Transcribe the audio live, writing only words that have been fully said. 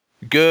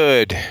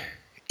Good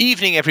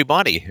evening,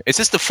 everybody. Is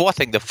this the fourth,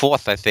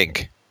 I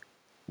think,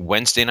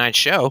 Wednesday night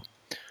show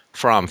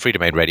from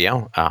Freedom Aid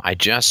Radio? I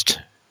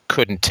just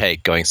couldn't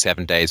take going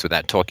 7 days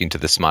without talking to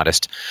the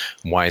smartest,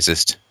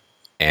 wisest,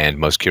 and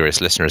most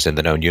curious listeners in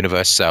the known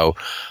universe. So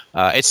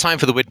it's time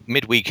for the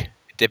midweek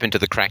dip into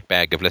the crack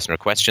bag of listener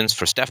questions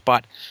for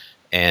StephBot.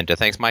 And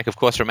thanks, Mike, of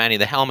course, for manning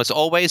the helm as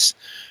always.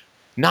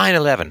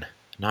 9/11.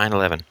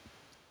 9/11.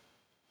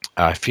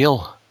 I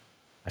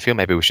feel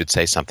maybe we should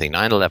say something.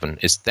 9/11,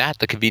 is that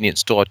the convenience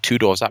store 2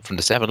 doors up from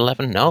the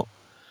 7-Eleven? No.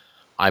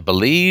 I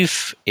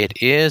believe it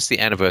is the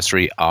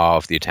anniversary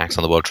of the attacks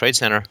on the World Trade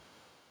Center.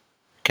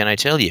 Can I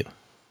tell you?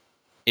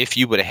 If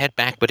you were to head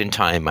backward in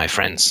time, my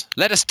friends,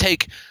 let us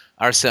take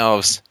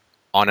ourselves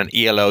on an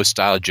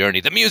ELO-style journey.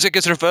 The music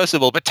is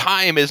reversible, but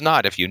time is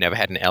not. If you never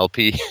had an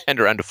LP and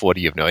are under 40,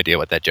 you have no idea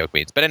what that joke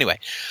means. But anyway,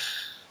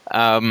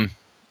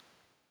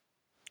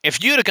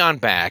 if you'd have gone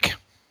back,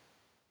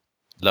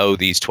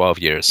 these 12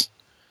 years,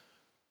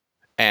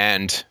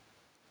 and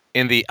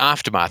in the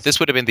aftermath, this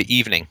would have been the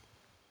evening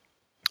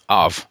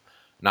of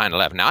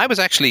 9/11. Now, I was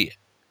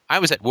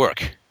at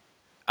work.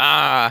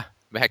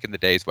 Back in the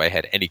days where I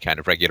had any kind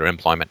of regular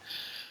employment.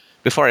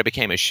 Before I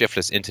became a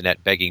shiftless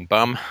internet begging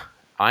bum,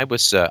 I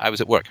was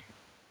at work.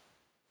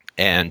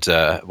 And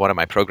one of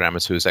my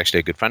programmers, who's actually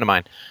a good friend of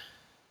mine,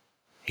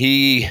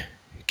 he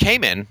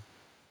came in,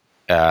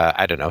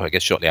 I don't know, I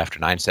guess shortly after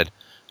 9, said,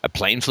 a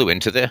plane flew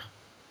into the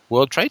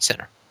World Trade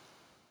Center.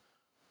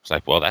 I was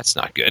like, well, that's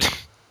not good.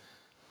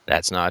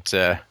 That's not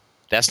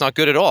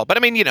good at all. But I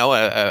mean, you know,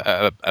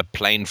 a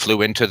plane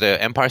flew into the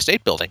Empire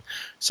State Building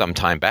some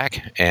time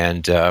back,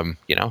 and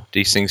you know,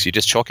 these things, you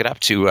just chalk it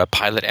up to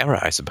pilot error,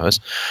 I suppose.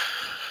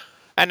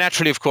 And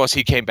naturally, of course,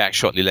 he came back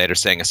shortly later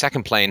saying a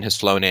second plane has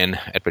flown in,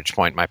 at which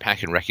point my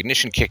pattern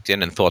recognition kicked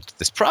in and thought that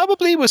this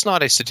probably was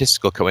not a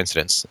statistical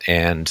coincidence.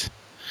 And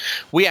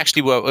we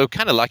actually were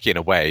kind of lucky in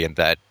a way in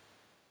that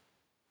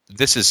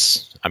this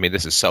is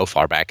so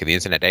far back in the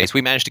internet days.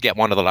 We managed to get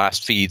one of the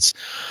last feeds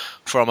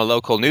from a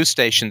local news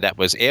station that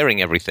was airing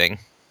everything.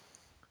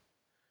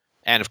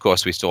 And of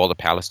course, we saw all the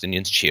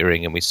Palestinians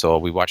cheering, and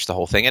we watched the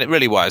whole thing. And it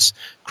really was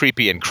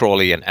creepy and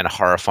crawly and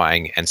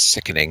horrifying and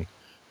sickening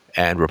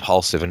and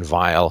repulsive and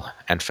vile,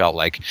 and felt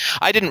like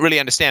I didn't really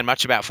understand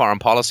much about foreign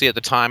policy at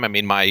the time. I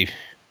mean, my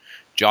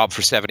job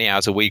for 70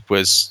 hours a week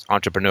was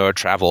entrepreneur,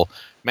 travel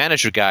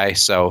manager guy,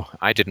 so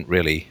I didn't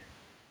really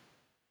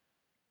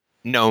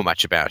know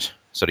much about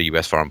sort of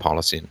U.S. foreign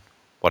policy and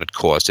what it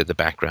caused in the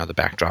background, the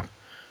backdrop,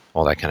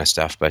 all that kind of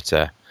stuff. But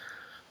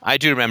I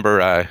do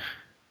remember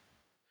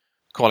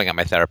calling up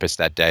my therapist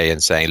that day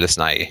and saying,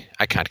 listen, I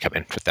can't come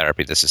in for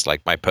therapy. This is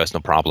like my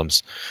personal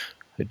problems.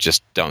 It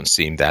just don't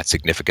seem that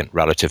significant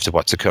relative to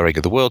what's occurring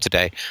in the world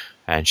today.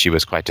 And she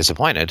was quite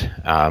disappointed.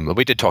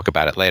 We did talk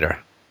about it later.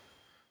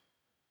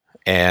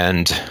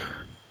 And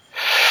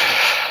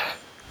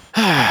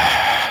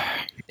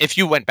if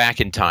you went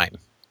back in time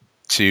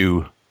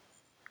to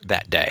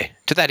that day,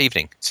 to that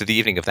evening, to the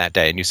evening of that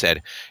day, and you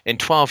said, in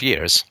 12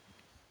 years,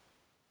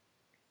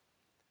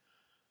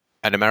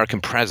 an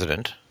American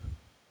president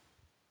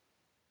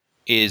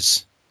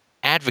is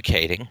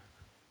advocating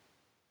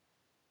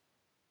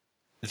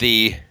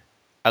the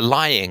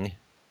allying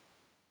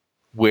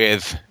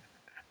with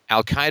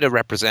Al-Qaeda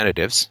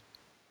representatives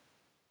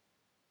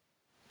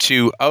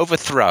to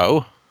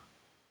overthrow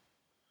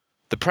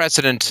the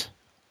president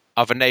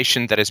of a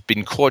nation that has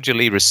been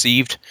cordially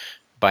received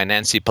by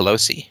Nancy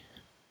Pelosi,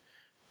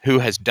 who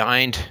has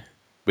dined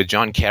with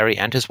John Kerry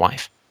and his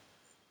wife.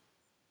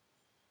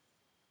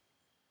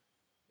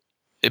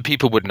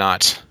 People would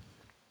not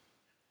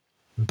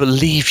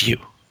believe you.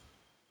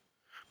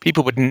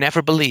 People would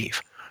never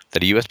believe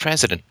that a U.S.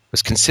 president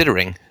was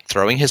considering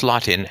throwing his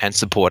lot in and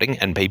supporting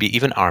and maybe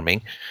even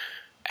arming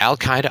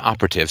Al-Qaeda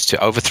operatives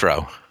to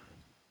overthrow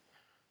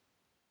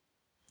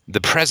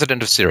the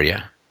president of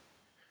Syria,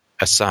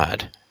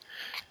 Assad,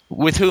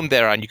 with whom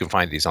there are, and you can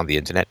find these on the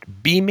internet,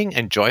 beaming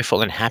and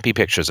joyful and happy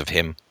pictures of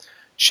him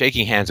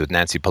shaking hands with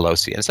Nancy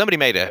Pelosi. And somebody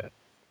made a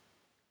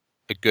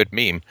good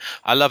meme.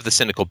 I love the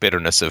cynical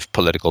bitterness of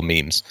political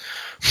memes.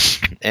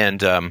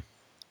 And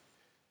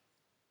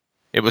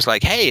it was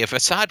like, hey, if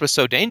Assad was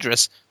so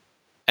dangerous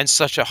and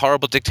such a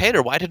horrible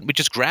dictator, why didn't we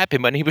just grab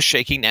him when he was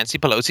shaking Nancy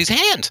Pelosi's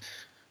hand?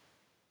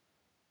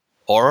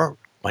 Or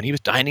when he was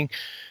dining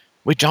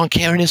with John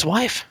Kerry and his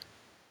wife?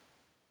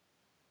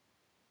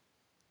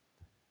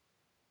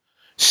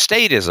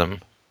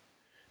 Statism,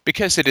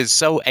 because it is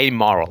so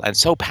amoral and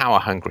so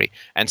power-hungry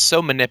and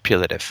so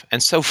manipulative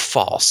and so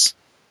false,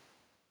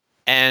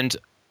 and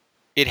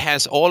it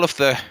has all of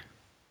the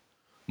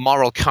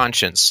moral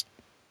conscience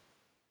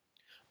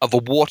of a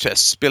water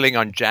spilling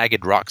on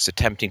jagged rocks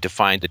attempting to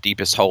find the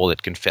deepest hole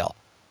it can fill.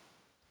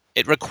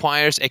 It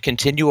requires a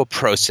continual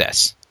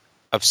process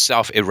of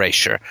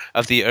self-erasure,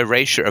 of the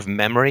erasure of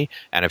memory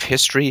and of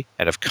history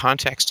and of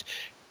context.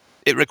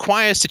 It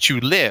requires that you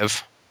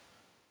live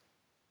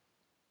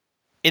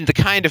in the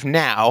kind of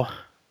now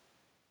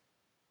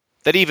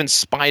that even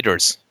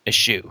spiders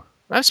eschew.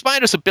 Now,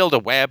 spiders will build a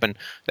web, and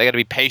they got to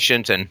be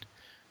patient and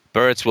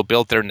Birds will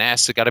build their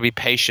nests. They got to be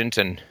patient,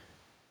 and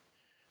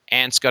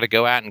ants got to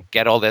go out and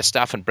get all their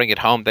stuff and bring it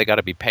home. They got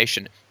to be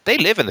patient. They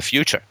live in the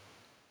future.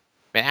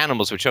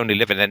 Animals which only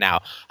live in the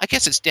now. I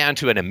guess it's down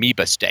to an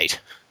amoeba state.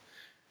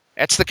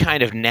 That's the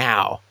kind of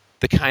now,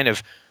 the kind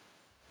of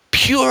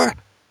pure,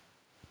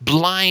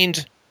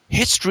 blind,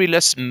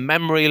 historyless,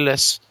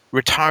 memoryless,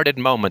 retarded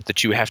moment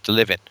that you have to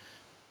live in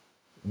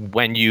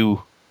when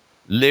you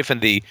live in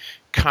the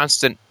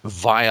constant,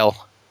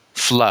 vile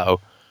flow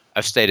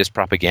of statist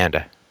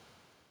propaganda.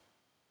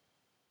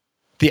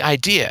 The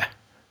idea,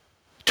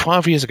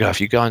 12 years ago,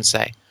 if you go and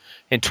say,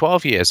 in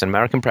 12 years, an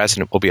American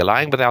president will be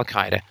allying with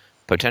al-Qaeda,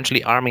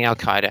 potentially arming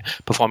al-Qaeda,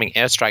 performing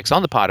airstrikes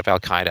on the part of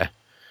al-Qaeda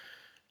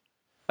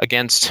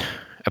against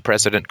a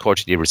president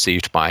cordially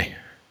received by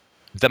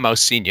the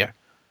most senior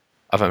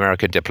of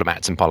American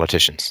diplomats and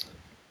politicians.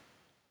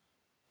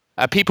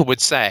 People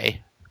would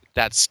say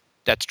that's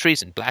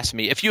treason,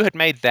 blasphemy. If you had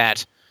made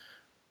that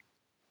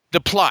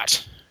the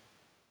plot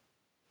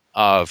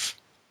of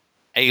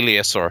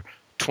Alias or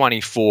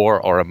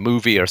 24 or a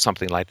movie or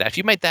something like that, if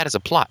you made that as a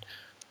plot,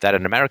 that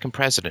an American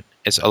president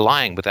is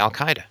allying with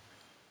al-Qaeda,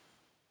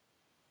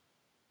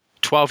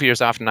 12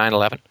 years after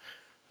 9/11,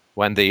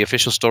 when the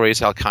official story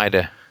is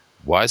al-Qaeda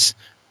was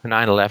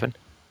 9/11,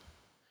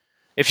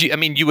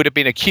 you would have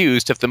been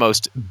accused of the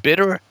most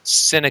bitter,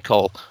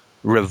 cynical,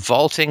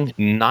 revolting,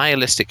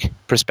 nihilistic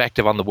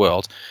perspective on the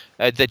world,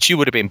 that you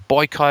would have been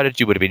boycotted,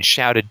 you would have been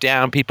shouted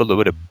down, people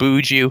would have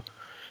booed you,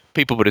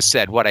 people would have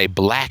said, what a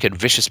black and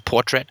vicious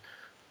portrait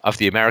of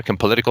the American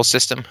political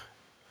system.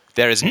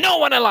 There is no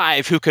one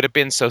alive who could have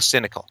been so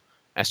cynical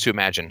as to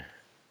imagine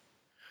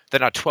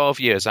that not 12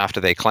 years after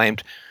they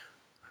claimed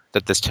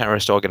that this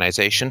terrorist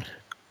organization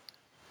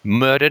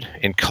murdered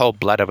in cold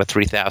blood over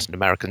 3,000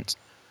 Americans,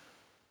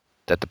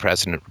 that the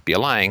president would be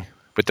allying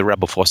with the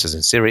rebel forces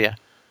in Syria,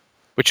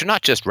 which are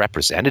not just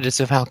representatives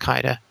of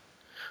al-Qaeda,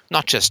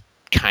 not just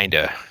kind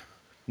of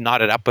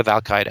knotted up with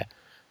al-Qaeda,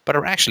 but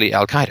are actually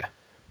al-Qaeda.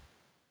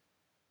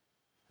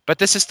 But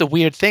this is the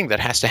weird thing that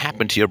has to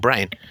happen to your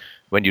brain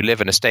when you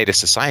live in a statist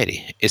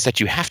society, is that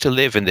you have to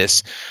live in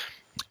this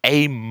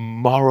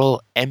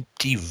amoral,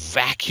 empty,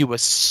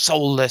 vacuous,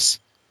 soulless,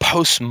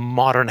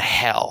 postmodern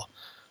hell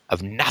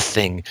of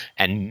nothing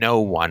and no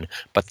one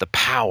but the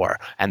power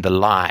and the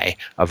lie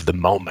of the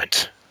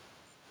moment.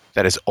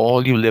 That is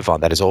all you live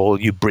on. That is all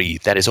you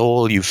breathe. That is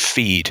all you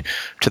feed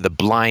to the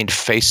blind,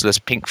 faceless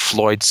Pink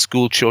Floyd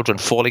school children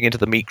falling into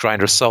the meat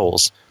grinder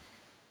souls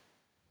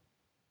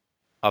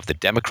of the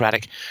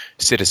democratic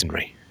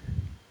citizenry.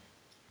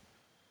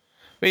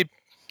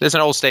 There's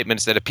an old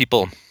statement that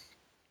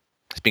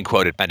it's been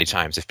quoted many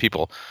times, if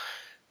people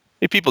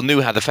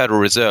knew how the Federal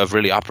Reserve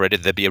really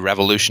operated, there'd be a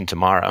revolution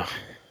tomorrow.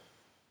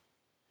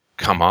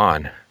 Come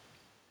on.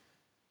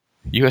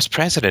 U.S.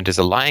 president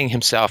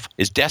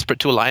is desperate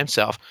to ally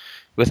himself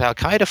with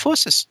al-Qaeda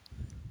forces.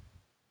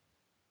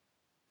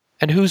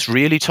 And who's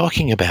really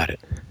talking about it?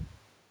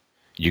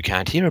 You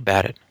can't hear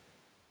about it.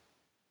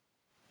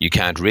 You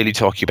can't really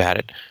talk about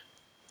it.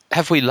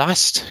 Have we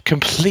lost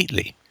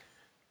completely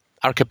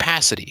our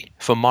capacity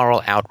for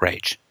moral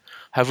outrage?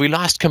 Have we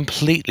lost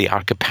completely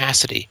our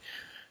capacity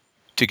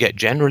to get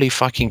generally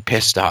fucking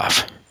pissed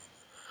off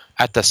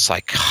at the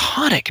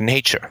psychotic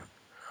nature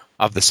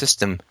of the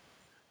system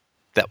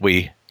that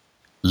we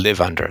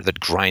live under, that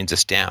grinds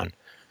us down?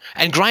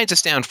 And grinds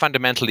us down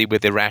fundamentally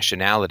with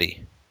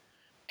irrationality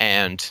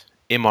and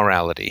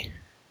immorality.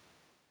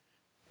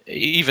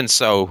 Even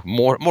so,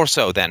 more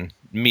so than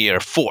mere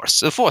force.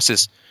 The force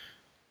is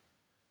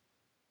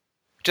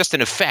just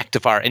an effect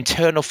of our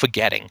internal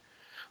forgetting,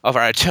 of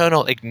our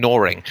eternal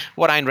ignoring,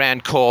 what Ayn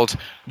Rand called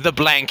the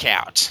blank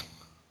out.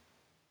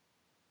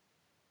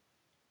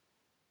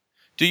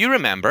 Do you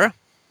remember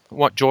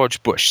what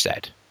George Bush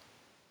said?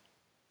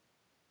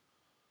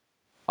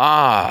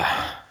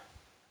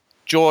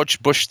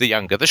 George Bush the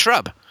Younger, the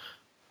shrub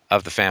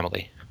of the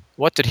family.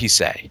 What did he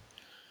say?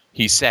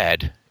 He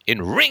said,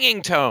 in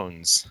ringing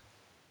tones,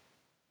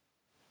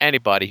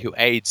 anybody who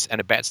aids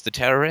and abets the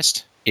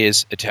terrorist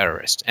is a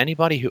terrorist.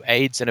 Anybody who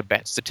aids and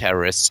abets the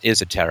terrorists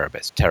is a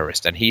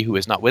terrorist, and he who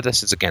is not with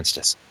us is against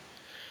us.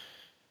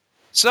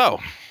 So,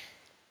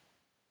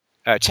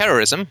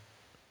 terrorism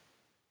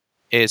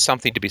is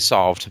something to be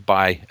solved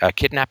by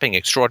kidnapping,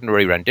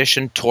 extraordinary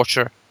rendition,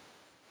 torture,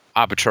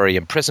 arbitrary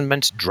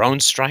imprisonment, drone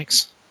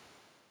strikes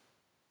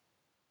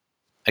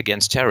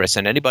against terrorists.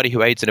 And anybody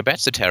who aids and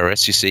abets the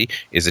terrorists, you see,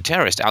 is a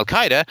terrorist.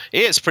 Al-Qaeda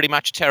is pretty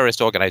much a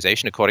terrorist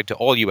organization, according to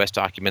all U.S.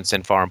 documents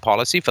and foreign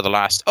policy for the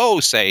last,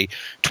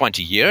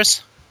 20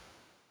 years.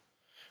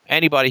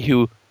 Anybody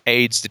who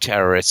aids the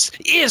terrorists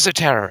is a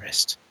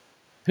terrorist.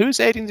 Who's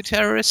aiding the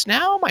terrorists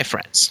now, my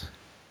friends?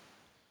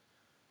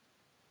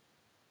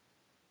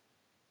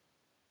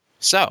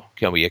 So,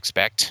 can we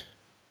expect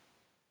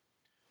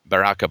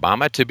Barack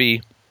Obama to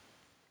be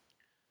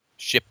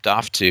shipped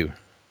off to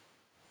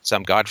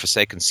some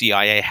godforsaken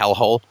CIA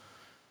hellhole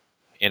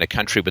in a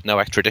country with no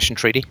extradition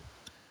treaty,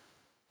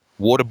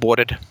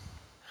 waterboarded,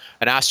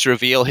 and asked to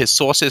reveal his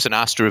sources and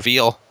asked to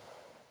reveal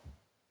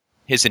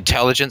his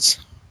intelligence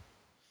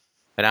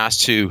been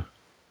asked to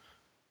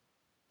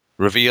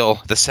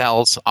reveal the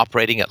cells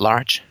operating at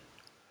large?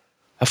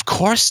 Of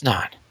course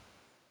not.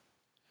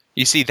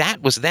 You see,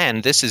 that was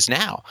then, this is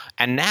now.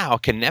 And now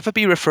can never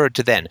be referred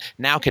to then.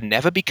 Now can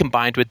never be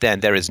combined with then.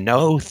 There is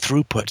no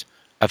throughput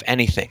of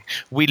anything.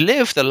 We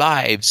live the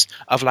lives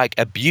of like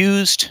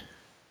abused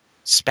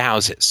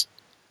spouses,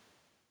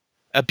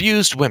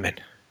 abused women.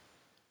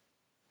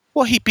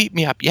 Well, he beat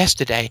me up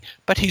yesterday,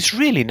 but he's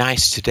really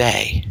nice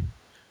today.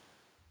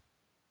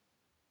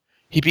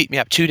 He beat me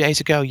up 2 days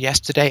ago,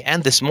 yesterday,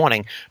 and this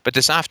morning, but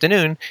this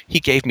afternoon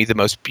he gave me the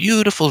most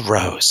beautiful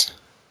rose.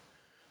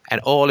 And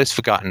all is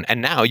forgotten.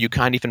 And now you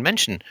can't even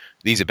mention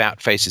these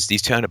about faces,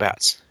 these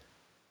turnabouts.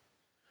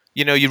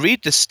 You know, you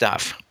read this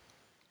stuff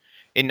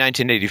in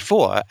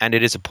 1984, and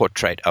it is a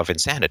portrait of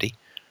insanity,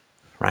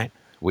 right?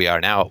 We are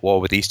now at war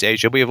with East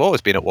Asia. We have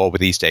always been at war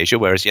with East Asia,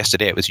 whereas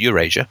yesterday it was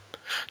Eurasia.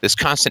 This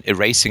constant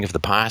erasing of the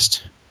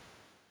past,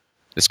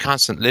 this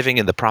constant living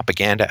in the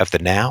propaganda of the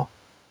now.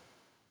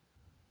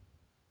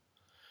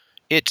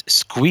 It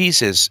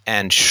squeezes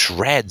and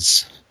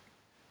shreds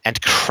and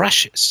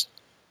crushes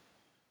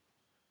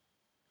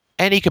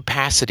any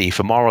capacity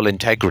for moral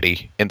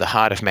integrity in the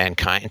heart of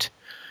mankind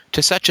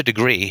to such a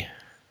degree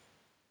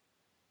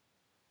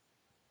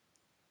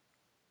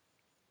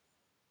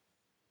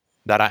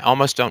that I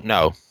almost don't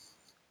know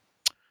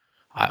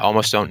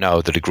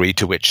the degree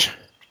to which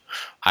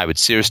I would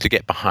seriously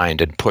get behind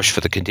and push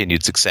for the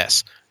continued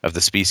success of the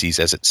species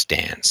as it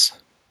stands.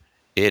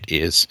 It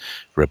is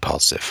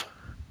repulsive.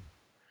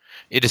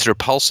 It is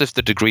repulsive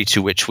the degree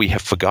to which we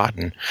have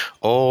forgotten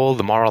all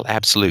the moral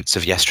absolutes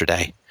of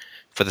yesterday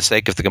for the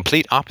sake of the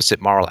complete opposite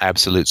moral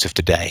absolutes of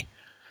today.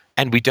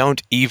 And we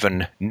don't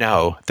even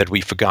know that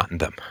we've forgotten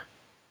them.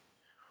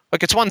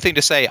 Look, it's one thing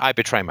to say, I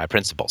betray my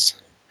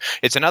principles.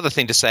 It's another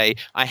thing to say,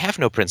 I have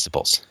no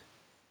principles.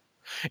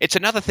 It's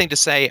another thing to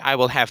say, I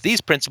will have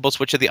these principles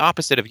which are the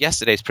opposite of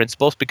yesterday's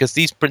principles because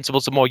these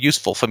principles are more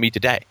useful for me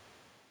today.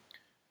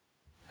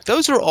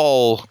 Those are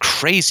all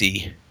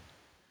crazy,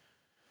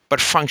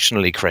 but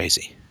functionally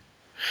crazy.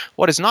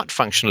 What is not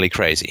functionally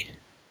crazy?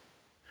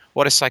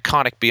 What is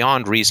psychotic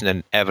beyond reason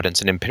and evidence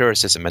and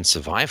empiricism and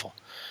survival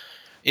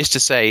is to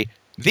say,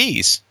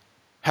 these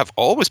have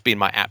always been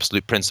my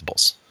absolute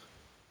principles,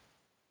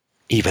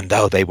 even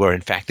though they were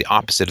in fact the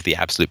opposite of the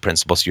absolute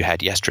principles you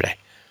had yesterday.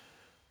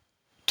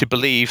 To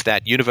believe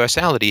that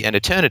universality and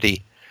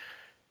eternity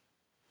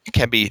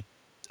can be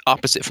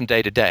opposite from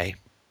day to day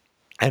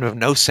and have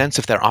no sense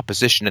of their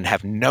opposition and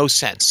have no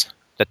sense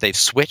that they've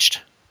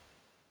switched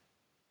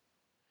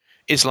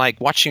is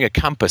like watching a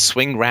compass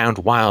swing round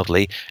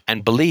wildly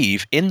and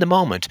believe in the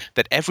moment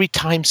that every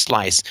time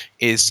slice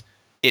is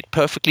it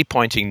perfectly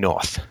pointing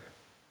north.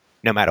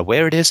 No matter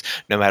where it is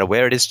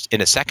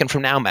in a second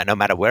from now, no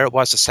matter where it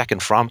was a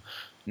second from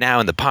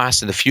now, in the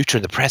past, in the future,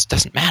 in the present,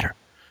 doesn't matter.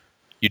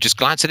 You just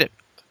glance at it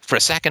for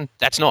a second,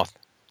 that's north.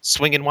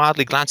 Swinging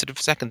wildly, glance at it for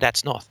a second,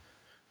 that's north.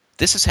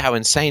 This is how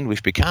insane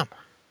we've become.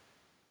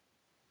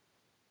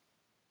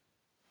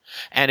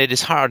 And it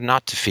is hard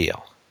not to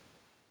feel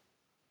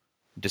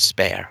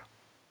despair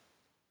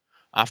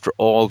after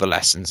all the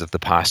lessons of the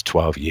past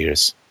 12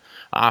 years,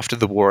 after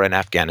the war in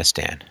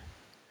Afghanistan,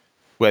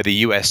 where the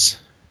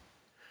US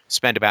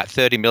spent about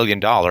 $30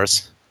 million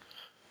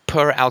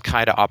per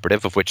Al-Qaeda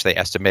operative, of which they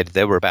estimated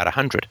there were about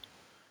 100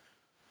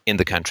 in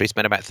the country,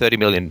 spent about $30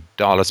 million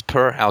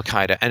per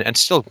Al-Qaeda, and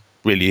still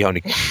really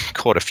only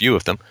caught a few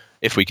of them.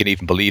 If we can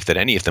even believe that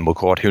any of them were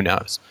caught, who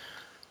knows?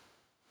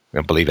 We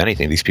don't believe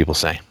anything these people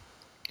say.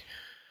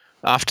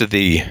 After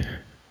the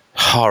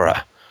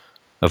horror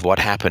of what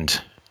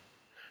happened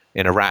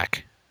in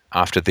Iraq,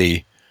 after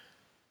the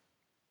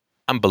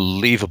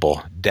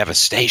unbelievable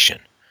devastation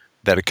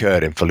that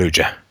occurred in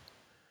Fallujah,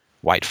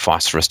 white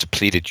phosphorus,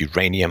 depleted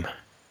uranium,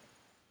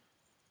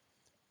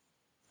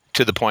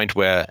 to the point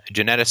where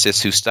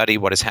geneticists who study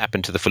what has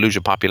happened to the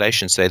Fallujah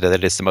population say that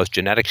it is the most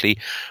genetically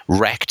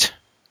wrecked,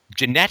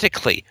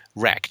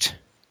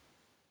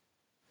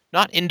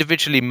 not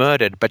individually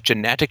murdered, but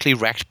genetically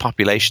wrecked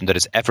population that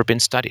has ever been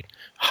studied.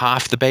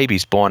 Half the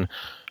babies born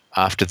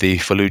after the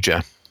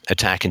Fallujah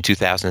attack in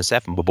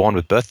 2007 were born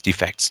with birth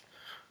defects.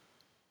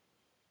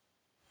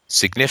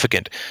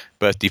 Significant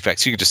birth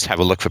defects. You can just have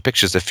a look for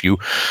pictures if you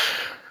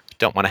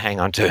don't want to hang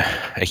on to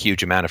a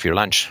huge amount of your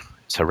lunch.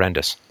 It's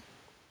horrendous.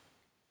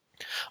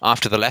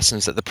 After the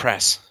lessons that the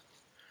press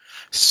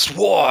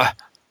swore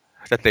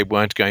that they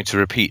weren't going to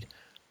repeat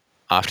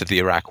after the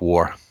Iraq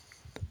War.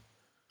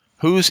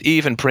 Who's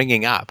even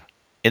bringing up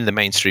in the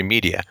mainstream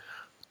media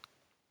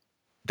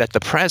that the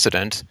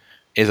president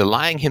is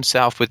allying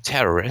himself with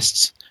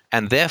terrorists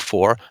and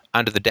therefore,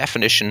 under the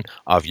definition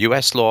of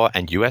U.S. law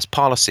and U.S.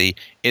 policy,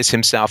 is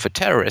himself a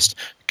terrorist?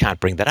 Can't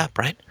bring that up,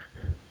 right?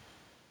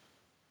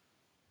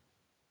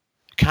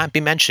 Can't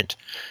be mentioned.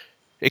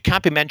 It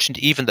can't be mentioned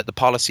even that the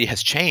policy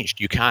has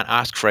changed. You can't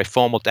ask for a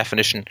formal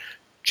definitional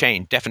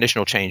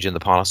change in the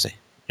policy.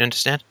 You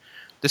understand?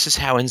 This is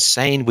how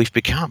insane we've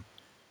become.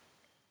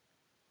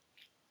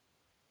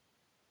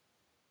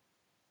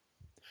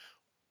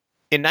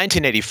 In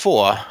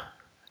 1984,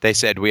 they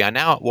said, we are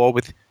now at war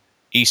with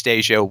East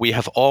Asia, we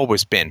have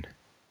always been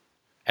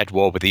at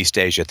war with East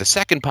Asia. The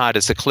second part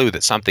is the clue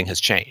that something has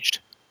changed.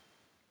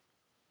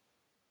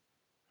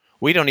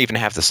 We don't even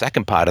have the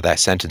second part of that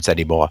sentence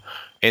anymore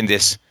in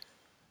this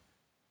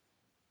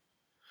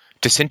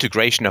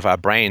disintegration of our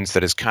brains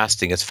that is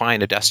casting as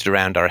fine a dust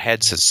around our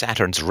heads as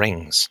Saturn's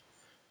rings.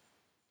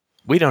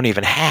 We don't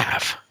even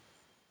have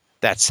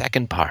that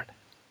second part.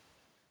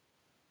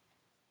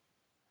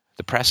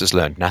 The press has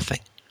learned nothing.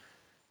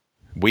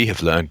 We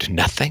have learned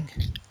nothing.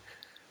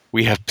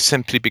 We have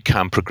simply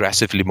become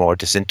progressively more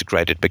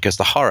disintegrated because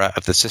the horror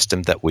of the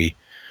system that we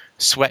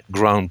sweat,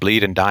 groan,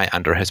 bleed, and die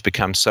under has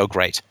become so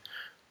great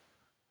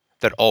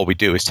that all we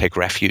do is take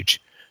refuge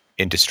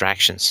in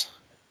distractions.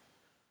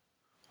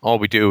 All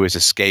we do is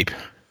escape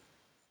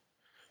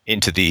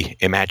into the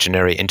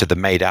imaginary, into the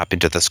made-up,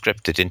 into the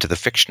scripted, into the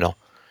fictional,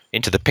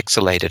 into the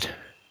pixelated,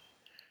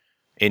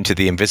 into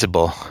the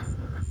invisible.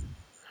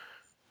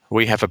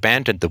 We have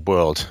abandoned the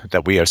world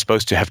that we are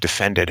supposed to have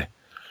defended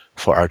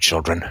for our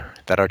children,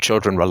 that our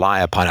children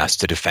rely upon us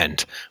to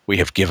defend. We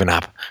have given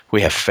up.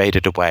 We have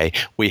faded away.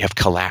 We have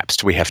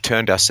collapsed. We have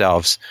turned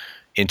ourselves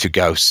into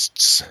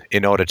ghosts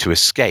in order to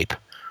escape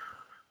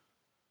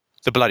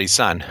the bloody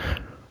sun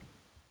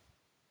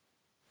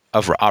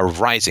of our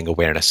rising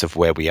awareness of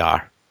where we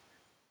are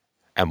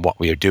and what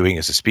we are doing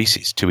as a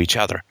species to each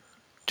other,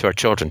 to our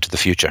children, to the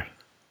future.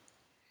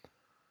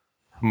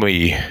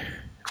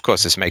 Of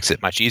course, this makes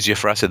it much easier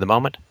for us in the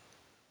moment,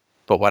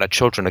 but what our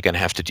children are going to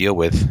have to deal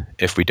with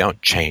if we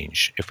don't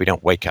change, if we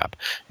don't wake up,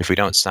 if we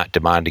don't start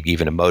demanding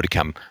even a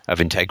modicum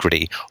of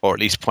integrity, or at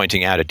least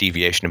pointing out a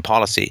deviation in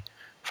policy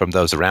from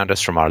those around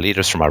us, from our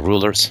leaders, from our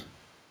rulers.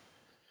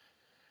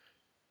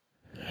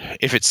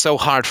 If it's so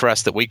hard for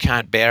us that we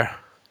can't bear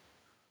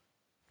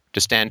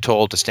to stand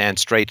tall, to stand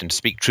straight, and to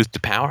speak truth to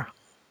power,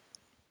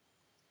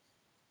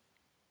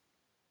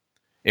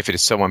 if it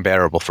is so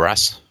unbearable for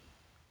us,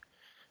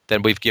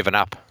 then we've given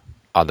up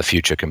on the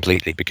future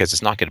completely, because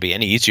it's not going to be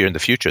any easier in the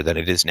future than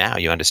it is now,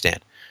 you understand.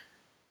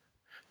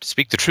 To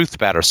speak the truth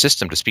about our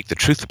system, to speak the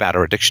truth about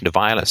our addiction to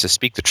violence, to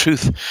speak the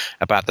truth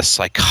about the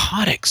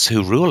psychotics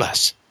who rule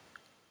us,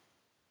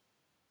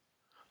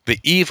 the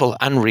evil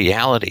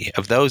unreality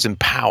of those in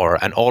power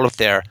and all of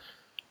their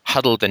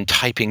huddled and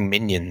typing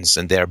minions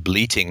and their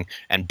bleating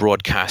and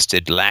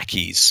broadcasted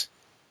lackeys.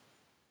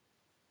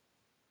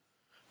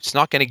 It's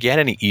not going to get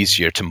any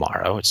easier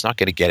tomorrow. It's not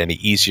going to get any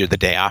easier the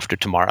day after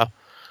tomorrow.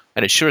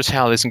 And it sure as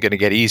hell isn't going to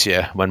get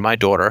easier when my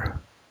daughter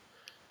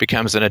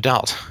becomes an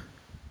adult.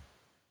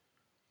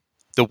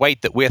 The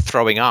weight that we're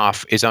throwing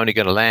off is only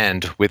going to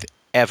land with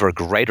ever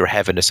greater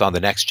heaviness on the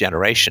next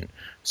generation.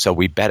 So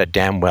we better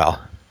damn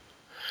well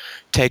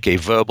take a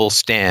verbal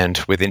stand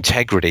with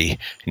integrity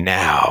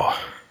now.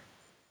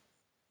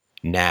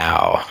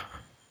 Now.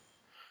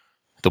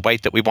 The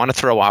weight that we want to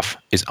throw off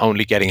is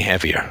only getting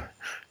heavier.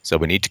 So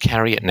we need to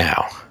carry it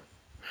now.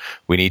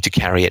 We need to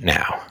carry it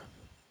now.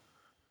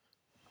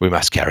 We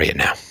must carry it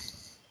now.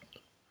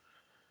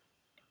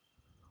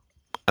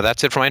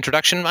 That's it for my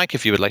introduction, Mike,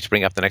 if you would like to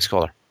bring up the next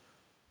caller.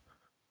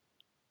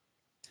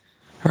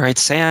 All right,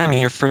 Sam,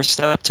 you're first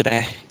up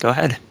today. Go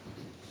ahead.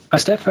 Hi,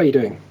 Steph. How are you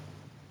doing?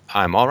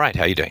 I'm all right.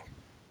 How are you doing?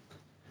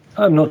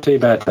 I'm not too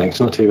bad,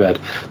 thanks. Not too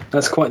bad.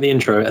 That's quite the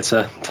intro. That's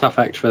a tough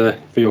act for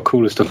your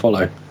callers to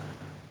follow.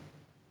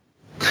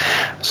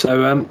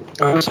 So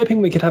I was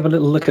hoping we could have a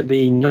little look at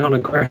the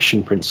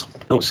non-aggression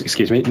principle. Oh,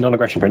 excuse me,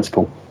 non-aggression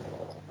principle.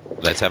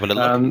 Let's have a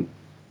little look.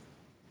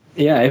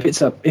 Yeah, if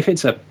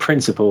it's a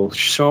principle,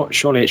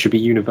 surely it should be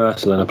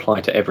universal and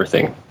apply to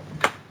everything.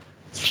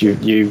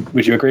 Would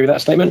you agree with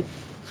that statement?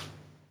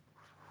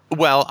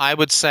 Well, I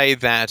would say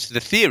that the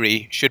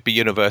theory should be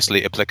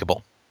universally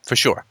applicable, for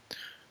sure.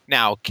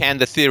 Now, can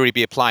the theory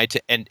be applied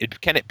to, and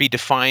can it be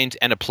defined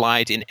and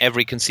applied in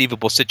every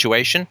conceivable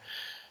situation?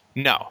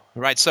 No,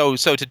 right? So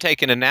to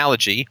take an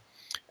analogy,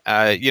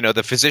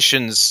 the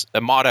physician's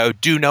motto,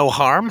 do no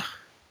harm,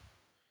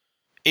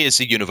 is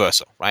a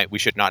universal, right? We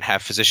should not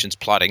have physicians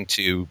plotting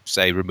to,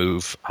 say,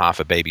 remove half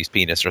a baby's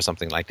penis or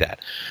something like that.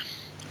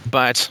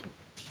 But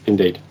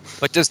indeed.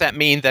 But does that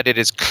mean that it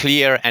is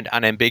clear and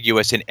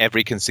unambiguous in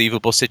every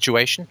conceivable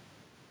situation?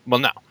 Well,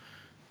 no.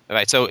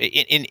 Right. So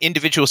in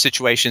individual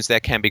situations, there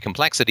can be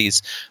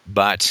complexities,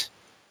 but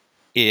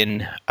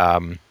in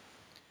the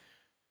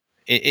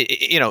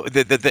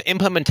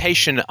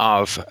implementation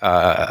of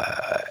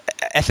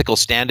ethical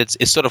standards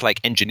is sort of like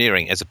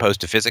engineering as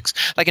opposed to physics.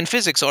 Like in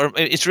physics, or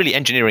it's really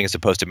engineering as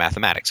opposed to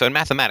mathematics. So in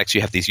mathematics,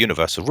 you have these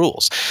universal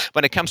rules.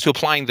 When it comes to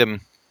applying them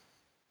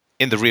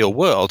in the real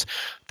world,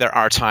 there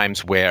are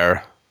times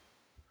where,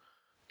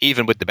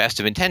 even with the best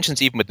of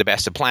intentions, even with the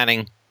best of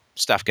planning,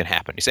 stuff can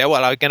happen. You say,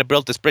 well, I'm going to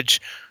build this bridge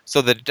so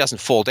that it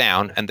doesn't fall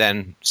down, and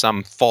then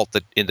some fault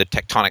that in the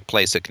tectonic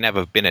place that can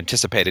never have been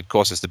anticipated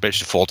causes the bridge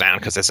to fall down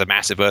because there's a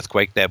massive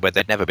earthquake there where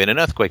there'd never been an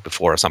earthquake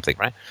before or something,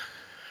 right?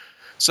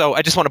 So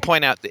I just want to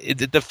point out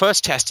the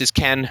first test is,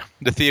 can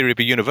the theory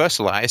be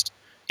universalized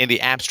in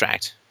the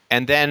abstract?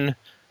 And then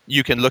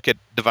you can look at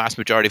the vast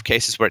majority of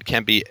cases where it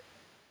can be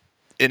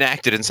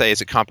enacted and say,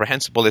 is it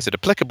comprehensible? Is it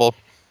applicable?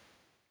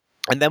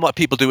 And then what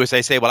people do is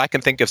they say, well, I can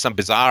think of some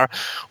bizarre,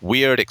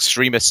 weird,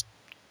 extremist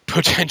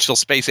potential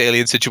space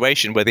alien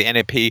situation where the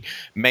NMP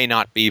may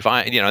not be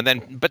violent, and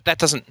then, but that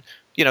doesn't,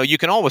 you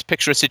can always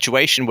picture a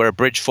situation where a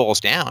bridge falls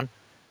down.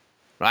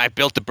 I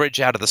built the bridge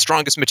out of the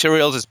strongest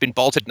materials. It's been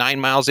bolted 9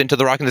 miles into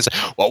the rock. And they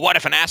say, well, what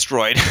if an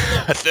asteroid,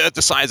 a third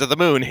the size of the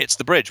moon, hits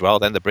the bridge? Well,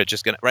 then the bridge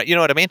is going to, right? You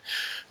know what I mean?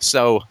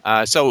 So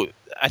I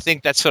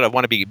think that's sort of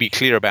want to be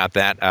clear about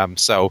that.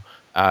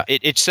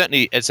 It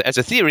certainly, as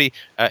a theory,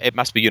 it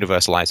must be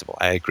universalizable.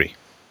 I agree.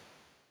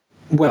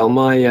 Well,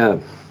 my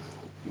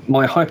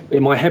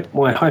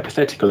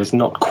hypothetical is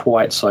not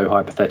quite so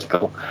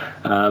hypothetical.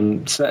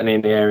 Certainly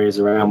in the areas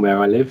around where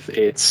I live,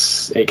 it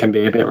can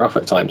be a bit rough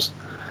at times.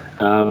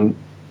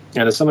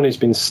 And as someone who's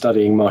been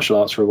studying martial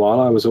arts for a while,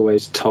 I was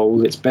always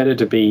told it's better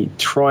to be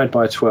tried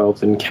by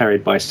 12 than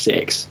carried by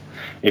 6.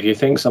 If you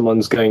think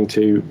someone's going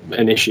to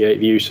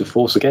initiate the use of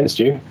force against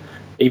you,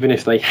 even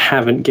if they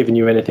haven't given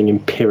you anything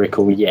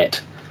empirical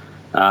yet,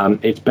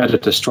 it's better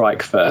to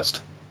strike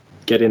first.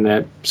 Get in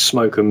there,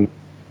 smoke them,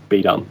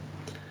 be done.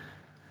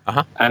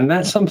 Uh-huh. And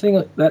that's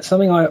something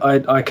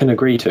I can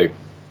agree to.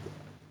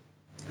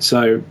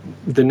 So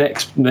the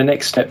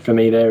next step for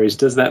me there is,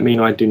 does that mean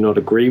I do not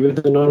agree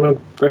with the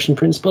non-aggression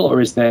principle,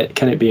 or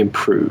can it be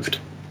improved?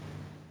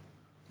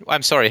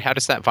 I'm sorry, how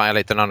does that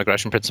violate the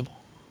non-aggression principle?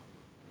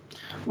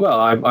 Well,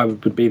 I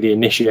would be the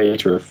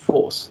initiator of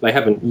force. They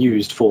haven't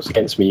used force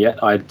against me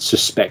yet. I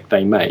suspect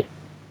they may.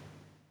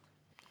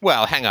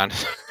 Well, hang on.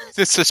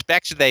 The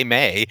suspect they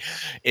may,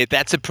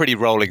 that's a pretty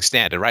rolling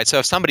standard, right? So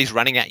if somebody's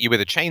running at you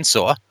with a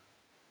chainsaw,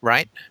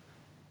 right,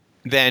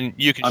 then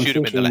you can shoot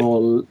them in the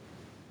leg.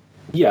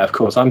 Yeah, of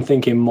course. I'm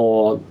thinking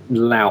more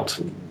loud,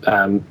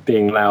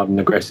 being loud and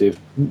aggressive,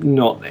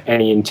 not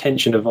any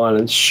intention of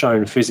violence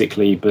shown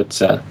physically,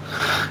 but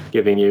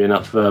giving you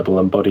enough verbal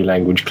and body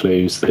language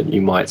clues that you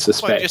might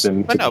suspect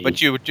them to be...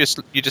 But you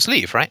just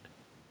leave, right?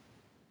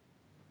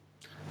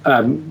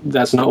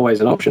 That's not always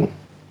an option.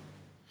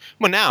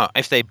 Well, now,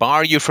 if they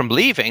bar you from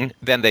leaving,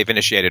 then they've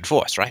initiated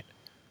force, right?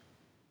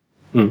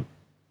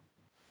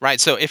 Right,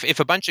 so if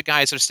a bunch of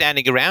guys are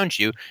standing around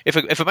you, if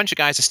a bunch of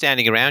guys are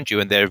standing around you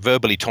and they're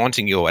verbally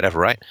taunting you or whatever,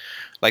 right?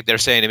 Like they're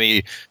saying to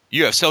me,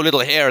 you have so little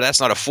hair,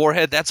 that's not a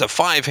 4-head, that's a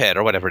 5-head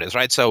or whatever it is,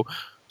 right?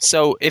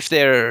 So if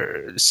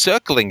they're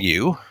circling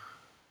you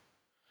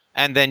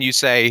and then you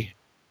say,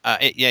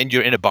 and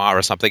you're in a bar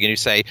or something and you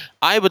say,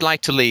 I would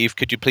like to leave,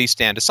 could you please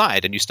stand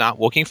aside? And you start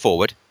walking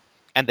forward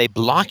and they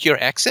block your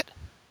exit,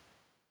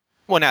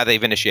 well, now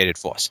they've initiated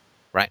force,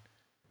 right?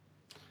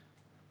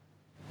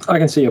 I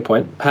can see your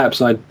point.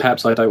 Perhaps I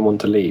don't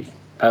want to leave.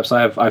 Perhaps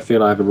I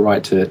feel I have a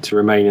right to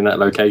remain in that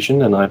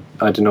location, and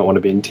I do not want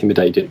to be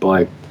intimidated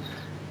by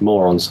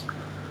morons.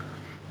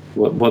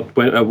 At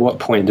what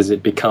point does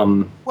it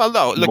become? Well,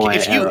 no. Look,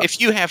 if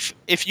you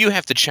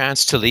have the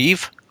chance to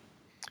leave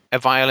a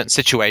violent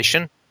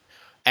situation,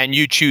 and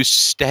you choose to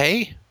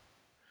stay,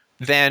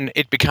 then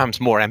it becomes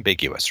more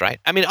ambiguous, right?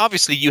 I mean,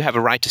 obviously you have a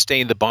right to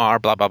stay in the bar,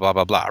 blah, blah, blah,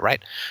 blah, blah, right?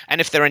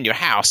 And if they're in your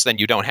house, then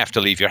you don't have to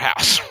leave your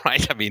house,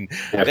 right? I mean,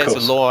 there's a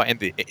law I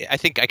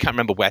can't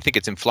remember where, I think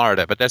it's in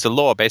Florida, but there's a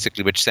law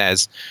basically which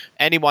says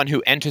anyone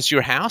who enters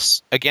your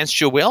house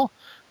against your will,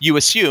 you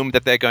assume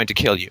that they're going to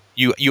kill you.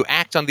 You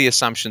act on the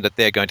assumption that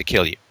they're going to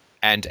kill you,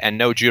 and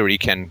no jury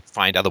can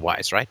find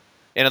otherwise, right?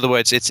 In other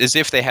words, it's as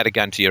if they had a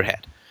gun to your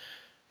head.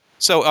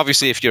 So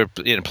obviously, if you're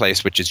in a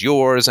place which is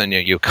yours and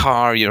your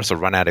car, you also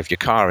run out of your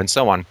car and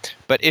so on.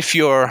 But if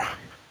you're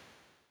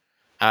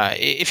in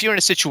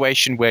a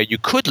situation where you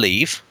could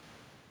leave,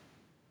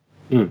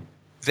 then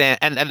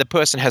and the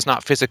person has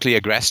not physically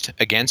aggressed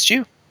against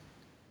you,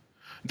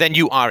 then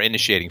you are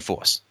initiating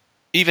force,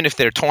 even if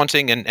they're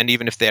taunting and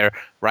even if they're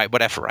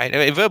whatever, right?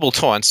 I mean, verbal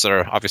taunts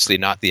are obviously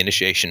not the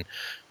initiation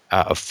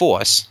of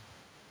force.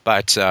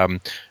 But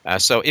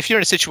so if you're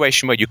in a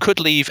situation where you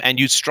could leave and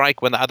you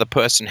strike when the other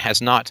person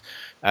has not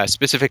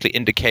specifically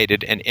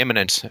indicated an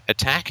imminent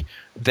attack,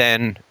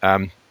 then I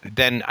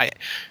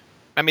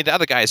mean, the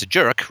other guy is a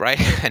jerk, right?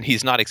 And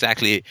he's not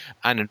exactly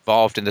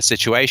uninvolved in the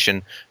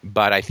situation.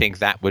 But I think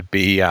that would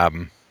be a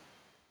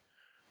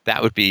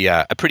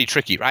pretty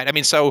tricky, right? I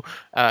mean, so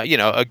a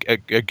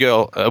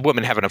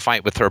woman having a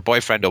fight with her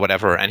boyfriend or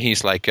whatever, and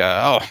he's like,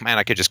 "Oh man,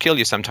 I could just kill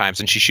you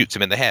sometimes," and she shoots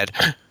him in the head.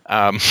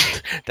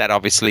 That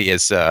obviously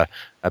is a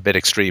bit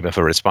extreme of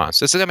a response.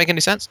 Does that make any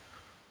sense?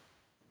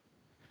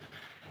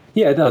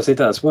 Yeah, it does. It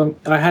does. Well,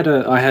 I had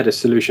a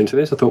solution to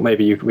this. I thought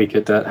maybe we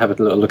could have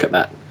a little look at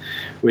that,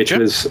 which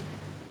was.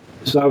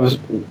 So I was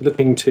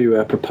looking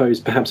to propose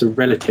perhaps a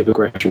relative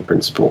aggression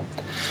principle.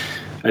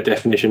 A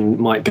definition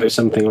might go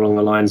something along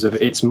the lines of,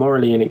 it's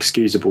morally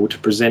inexcusable to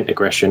present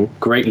aggression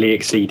greatly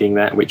exceeding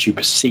that which you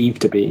perceive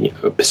to be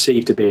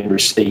in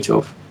receipt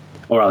of,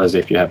 or others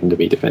if you happen to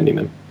be defending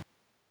them.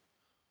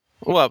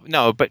 Well,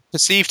 no, but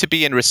perceived to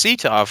be in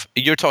receipt of,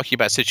 you're talking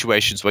about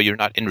situations where you're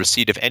not in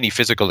receipt of any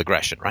physical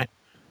aggression, right?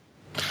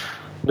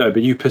 No,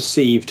 but you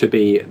perceive to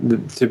be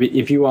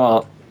if you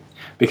are,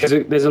 because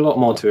there's a lot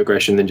more to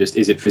aggression than just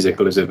is it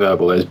physical, is it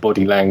verbal. There's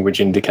body language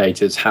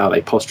indicators, how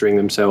they posturing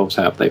themselves,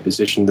 how they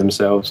position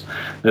themselves.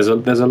 There's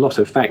a lot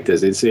of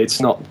factors. It's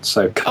not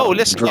so cut Oh, and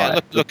listen, dry. yeah,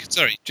 look.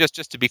 Sorry, just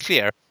to be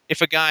clear,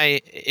 if a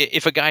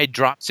guy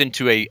drops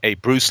into a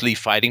Bruce Lee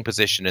fighting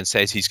position and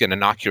says he's going to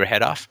knock your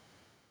head off,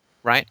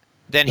 right?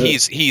 Then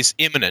he's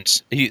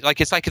imminent. It's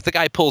like if the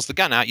guy pulls the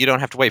gun out, you don't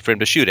have to wait for him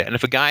to shoot it. And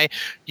if a guy,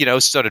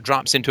 sort of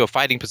drops into a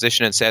fighting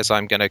position and says,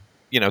 "I'm going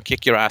to,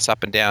 kick your ass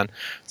up and down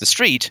the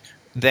street,"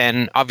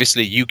 then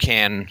obviously you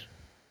can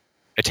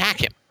attack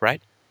him, right?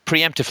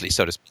 Preemptively,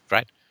 so to speak,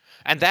 right?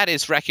 And that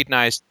is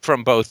recognized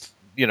from both,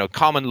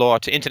 common law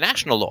to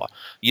international law.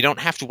 You don't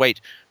have to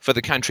wait for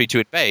the country to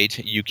invade.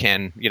 You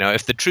can,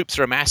 if the troops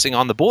are amassing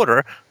on the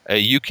border,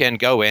 you can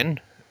go in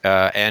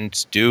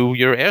and do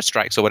your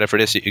airstrikes or whatever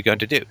it is that you're going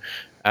to do.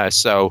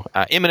 So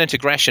imminent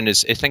aggression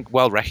is, I think,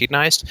 well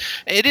recognized.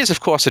 It is,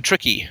 of course, a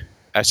tricky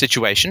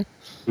situation.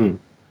 And,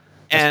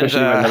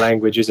 especially when the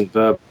language isn't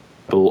verbal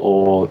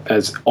or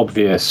as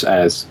obvious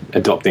as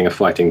adopting a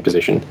fighting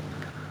position.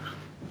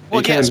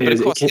 Well, yes, but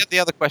of course, the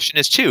other question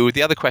is too.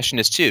 The other question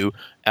is too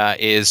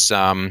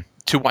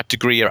to what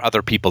degree are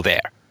other people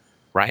there,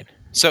 right?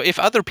 So if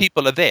other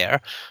people are there,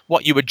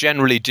 what you would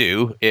generally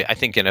do, I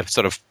think, in a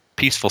sort of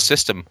peaceful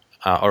system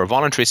or a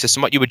voluntary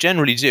system, what you would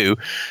generally do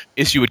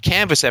is you would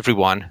canvass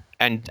everyone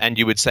and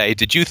you would say,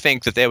 did you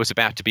think that there was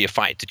about to be a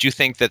fight? Did you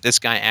think that this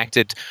guy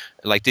acted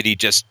like, did he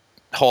just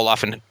haul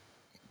off and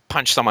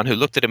punch someone who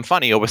looked at him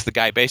funny, or was the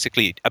guy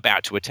basically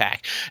about to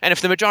attack? And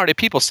if the majority of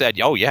people said,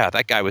 oh yeah,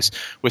 that guy was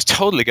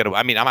totally going to,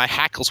 I mean, my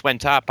hackles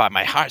went up,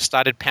 my heart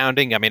started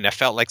pounding, I mean, I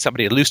felt like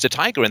somebody had loosed a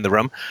tiger in the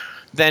room,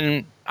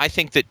 then I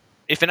think that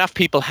if enough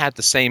people had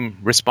the same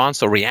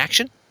response or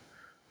reaction,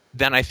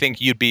 then I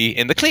think you'd be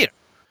in the clear.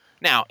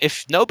 Now,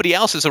 if nobody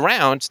else is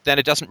around, then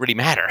it doesn't really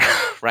matter,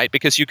 right?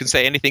 Because you can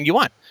say anything you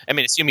want. I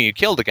mean, assuming you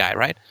killed the guy,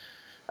 right?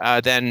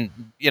 Then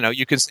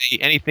you can say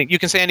anything. You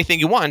can say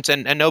anything you want,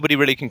 and nobody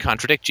really can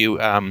contradict you.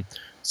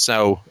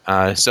 So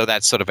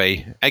that's sort of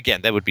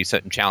again, there would be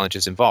certain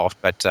challenges involved.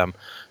 But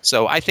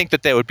so I think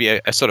that there would be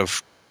a sort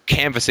of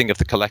canvassing of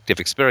the collective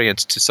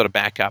experience to sort of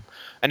back up.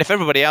 And if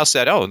everybody else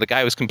said, "Oh, the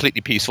guy was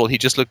completely peaceful. He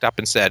just looked up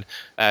and said,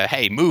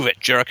 hey, move it,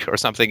 jerk," or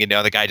something,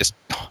 the guy just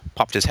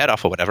popped his head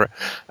off or whatever,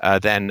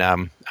 then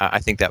I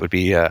think that would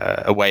be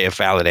a way of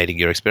validating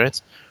your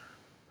experience.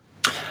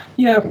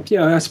 Yeah,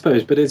 I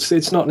suppose, but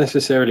it's not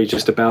necessarily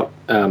just about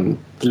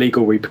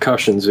legal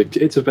repercussions.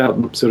 It's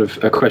about sort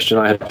of a question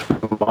I have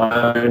for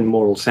my own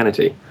moral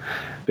sanity,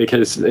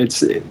 because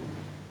it's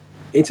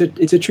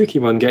a tricky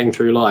one getting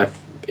through life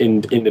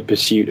in the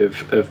pursuit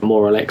of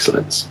moral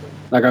excellence.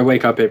 Like, I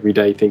wake up every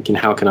day thinking,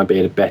 how can I be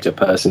a better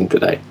person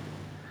today?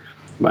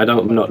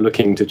 I'm not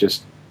looking to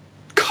just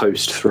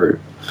coast through.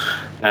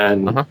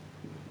 And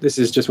this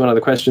is just one of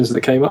the questions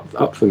that came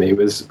up for me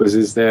was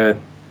is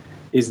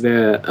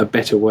there a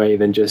better way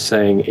than just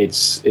saying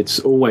it's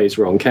always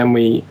wrong? Can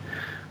we?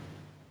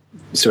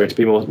 Sorry,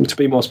 to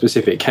be more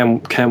specific,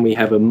 can we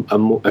have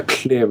a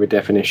clearer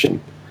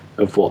definition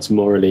of what's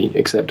morally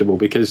acceptable?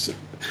 Because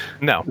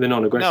the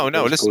non-aggressive.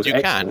 No. Listen, you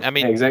can't. I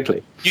mean,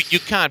 exactly. You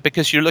can't,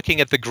 because you're looking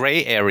at the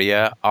gray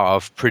area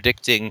of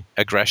predicting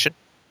aggression.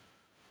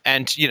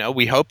 And,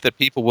 we hope that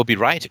people will be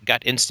right.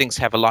 Gut instincts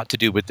have a lot to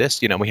do with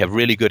this. We have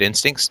really good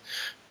instincts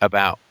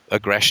about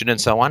aggression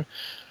and so on.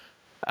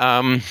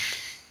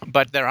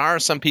 But there are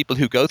some people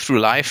who go through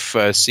life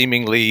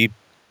seemingly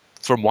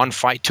from one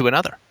fight to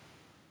another.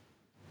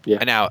 Yeah.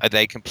 And now, are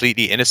they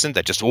completely innocent?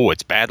 They're just,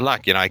 it's bad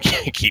luck. I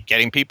keep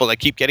getting people that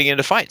keep getting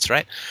into fights,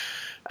 right?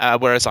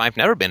 Whereas I've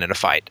never been in a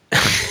fight.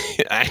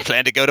 I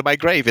plan to go to my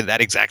grave in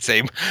that exact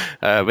same,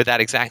 with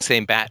that exact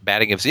same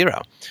batting of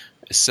zero.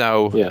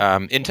 So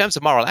in terms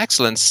of moral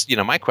excellence,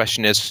 my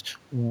question is,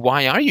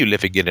 why are you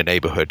living in a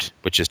neighborhood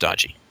which is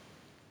dodgy?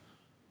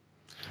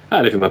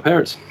 I live with my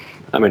parents.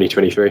 I'm only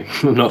 23.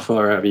 I'm not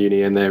far out of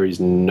uni, and there is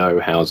no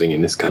housing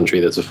in this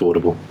country that's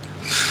affordable.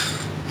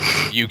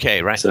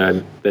 UK, right?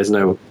 So there's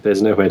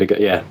nowhere to go.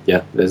 Yeah,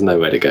 there's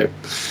nowhere to go.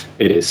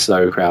 It is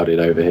so crowded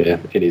over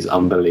here. It is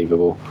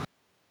unbelievable.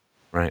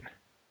 Right.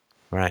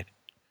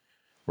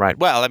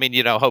 Well, I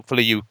mean,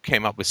 hopefully you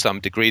came up with some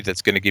degree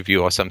that's going to give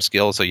you, or some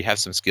skills, or you have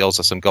some skills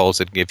or some goals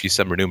that give you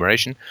some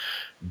remuneration.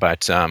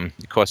 But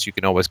of course, you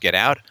can always get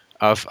out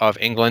of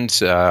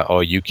England,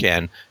 or you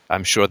can.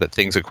 I'm sure that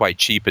things are quite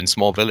cheap in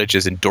small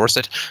villages in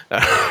Dorset,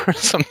 or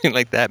something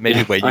like that.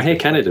 Maybe where I hear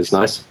Canada's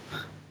nice.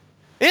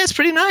 Yeah, it's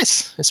pretty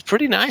nice.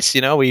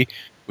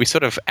 We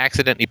sort of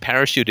accidentally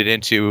parachuted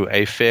into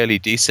a fairly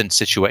decent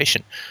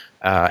situation,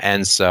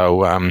 and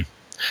so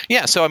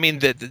So I mean,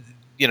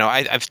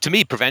 to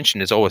me,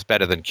 prevention is always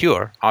better than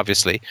cure,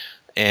 obviously,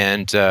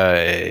 and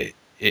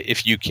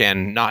if you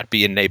can not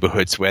be in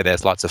neighborhoods where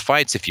there's lots of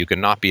fights, if you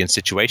can not be in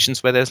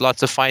situations where there's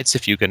lots of fights,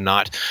 if you can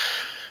not.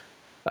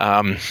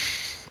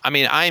 I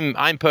mean,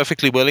 I'm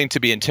perfectly willing to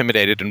be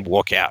intimidated and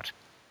walk out.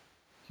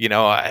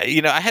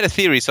 I had a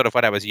theory sort of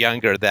when I was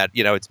younger that,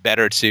 it's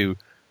better to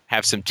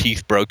have some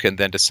teeth broken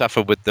than to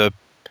suffer with the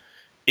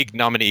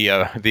ignominy,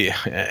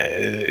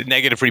 the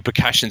negative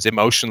repercussions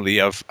emotionally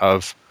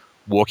of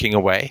walking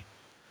away.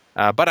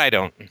 But I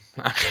don't.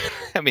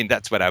 I mean,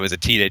 that's when I was a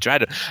teenager. I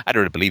don't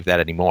really believe that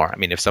anymore. I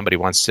mean, if somebody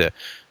wants to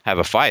have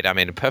a fight, I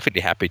mean, I'm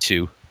perfectly happy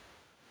to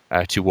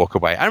walk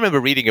away. I remember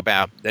reading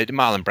about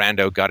Marlon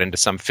Brando got into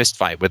some fist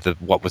fight with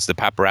what was the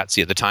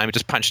paparazzi at the time. It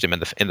just punched him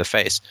in the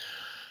face.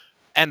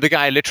 And the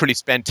guy literally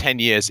spent 10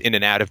 years in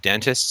and out of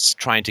dentists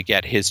trying to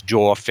get his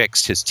jaw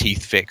fixed, his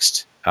teeth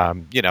fixed.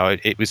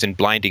 It was in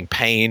blinding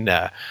pain.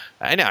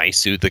 I know he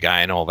sued the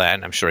guy and all that,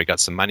 and I'm sure he got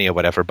some money or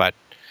whatever. But,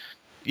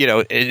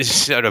 it's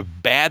sort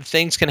of bad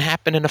things can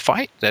happen in a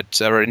fight that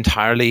are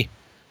entirely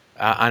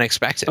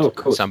unexpected. Oh, of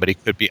course. Somebody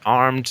could be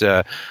armed.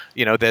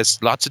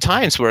 There's lots of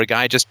times where a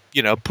guy just,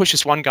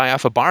 pushes one guy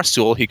off a bar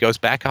stool. He goes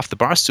back off the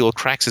bar stool,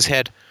 cracks his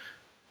head,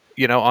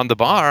 on the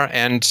bar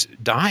and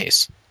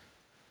dies.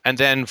 And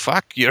then,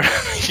 you're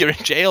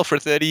in jail for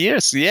 30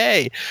 years.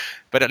 Yay.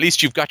 But at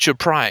least you've got your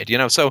pride,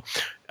 So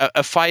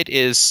a fight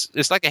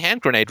it's like a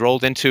hand grenade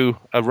rolled into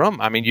a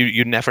room. I mean,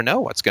 you never know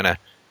what's going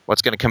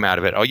to come out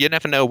of it. Or you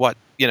never know what,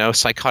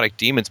 psychotic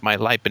demons might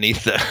lie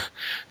beneath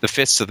the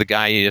fists of the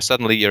guy.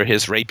 Suddenly you're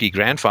his rapey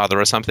grandfather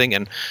or something.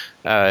 And,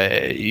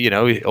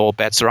 all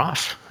bets are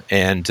off.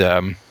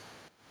 And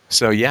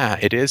so, yeah,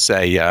 it is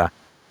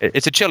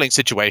it's a chilling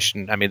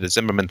situation. I mean, the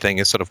Zimmerman thing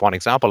is sort of one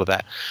example of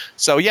that.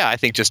 So, yeah, I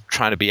think just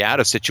trying to be out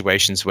of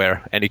situations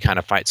where any kind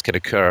of fights could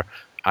occur,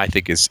 I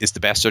think is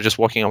the best, or just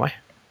walking away.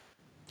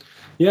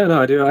 Yeah,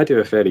 no, I do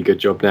a fairly good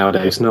job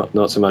nowadays.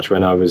 Not so much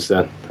when I was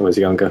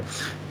younger,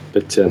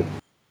 but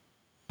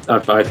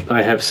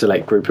I have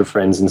select group of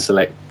friends and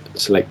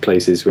select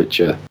places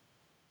which are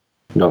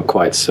not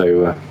quite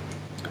so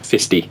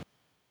fisty.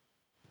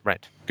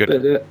 Right. Good.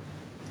 But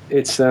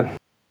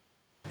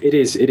it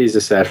is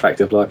a sad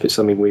fact of life. It's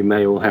something we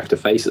may all have to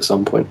face at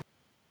some point,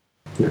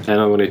 and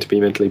I wanted to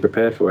be mentally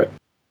prepared for it.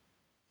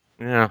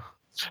 Yeah,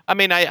 I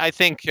mean, I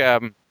think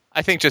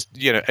just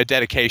a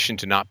dedication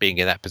to not being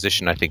in that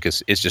position, I think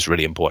is just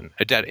really important.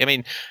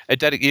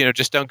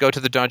 Just don't go to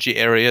the dodgy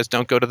areas,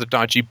 don't go to the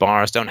dodgy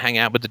bars, don't hang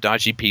out with the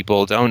dodgy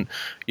people, don't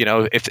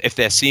if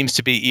there seems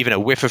to be even a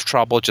whiff of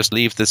trouble, just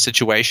leave the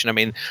situation. I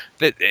mean,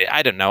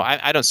 I don't know.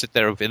 I don't sit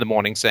there in the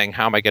morning saying,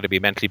 how am I going to be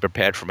mentally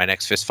prepared for my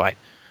next fist fight?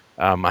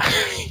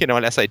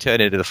 Unless I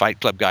turn into the Fight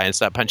Club guy and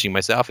start punching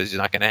myself, it's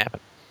just not going to happen.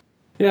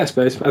 Yeah, I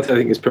suppose. I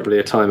think it's probably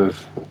a time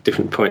of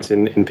different points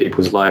in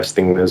people's lives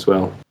thing as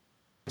well.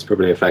 It's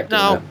probably a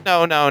factor.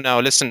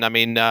 No. Listen, I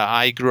mean,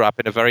 I grew up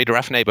in a very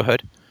rough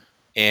neighborhood,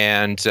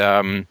 and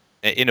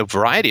in a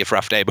variety of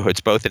rough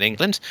neighborhoods, both in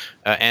England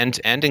and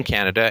in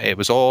Canada. It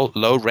was all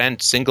low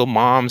rent, single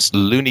moms,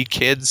 loony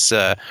kids,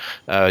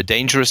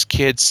 dangerous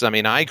kids. I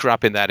mean, I grew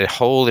up in that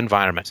whole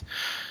environment,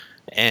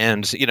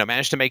 and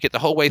managed to make it the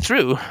whole way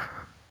through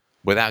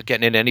without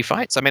getting in any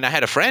fights. I mean, I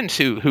had a friend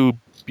who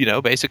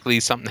basically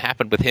something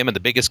happened with him and the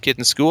biggest kid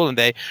in school, and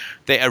they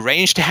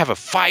arranged to have a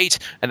fight,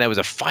 and there was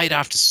a fight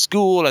after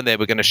school, and they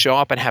were going to show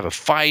up and have a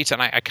fight,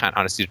 and I can't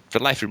honestly for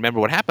life remember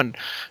what happened.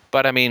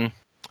 But I mean,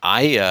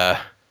 I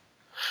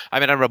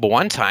remember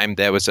one time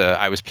I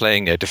was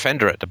playing a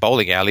Defender at the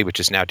bowling alley, which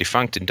is now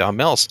defunct in Don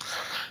Mills,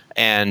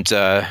 and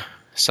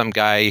some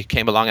guy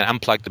came along and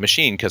unplugged the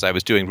machine because I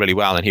was doing really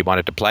well and he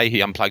wanted to play.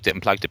 He unplugged it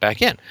and plugged it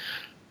back in.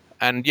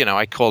 And,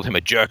 I called him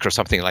a jerk or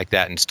something like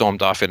that and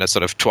stormed off in a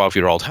sort of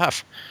 12-year-old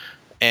huff.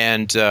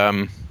 And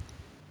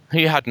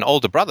he had an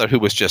older brother who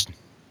was just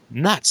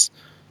nuts.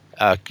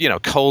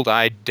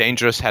 Cold-eyed,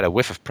 dangerous, had a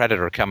whiff of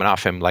Predator coming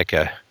off him like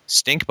a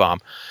stink bomb.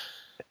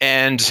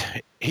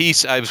 And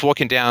I was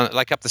walking down,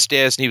 like up the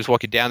stairs, and he was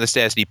walking down the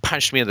stairs, and he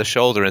punched me in the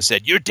shoulder and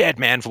said, "You're dead,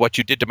 man, for what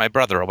you did to my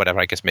brother," or whatever.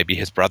 I guess maybe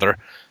his brother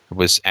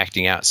was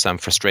acting out some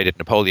frustrated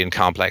Napoleon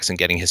complex and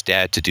getting his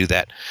dad to do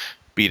that,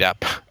 beat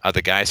up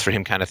other guys for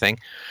him kind of thing.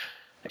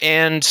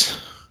 And,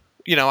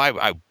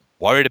 I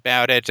worried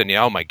about it, and,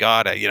 oh my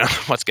God,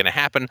 what's going to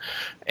happen?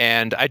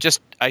 And I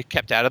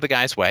kept out of the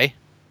guy's way.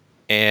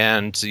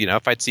 And,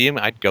 if I'd see him,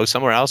 I'd go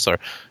somewhere else or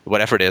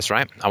whatever it is,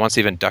 right? I once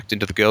even ducked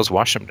into the girls'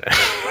 washroom.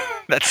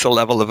 That's the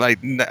level of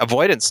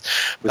avoidance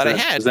that I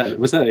had.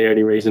 Was that the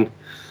only reason?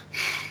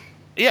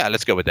 Yeah,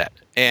 let's go with that.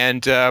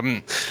 And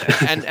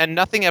and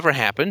nothing ever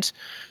happened.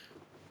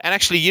 And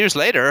actually, years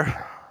later,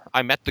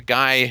 I met the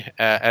guy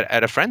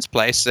at a friend's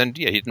place, and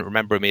he didn't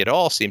remember me at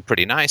all. Seemed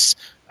pretty nice.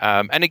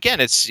 And again,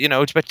 it's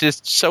but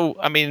just so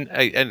and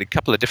a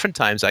couple of different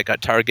times I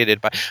got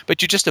targeted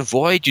but you just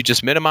avoid, you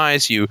just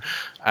minimize, you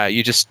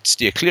just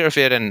steer clear of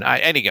it. And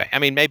anyway,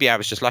 maybe I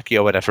was just lucky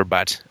or whatever,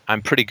 but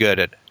I'm pretty good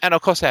at, and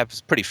of course I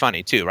was pretty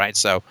funny too, right?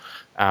 So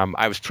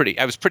I was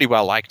pretty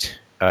well liked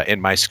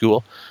in my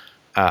school.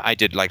 I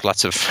did like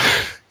lots of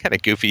kind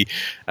of goofy,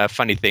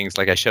 funny things.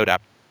 Like I showed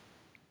up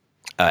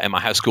in my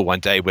high school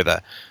one day with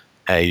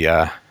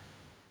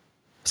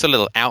it's a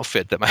little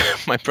outfit that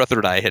my brother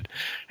and I had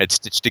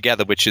stitched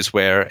together, which is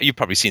where you've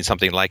probably seen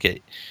something like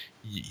it.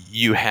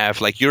 You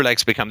have like your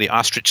legs become the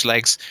ostrich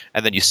legs,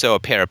 and then you sew a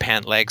pair of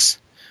pant legs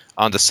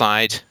on the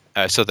side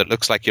so that it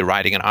looks like you're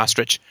riding an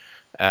ostrich.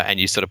 and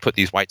you sort of put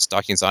these white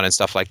stockings on and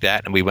stuff like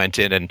that. And we went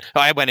in, and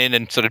I went in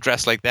and sort of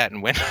dressed like that,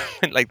 and went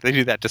like they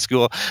do that to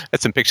school.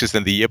 Had some pictures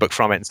in the yearbook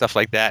from it and stuff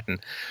like that, and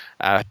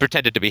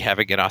pretended to be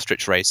having an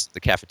ostrich race at the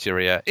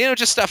cafeteria,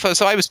 just stuff.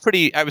 So I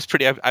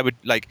would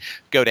like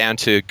go down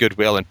to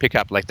Goodwill and pick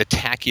up like the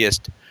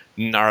tackiest,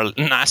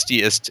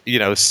 nastiest,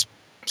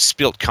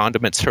 spilt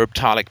condiments, herb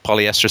tonic,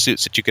 polyester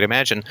suits that you could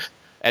imagine,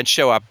 and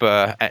show up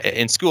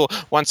in school.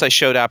 Once I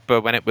showed up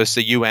when it was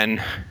the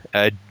UN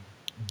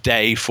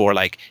day for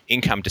like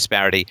income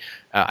disparity,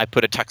 I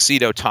put a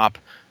tuxedo top,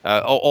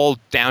 all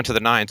down to the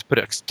nines, put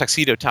a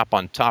tuxedo top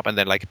on top, and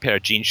then like a pair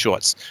of jean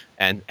shorts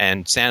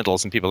and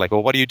sandals. And people are like,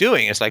 well, what are you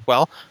doing? It's like,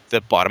 well,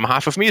 the bottom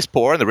half of me is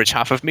poor and the rich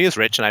half of me is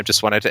rich, and I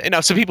just wanted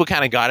to, so people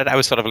kind of got it. I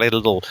was sort of like a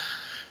little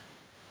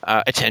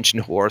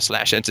attention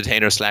whore /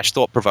 entertainer /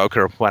 thought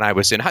provoker when I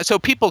was in high. So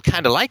people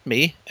kind of liked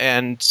me,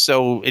 and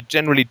so it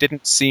generally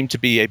didn't seem to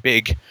be a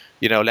big,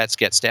 let's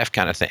get Steph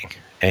kind of thing.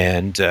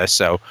 And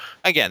so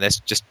again, there's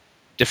just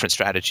different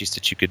strategies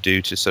that you could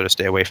do to sort of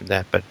stay away from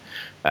that. But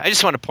I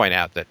just want to point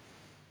out that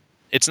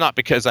it's not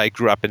because I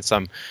grew up in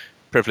some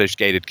privileged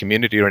gated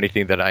community or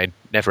anything that I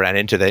never ran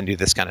into any of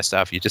this kind of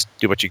stuff. You just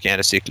do what you can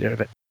to stay clear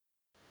of it.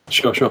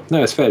 Sure.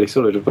 No, it's fairly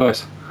solid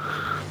advice,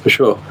 for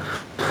sure.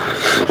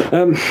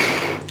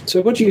 So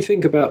what do you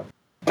think about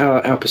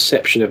our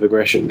perception of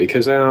aggression?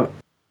 Because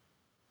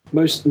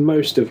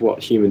most of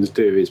what humans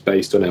do is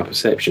based on our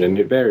perception, and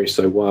it varies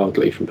so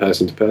wildly from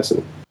person to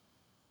person.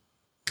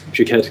 Would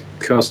you care to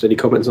cast any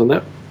comments on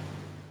that?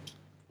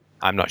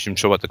 I'm not even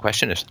sure what the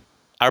question is.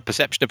 Our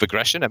perception of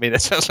aggression? I mean,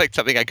 that sounds like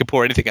something I could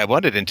pour anything I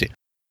wanted into.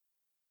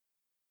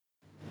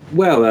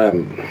 Well,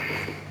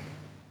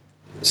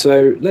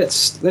 so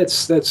let's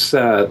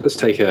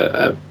take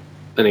an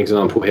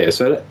example here.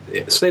 So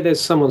say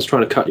there's someone's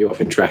trying to cut you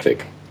off in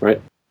traffic,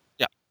 right?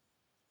 Yeah.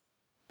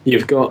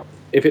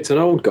 If it's an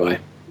old guy,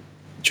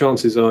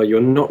 chances are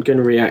you're not going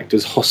to react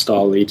as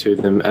hostilely to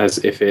them as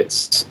if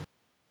it's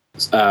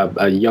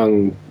a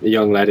young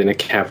lad in a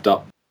caved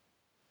up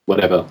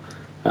whatever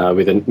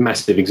with a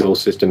massive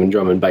exhaust system and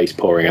drum and bass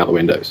pouring out the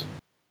windows.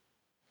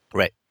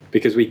 Right.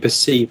 Because we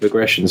perceive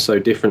aggression so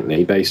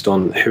differently based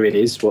on who it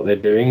is, what they're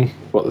doing,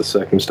 what the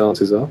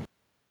circumstances are.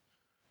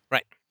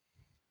 Right.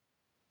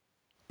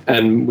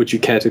 And would you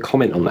care to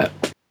comment on that?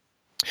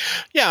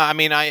 Yeah, I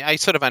mean, I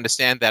sort of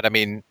understand that. I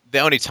mean, the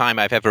only time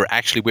I've ever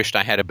actually wished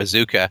I had a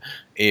bazooka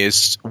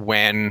is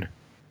when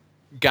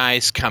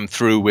guys come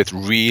through with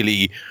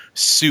really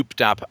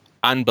souped up,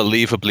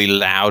 unbelievably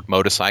loud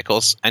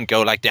motorcycles and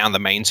go like down the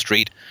main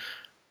street,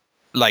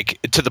 like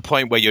to the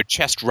point where your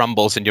chest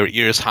rumbles and your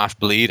ears half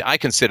bleed. I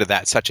consider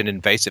that such an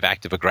invasive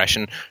act of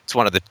aggression. It's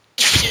one of the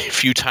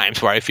few times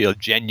where I feel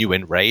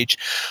genuine rage.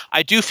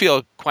 I do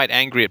feel quite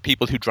angry at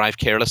people who drive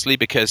carelessly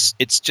because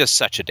it's just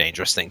such a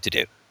dangerous thing to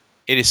do.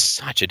 It is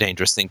such a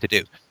dangerous thing to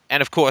do.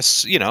 And of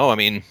course, I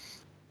mean,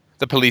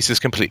 the police is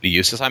completely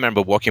useless. I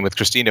remember walking with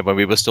Christina when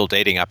we were still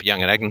dating up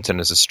Yonge and Eglinton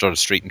as a sort of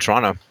street in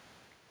Toronto,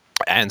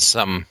 and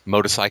some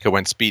motorcycle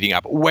went speeding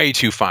up way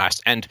too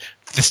fast. And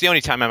this is the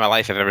only time in my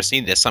life I've ever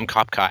seen this. Some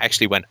cop car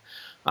actually went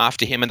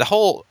after him, and the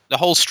whole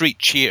street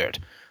cheered.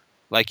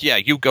 Like, yeah,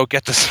 you go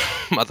get this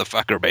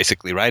motherfucker,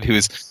 basically, right?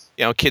 Who's,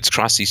 kids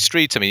cross these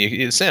streets. I mean,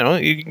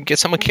 you can get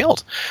someone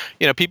killed.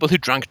 People who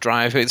drunk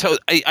drive. So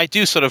I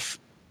do sort of,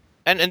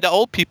 and the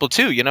old people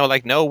too,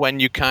 like, know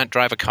when you can't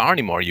drive a car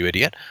anymore, you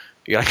idiot.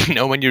 You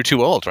know when you're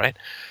too old, right?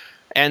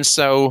 And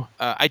so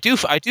I do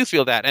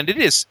feel that, and it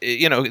is,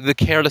 the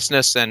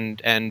carelessness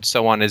and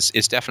so on is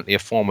definitely a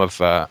form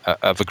of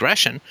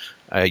aggression.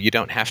 You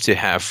don't have to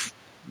have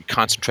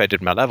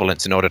concentrated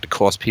malevolence in order to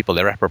cause people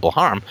irreparable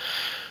harm.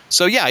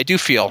 So yeah, I do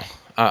feel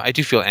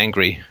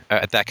angry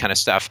at that kind of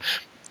stuff.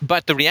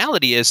 But the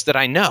reality is that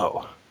I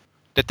know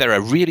that there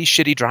are really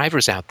shitty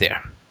drivers out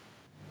there.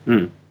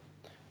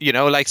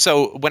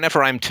 So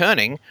whenever I'm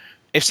turning,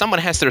 if someone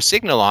has their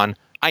signal on,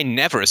 I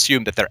never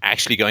assume that they're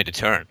actually going to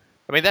turn.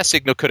 I mean, that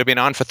signal could have been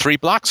on for 3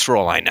 blocks for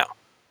all I know.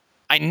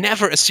 I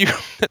never assume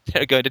that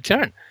they're going to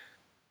turn.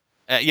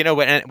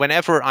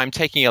 Whenever I'm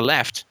taking a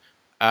left,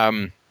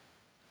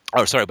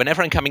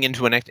 whenever I'm coming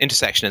into an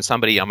intersection and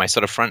somebody on my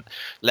sort of front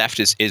left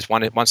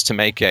wants to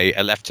make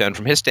a left turn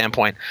from his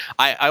standpoint,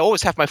 I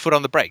always have my foot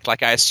on the brake.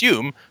 Like, I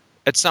assume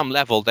at some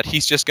level that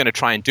he's just going to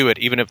try and do it,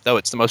 even though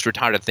it's the most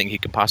retarded thing he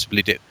can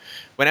possibly do.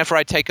 Whenever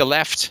I take a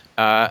left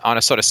on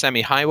a sort of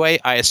semi-highway,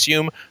 I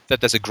assume that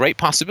there's a great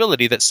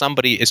possibility that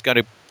somebody is going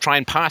to try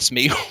and pass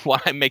me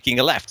while I'm making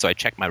a left. So I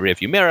check my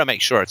rearview mirror,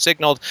 make sure it's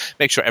signaled,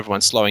 make sure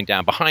everyone's slowing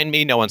down behind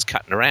me, no one's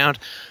cutting around.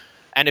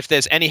 And if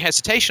there's any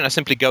hesitation, I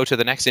simply go to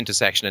the next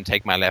intersection and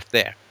take my left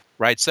there,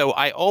 right? So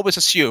I always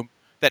assume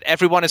that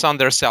everyone is on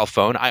their cell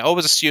phone. I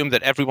always assume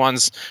that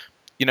everyone's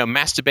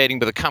masturbating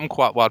with a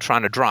kumquat while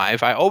trying to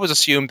drive. I always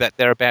assume that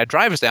there are bad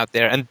drivers out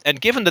there.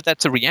 And given that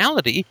that's a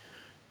reality,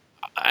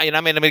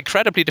 I'm an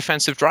incredibly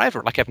defensive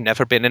driver. Like, I've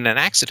never been in an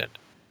accident.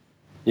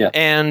 Yeah.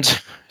 And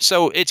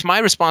so it's my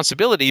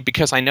responsibility,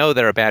 because I know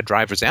there are bad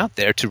drivers out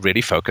there, to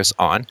really focus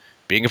on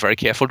being a very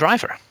careful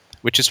driver.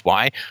 which is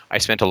why I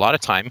spent a lot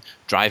of time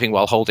driving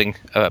while holding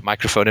a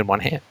microphone in one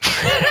hand.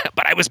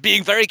 But I was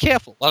being very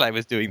careful while I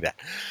was doing that.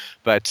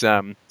 But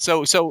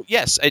so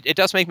yes, it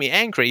does make me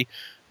angry.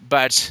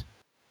 But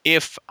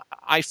if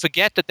I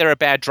forget that there are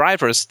bad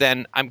drivers,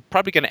 then I'm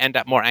probably going to end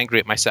up more angry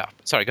at myself.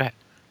 Sorry, go ahead.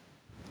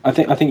 I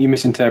think you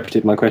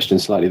misinterpreted my question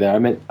slightly there. I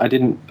meant I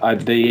didn't.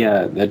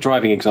 The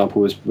driving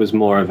example was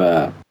more of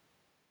a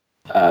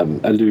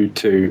allude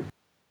to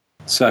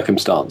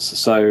circumstance.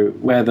 So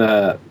where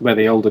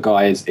the older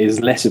guy is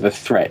less of a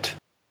threat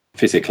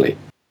physically.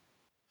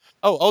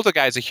 Oh, older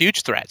guys are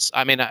huge threats.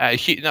 I mean,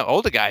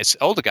 older guys.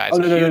 Oh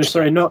no,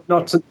 sorry, not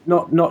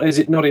is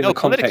it not in the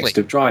context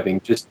of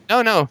driving? Just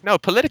no,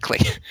 politically,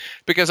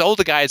 because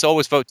older guys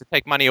always vote to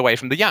take money away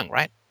from the young,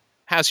 right?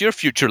 How's your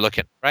future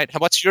looking, right?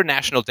 What's your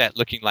national debt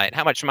looking like?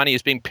 How much money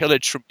is being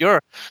pillaged from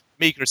your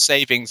meager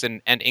savings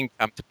and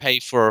income to pay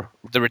for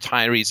the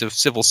retirees of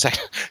civil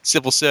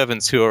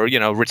servants who are,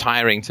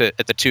 retiring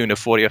at the tune of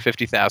 40 or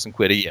 50,000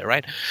 quid a year,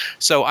 right?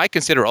 So I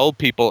consider old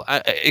people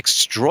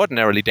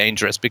extraordinarily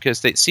dangerous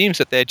because it seems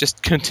that they're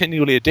just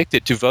continually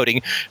addicted to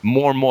voting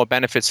more and more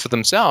benefits for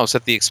themselves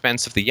at the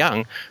expense of the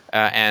young,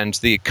 and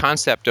the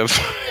concept of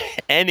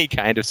any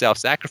kind of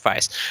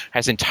self-sacrifice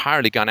has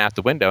entirely gone out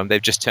the window, and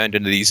they've just turned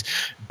into these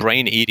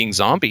brain-eating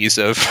zombies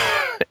of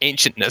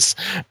ancientness.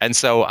 And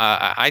so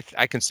I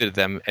consider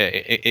them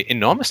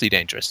enormously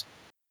dangerous.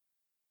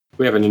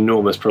 We have an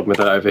enormous problem with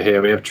that over here.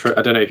 We have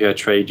I don't know if you have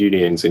trade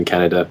unions in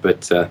Canada,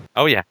 but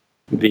oh yeah,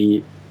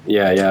 the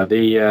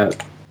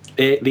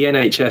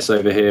NHS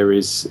over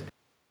here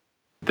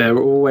they're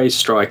always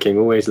striking,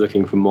 always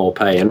looking for more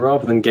pay, and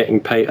rather than getting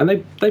paid,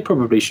 and they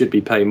probably should be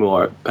paid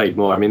more. I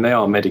mean, they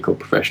are medical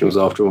professionals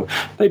after all.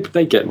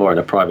 They get more in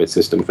a private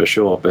system for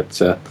sure, but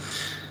the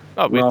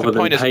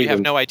point is we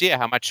have no idea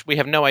how much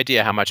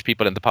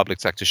people in the public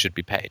sector should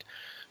be paid.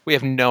 We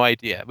have no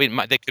idea.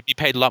 They could be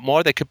paid a lot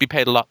more. They could be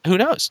paid a lot. Who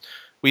knows?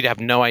 We'd have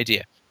no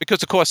idea.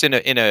 Because of course, in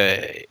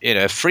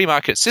a free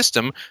market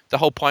system, the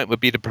whole point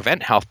would be to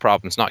prevent health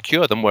problems, not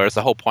cure them. Whereas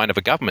the whole point of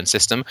a government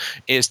system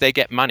is they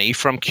get money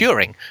from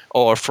curing,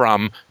 or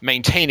from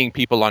maintaining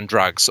people on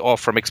drugs, or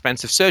from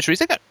expensive surgeries.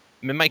 They don't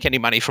make any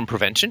money from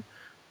prevention.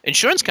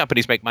 Insurance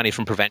companies make money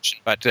from prevention,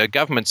 but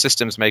government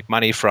systems make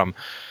money from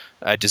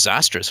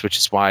disasters, which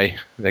is why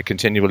they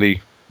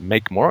continually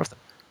make more of them.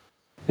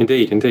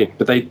 Indeed.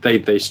 But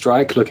they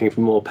strike looking for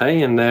more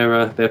pay, and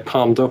they're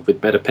palmed off with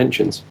better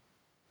pensions.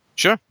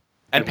 Sure.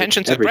 And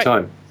pensions are great.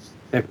 Every time.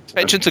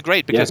 Pensions are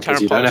great because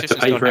current politicians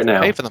don't have to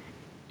pay for them.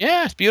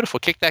 Yeah, it's beautiful.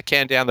 Kick that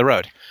can down the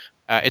road.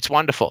 It's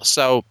wonderful.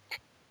 So,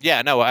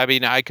 yeah, no, I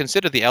mean, I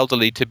consider the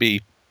elderly to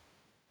be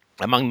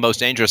among the most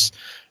dangerous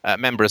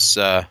members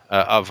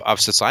of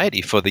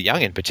society, for the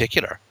young in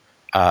particular.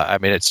 I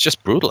mean, it's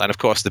just brutal. And, of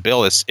course, the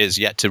bill is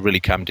yet to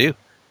really come due,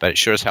 but it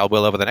sure as hell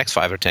will over the next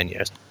 5 or 10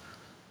 years.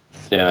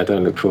 Yeah, I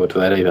don't look forward to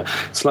that either.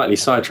 Slightly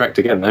sidetracked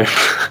again, though.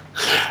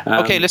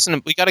 Okay, listen,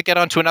 we got to get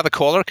on to another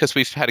caller because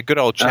we've had a good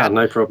old chat.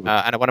 No problem.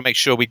 And I want to make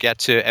sure we get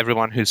to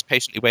everyone who's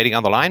patiently waiting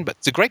on the line. But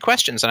it's a great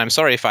questions, and I'm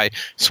sorry if I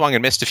swung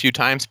and missed a few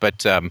times,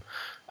 but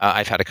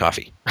I've had a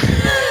coffee.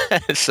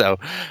 So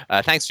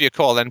thanks for your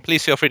call, and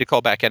please feel free to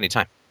call back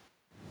anytime.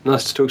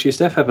 Nice to talk to you,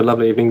 Steph. Have a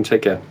lovely evening.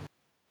 Take care.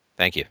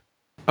 Thank you.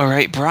 All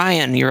right,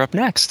 Brian, you're up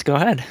next. Go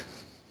ahead.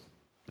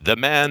 The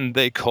man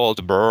they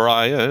called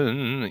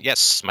Brian.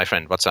 Yes, my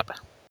friend, what's up?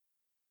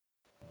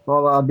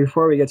 Well,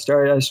 before we get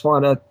started, I just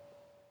want to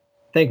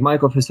thank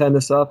Michael for setting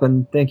this up,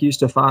 and thank you,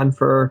 Stefan,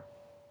 for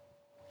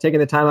taking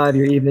the time out of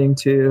your evening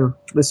to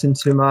listen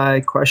to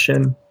my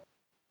question.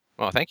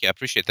 Well, thank you. I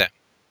appreciate that.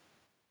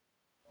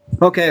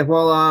 Okay,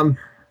 well,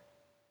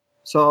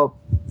 so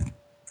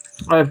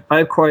I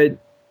have quite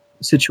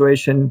a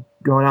situation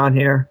going on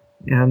here,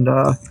 and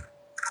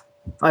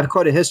I have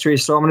quite a history,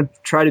 so I'm going to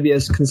try to be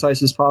as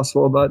concise as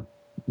possible, but,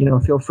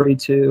 feel free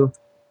to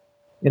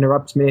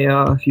interrupt me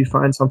if you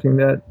find something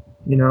that,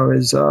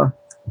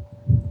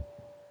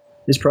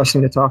 is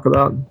pressing to talk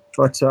about.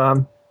 But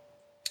so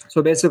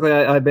basically,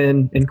 I've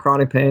been in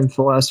chronic pain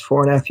for the last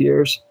 4.5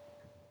 years.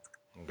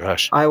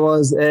 Gosh. I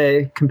was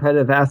a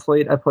competitive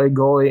athlete. I played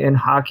goalie in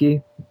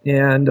hockey,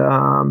 and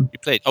you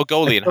played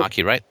goalie in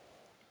hockey, right?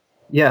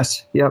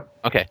 Yes. Yep.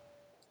 Okay.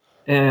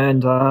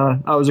 And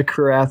I was a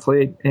career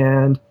athlete,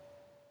 and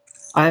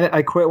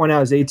I quit when I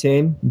was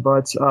 18.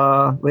 But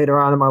later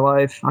on in my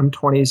life, I'm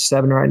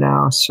 27 right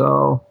now.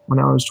 So when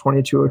I was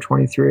 22 or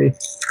 23,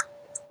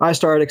 I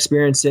started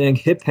experiencing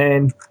hip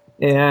pain,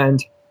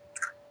 and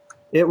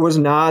it was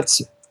not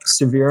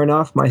severe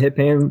enough. My hip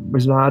pain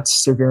was not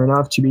severe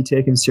enough to be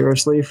taken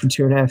seriously for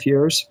 2.5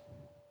 years.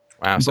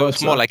 Wow. So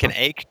it's more like an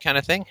ache kind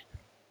of thing?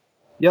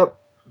 Yep.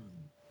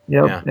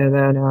 Yeah. And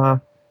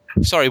then...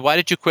 Sorry, why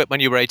did you quit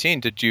when you were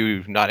 18? Did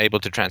you not able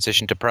to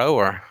transition to pro,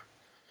 or?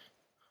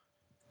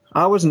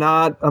 I was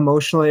not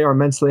emotionally or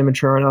mentally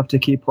mature enough to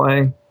keep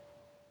playing.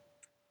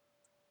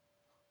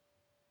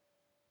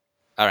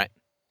 All right.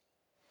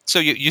 So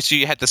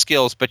you had the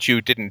skills, but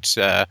you didn't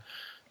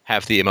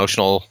have the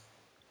emotional,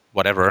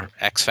 whatever,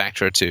 X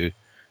factor to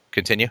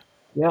continue?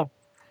 Yeah.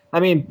 I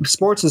mean,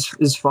 sports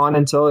is fun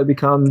until it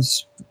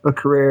becomes a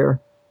career,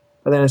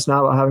 but then it's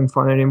not about having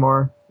fun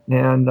anymore.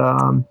 And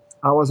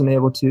I wasn't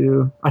able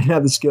to. I didn't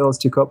have the skills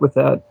to cope with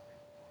that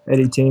at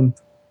 18.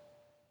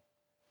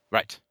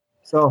 Right.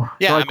 So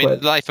Yeah, so I mean,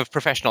 quit. the life of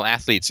professional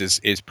athletes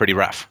is pretty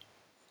rough.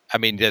 I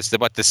mean,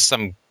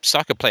 some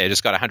soccer player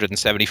just got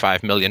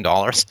 $175 million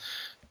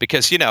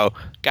because,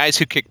 guys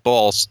who kick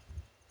balls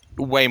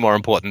way more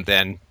important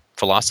than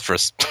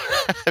philosophers.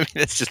 I mean,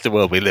 it's just the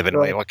world we live in.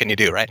 Right. What can you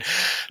do, right?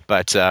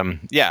 But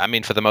yeah, I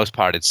mean, for the most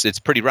part, it's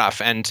pretty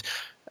rough. And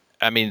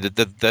I mean,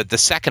 the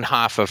second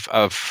half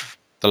of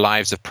the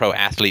lives of pro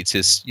athletes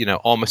is,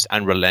 almost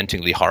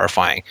unrelentingly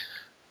horrifying.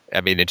 I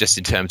mean, just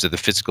in terms of the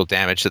physical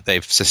damage that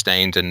they've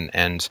sustained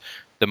and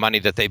the money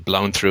that they've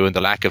blown through and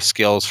the lack of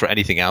skills for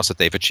anything else that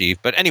they've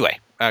achieved. But anyway,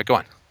 go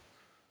on.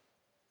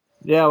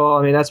 Yeah, well,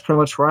 I mean, that's pretty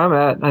much where I'm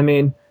at. I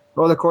mean,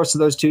 over the course of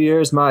those 2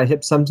 years, my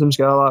hip symptoms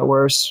got a lot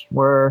worse,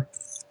 where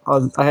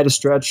I had to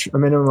stretch a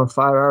minimum of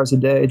 5 hours a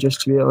day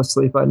just to be able to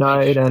sleep at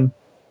night, and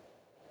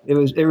it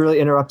really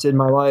interrupted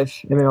my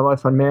life. It made my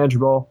life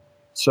unmanageable.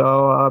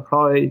 So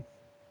probably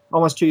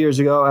almost 2 years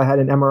ago, I had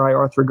an MRI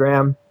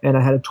arthrogram, and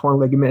I had a torn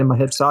ligament in my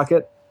hip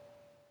socket,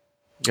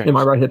 in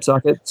my right hip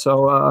socket.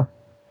 So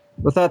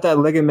without that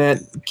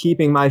ligament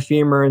keeping my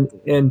femur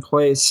in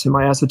place, in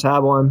my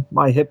acetabulum,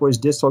 my hip was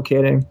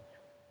dislocating.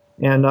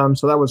 And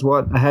so that was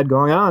what I had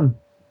going on.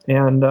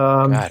 And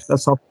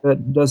that's something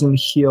that doesn't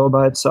heal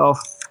by itself.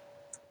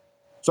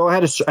 So I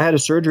had a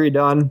surgery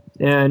done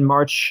in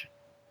March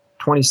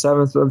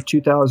 27th of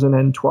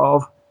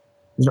 2012. It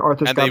was an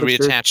arthroscopic And they surgery.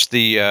 reattached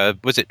the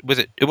was it?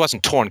 It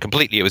wasn't torn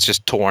completely. It was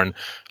just torn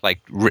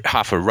like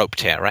half a rope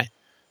tear, right?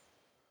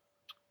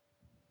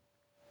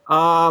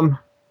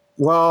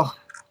 Well,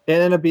 it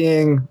ended up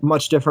being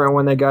much different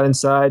when they got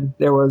inside.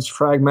 There was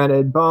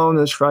fragmented bone,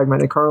 there's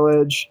fragmented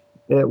cartilage.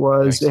 It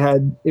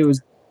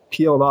was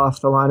peeled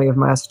off the lining of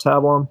my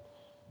acetabulum,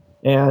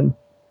 and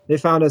they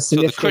found a So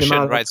the significant cushion,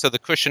 amount of, right? So the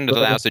cushion that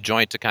allows the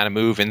joint to kind of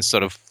move in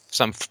sort of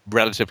some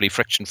relatively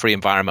friction-free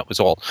environment was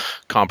all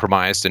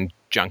compromised and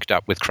junked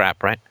up with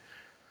crap, right?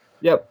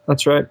 Yep,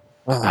 that's right.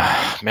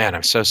 Man,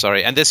 I'm so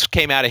sorry. And this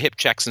came out of hip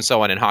checks and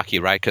so on in hockey,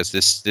 right? Because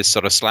this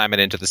sort of slamming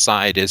into the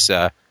side is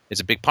a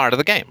big part of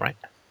the game, right?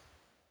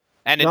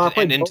 And, No, I and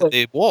played into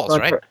the walls,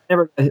 right? I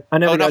never Oh,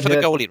 got not for the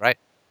hit, goalie, right?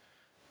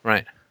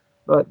 Right.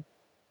 but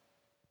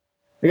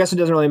I guess it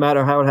doesn't really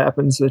matter how it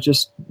happens. It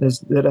just is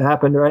that it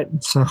happened, right?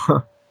 So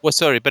Well,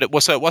 sorry, but it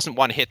wasn't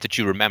one hit that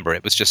you remember.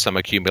 It was just some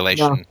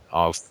accumulation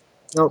of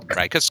nope.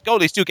 right. Because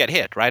goalies do get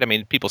hit, right? I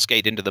mean, people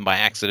skate into them by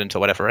accident or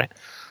whatever, right?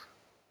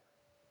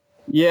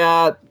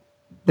 Yeah,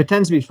 there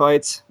tends to be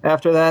fights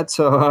after that,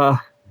 so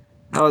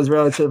I was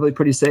relatively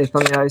pretty safe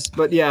on the ice.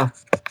 But yeah,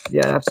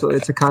 absolutely,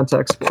 it's a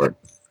contact sport.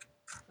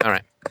 All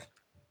right.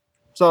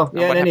 So And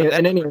yeah, what happened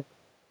then?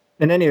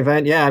 in any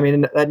event, yeah, I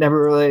mean I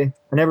never really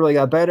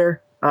got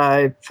better.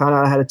 I found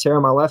out I had a tear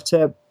in my left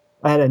hip.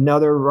 I had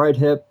another right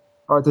hip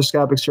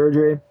arthroscopic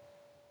surgery.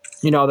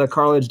 The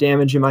cartilage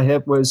damage in my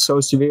hip was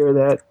so severe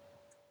that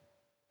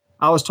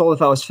I was told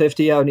if I was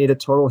 50, I would need a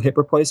total hip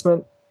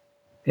replacement.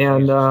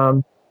 And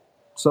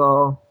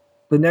so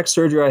the next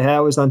surgery I had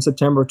was on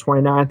September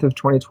 29th of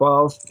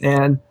 2012.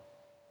 And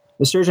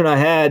the surgeon I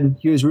had,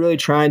 he was really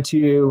trying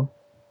to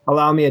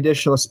allow me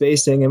additional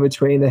spacing in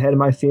between the head of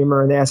my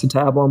femur and the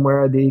acetabulum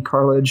where the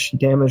cartilage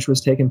damage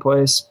was taking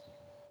place.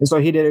 And so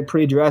he did a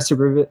pretty drastic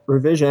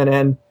revision,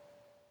 and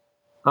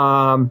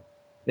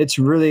it's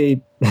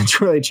really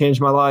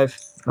changed my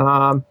life.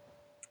 I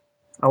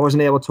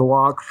wasn't able to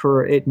walk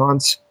for 8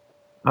 months.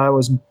 I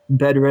was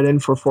bedridden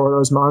for 4 of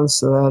those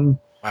months, and then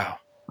Wow.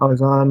 I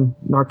was on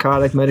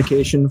narcotic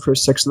medication for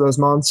 6 of those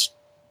months.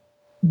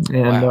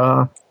 And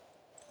Wow.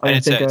 I And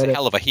didn't think it's a I'd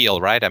hell of a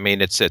heal, right? I mean,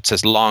 it's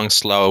a long,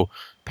 slow,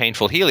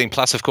 painful healing.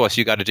 Plus, of course,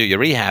 you got to do your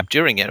rehab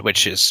during it,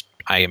 which is,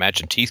 I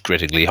imagine, teeth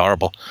grittingly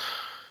horrible.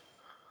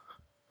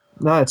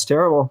 No, it's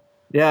terrible.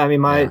 Yeah, I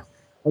mean, as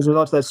a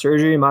result of that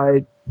surgery,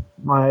 my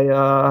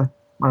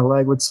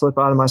leg would slip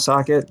out of my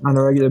socket on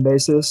a regular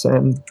basis,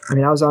 and I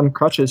mean, I was on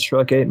crutches for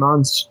like 8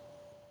 months,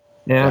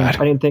 and God.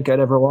 I didn't think I'd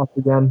ever walk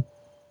again.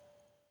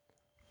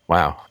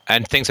 Wow.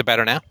 And things are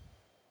better now?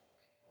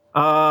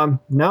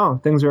 No,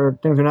 things are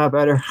not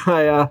better.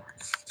 I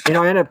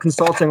ended up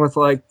consulting with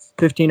like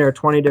 15 or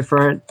 20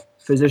 different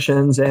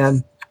physicians,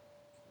 and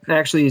I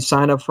actually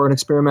signed up for an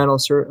experimental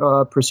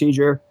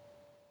procedure.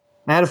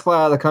 I had to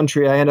fly out of the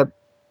country. I ended up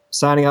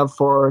signing up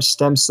for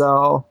stem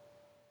cell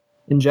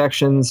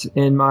injections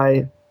in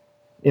my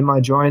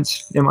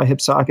joints, in my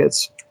hip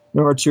sockets, in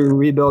order to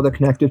rebuild the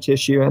connective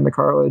tissue and the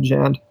cartilage.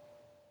 And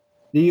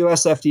the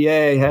U.S.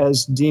 FDA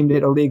has deemed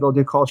it illegal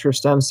to culture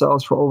stem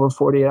cells for over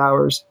 48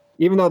 hours,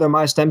 even though they're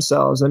my stem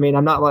cells. I mean,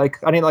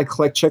 I didn't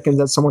collect chickens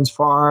at someone's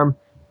farm.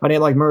 I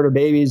didn't murder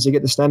babies to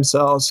get the stem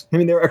cells. I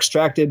mean, they were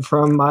extracted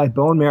from my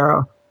bone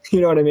marrow. You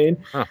know what I mean?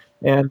 Huh.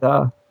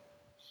 And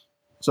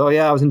so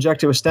yeah, I was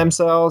injected with stem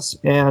cells,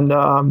 and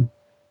I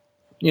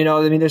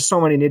mean, there's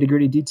so many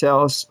nitty-gritty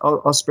details.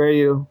 I'll spare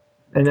you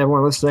and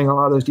everyone listening a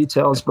lot of those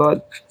details.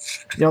 But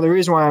the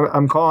reason why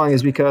I'm calling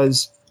is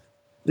because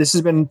this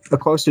has been a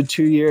close to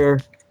 2-year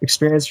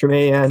experience for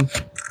me, and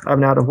I've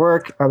been out of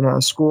work, I've been out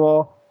of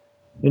school,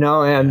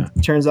 and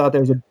it turns out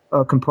there's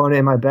a component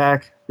in my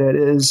back that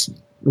is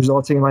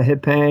resulting in my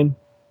hip pain.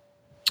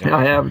 Yeah.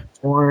 I have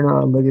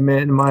torn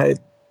ligament in I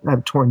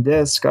have torn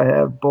disc. I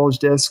have bulge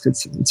disc.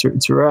 It's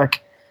a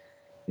wreck,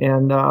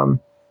 and I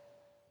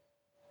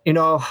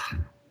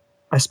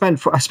spent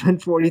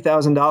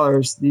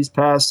 $40,000 these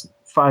past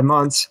 5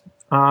 months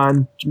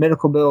on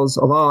medical bills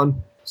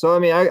alone. So I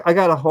mean, I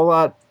got a whole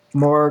lot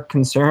more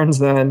concerns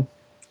than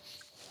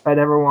I'd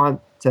ever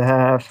want to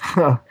have.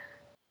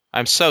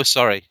 I'm so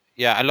sorry.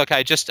 Yeah, and look,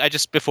 I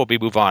just before we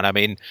move on, I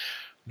mean,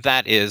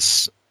 that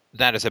is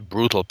a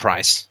brutal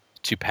price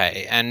to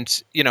pay,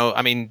 and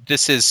I mean,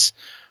 this is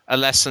a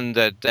lesson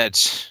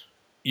that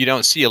you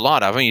don't see a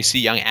lot of. I mean, you see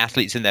young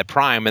athletes in their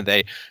prime,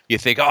 and you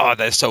think, oh,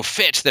 they're so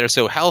fit, they're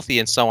so healthy,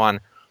 and so on.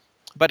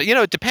 But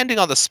depending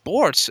on the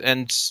sport,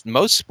 and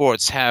most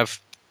sports have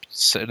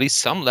at least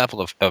some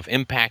level of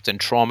impact and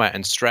trauma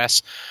and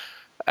stress.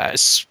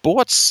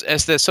 Sports,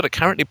 as they're sort of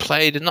currently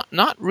played,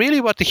 not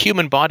really what the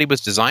human body was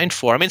designed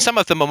for. I mean, some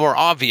of them are more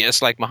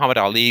obvious, like Muhammad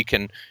Ali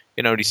can,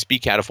 only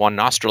speak out of one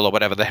nostril or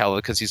whatever the hell,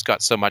 because he's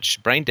got so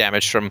much brain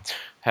damage from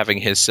having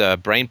his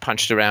brain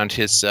punched around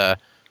his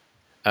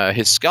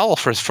skull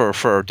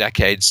for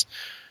decades.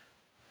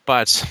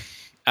 But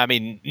I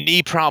mean,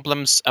 knee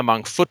problems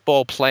among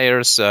football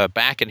players,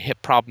 back and hip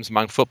problems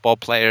among football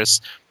players,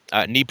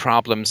 knee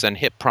problems and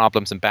hip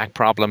problems and back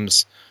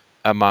problems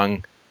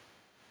among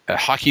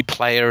hockey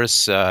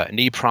players,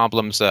 knee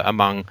problems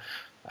among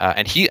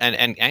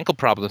and ankle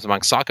problems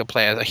among soccer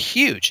players are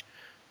huge,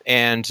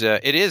 and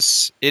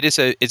it's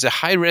a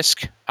high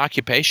risk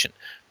occupation,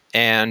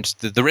 and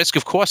the risk,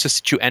 of course, is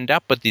that you end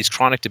up with these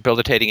chronic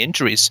debilitating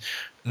injuries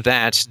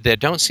that there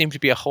don't seem to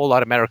be a whole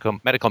lot of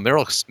medical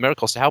miracles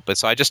to help with.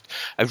 So I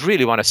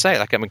really want to say,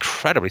 like, I'm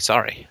incredibly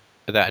sorry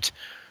that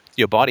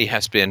your body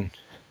has been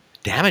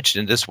damaged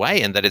in this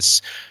way, and that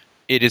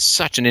it is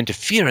such an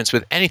interference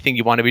with anything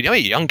you want to be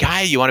doing. You're a young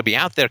guy, you want to be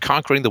out there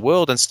conquering the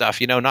world and stuff,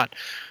 not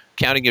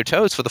counting your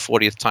toes for the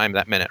 40th time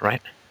that minute,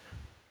 right?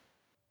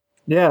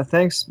 Yeah,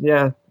 thanks.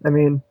 Yeah, I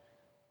mean,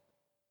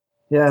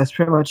 yeah, that's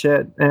pretty much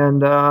it.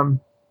 And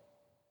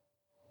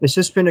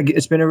it's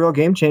been a real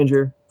game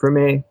changer for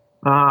me.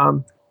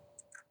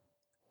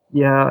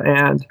 Yeah,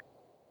 and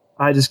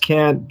I just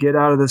can't get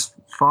out of this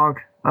funk.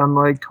 I'm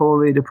like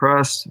totally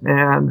depressed,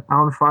 and I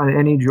don't find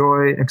any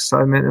joy,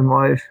 excitement in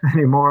life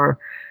anymore.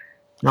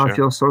 Sure. I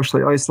feel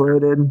socially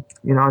isolated.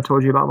 I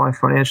told you about my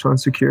financial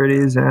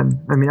insecurities, and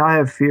I mean, I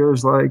have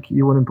fears like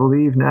you wouldn't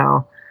believe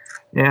now.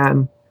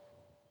 And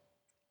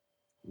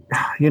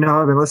I've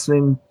been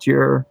listening to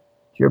your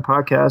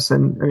podcast,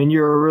 and I mean,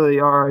 you really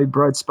are a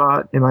bright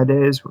spot in my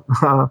days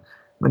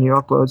when you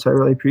upload. So I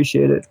really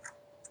appreciate it.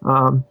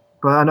 But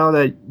I know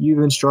that you've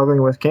been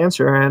struggling with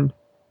cancer, and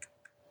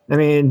I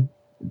mean,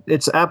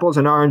 it's apples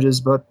and oranges,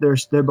 but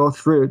they're both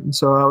fruit. And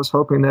so I was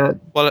hoping that.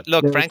 Well,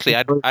 look, frankly,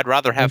 I'd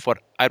rather have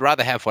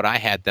what I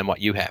had than what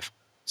you have.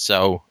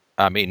 So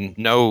I mean,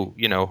 no,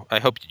 I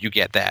hope you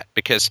get that,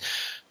 because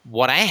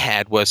what I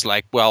had was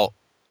like, well,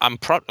 I'm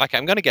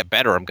going to get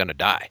better, I'm going to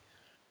die.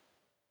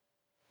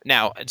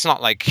 Now, it's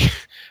not like,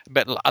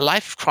 but a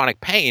life of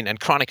chronic pain and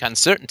chronic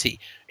uncertainty,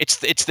 it's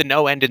the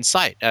no end in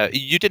sight.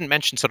 You didn't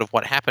mention sort of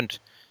what happened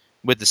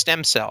with the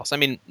stem cells. I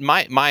mean,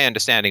 my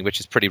understanding,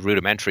 which is pretty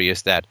rudimentary,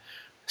 is that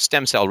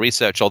stem cell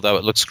research, although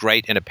it looks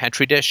great in a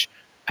petri dish,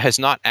 has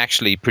not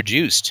actually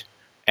produced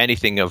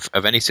anything of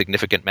any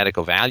significant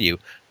medical value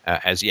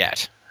as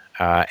yet.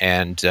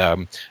 And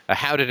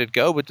how did it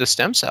go with the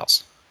stem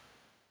cells?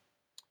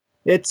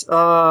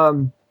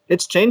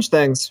 It's changed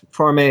things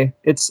for me.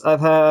 I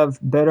have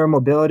better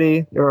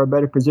mobility. There are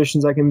better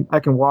positions. I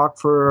can walk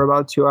for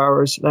about 2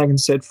 hours, and I can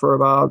sit for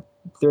about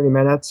 30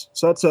 minutes.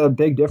 So that's a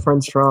big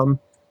difference from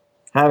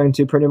having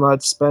to pretty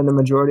much spend the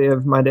majority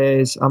of my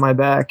days on my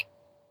back.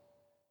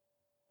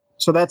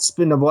 So that's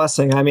been a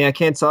blessing. I mean, I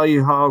can't tell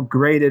you how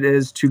great it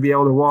is to be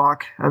able to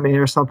walk. I mean,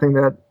 there's something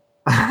that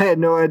I had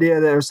no idea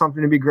that there's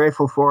something to be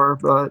grateful for.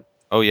 But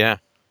oh yeah,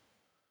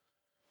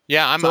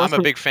 yeah. I'm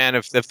a big fan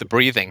of the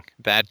breathing.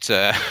 That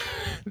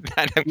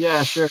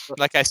yeah, sure.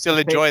 Like, I still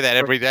enjoy that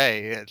every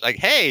day. Like,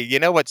 hey,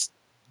 what's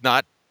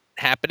not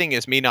happening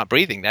is me not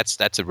breathing.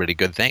 That's a really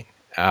good thing.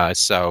 Yeah,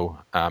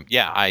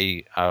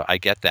 I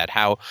get that.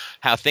 How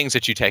things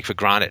that you take for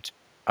granted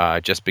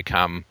just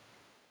become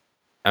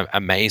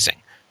amazing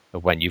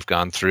when you've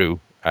gone through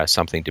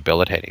something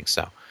debilitating.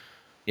 So,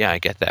 yeah, I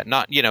get that.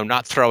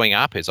 Not throwing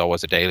up is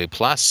always a daily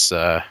plus.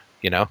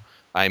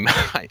 I'm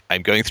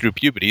going through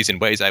puberties in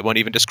ways I won't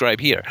even describe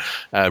here.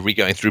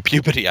 Re-going through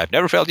puberty, I've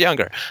never felt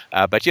younger.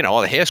 But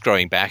all the hair's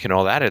growing back and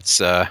all that. It's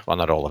well,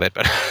 not all of it,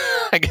 but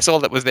I guess all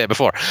that was there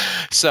before.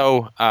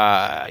 So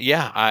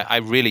yeah, I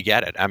really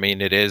get it. I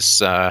mean, it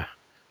is.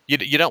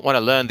 You don't want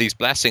to learn these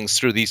blessings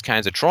through these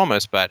kinds of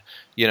traumas, but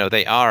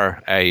they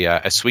are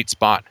a sweet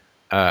spot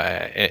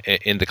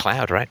in the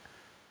cloud, right?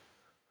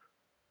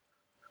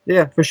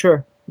 Yeah, for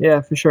sure. Yeah,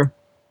 for sure.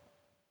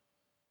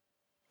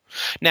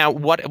 Now,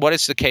 what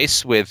is the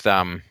case with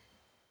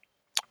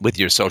with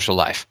your social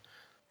life?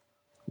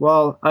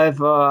 Well,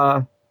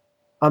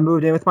 I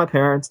moved in with my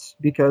parents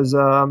because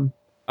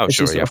Oh, it's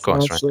sure, just yeah, a of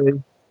course, right.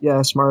 financially,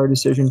 a smarter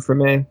decision for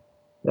me.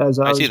 As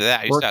I I see was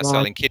that. You start working on,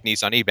 selling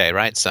kidneys on eBay,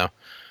 right? So,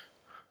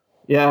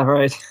 yeah,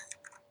 right.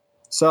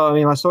 So I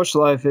mean, my social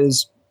life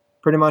is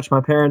pretty much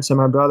my parents and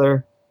my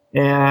brother,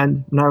 and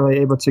I'm not really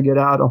able to get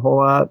out a whole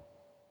lot.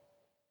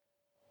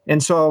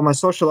 And so my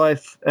social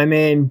life, I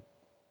mean,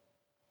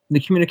 the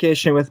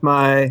communication with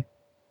I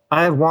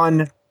have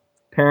one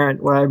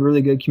parent where I have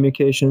really good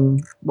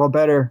communication, well,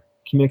 better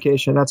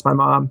communication. That's my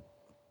mom.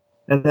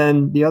 And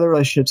then the other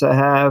relationships I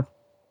have,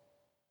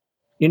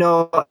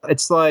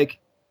 it's like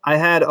I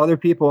had other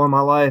people in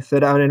my life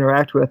that I would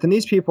interact with, and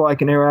these people I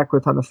can interact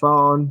with on the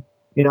phone.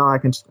 I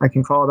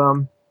can call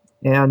them,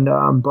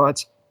 and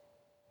but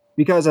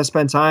because I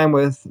spend time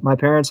with my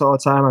parents all the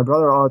time, my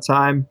brother all the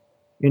time,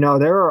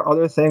 there are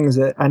other things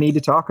that I need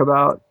to talk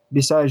about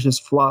besides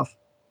just fluff.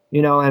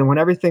 And when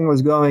everything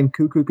was going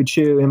cuckoo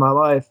cuckoo in my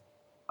life,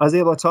 I was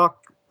able to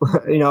talk,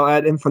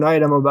 ad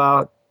infinitum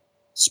about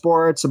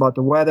sports, about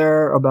the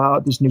weather,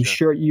 about this new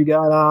sure. shirt you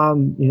got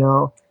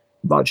on,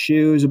 about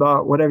shoes,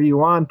 about whatever you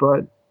want.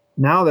 But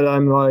now that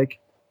I'm like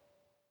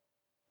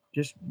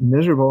just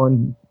miserable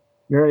and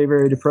very,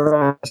 very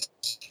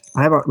depressed,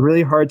 I have a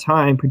really hard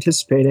time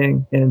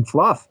participating in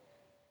fluff.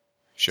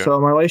 Sure. So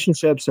my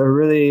relationships are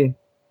really,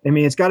 I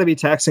mean, it's got to be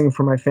taxing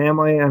for my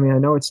family. I mean, I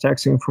know it's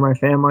taxing for my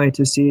family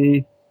to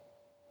see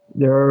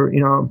their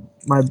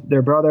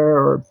brother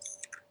or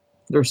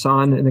their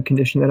son in the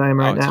condition that I am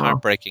right It's now.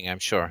 heartbreaking, I'm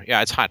sure.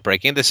 Yeah, it's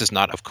heartbreaking. This is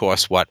not, of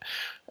course, what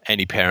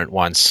any parent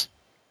wants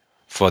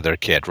for their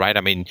kid, right?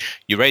 I mean,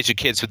 you raise your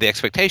kids with the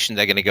expectation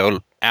they're going to go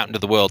out into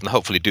the world and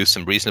hopefully do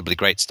some reasonably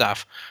great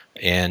stuff.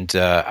 And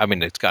I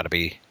mean, it's got to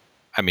be,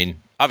 I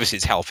mean, obviously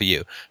it's hell for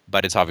you,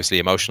 but it's obviously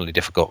emotionally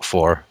difficult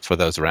for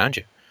those around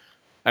you.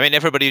 I mean,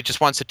 everybody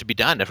just wants it to be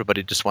done.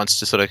 Everybody just wants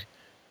to sort of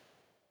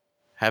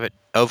have it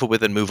over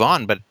with and move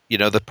on. But,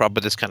 the problem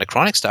with this kind of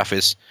chronic stuff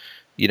is,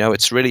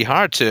 it's really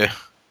hard to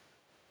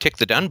tick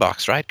the done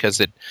box, right? Because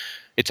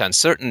it's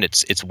uncertain,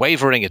 it's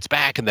wavering, it's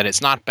back, and then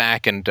it's not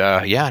back. And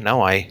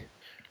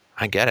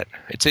I get it.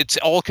 It's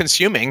all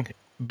consuming,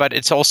 but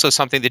it's also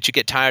something that you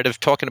get tired of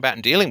talking about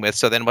and dealing with.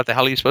 So then what the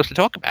hell are you supposed to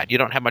talk about? You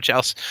don't have much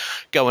else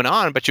going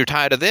on, but you're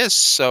tired of this.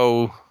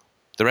 So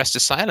the rest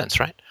is silence,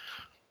 right?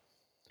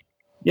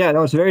 Yeah,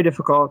 no, it's very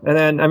difficult. And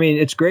then, I mean,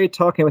 it's great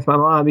talking with my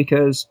mom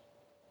because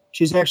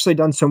she's actually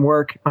done some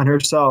work on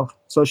herself.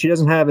 So she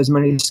doesn't have as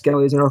many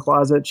skellies in her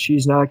closet.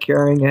 She's not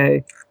carrying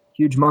a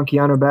huge monkey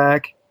on her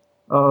back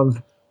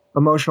of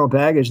emotional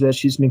baggage that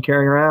she's been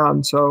carrying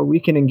around. So we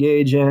can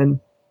engage in,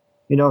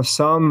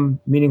 some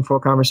meaningful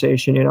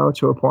conversation,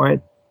 to a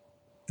point.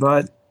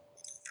 But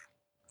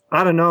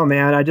I don't know,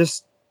 man.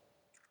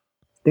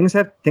 Things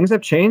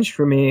have changed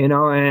for me, and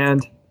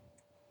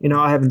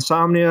I have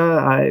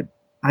insomnia.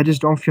 I just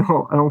don't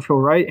feel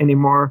right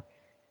anymore.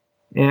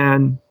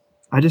 And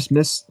I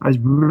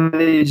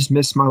really just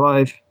miss my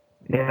life.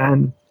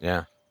 And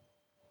yeah,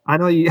 I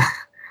know you,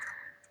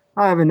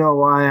 I don't even know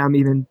why I'm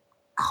even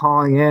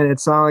calling in.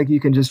 It's not like you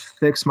can just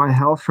fix my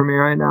health for me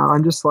right now.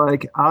 I'm just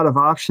like out of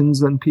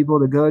options and people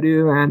to go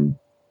to, and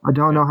I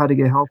don't know how to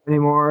get help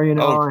anymore.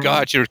 Oh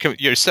God,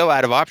 you're so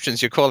out of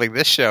options. You're calling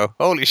this show.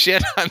 Holy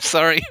shit! I'm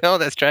sorry. Oh,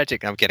 that's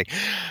tragic. I'm kidding.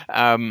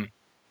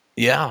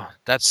 Yeah,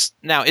 that's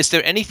now. Is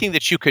there anything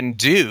that you can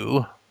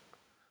do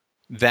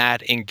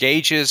that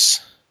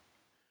engages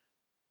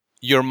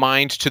your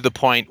mind to the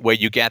point where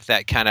you get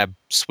that kind of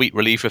sweet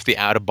relief of the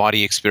out of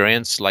body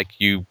experience? Like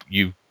you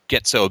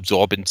get so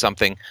absorbed in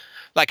something.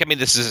 Like, I mean,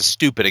 this is a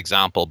stupid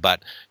example,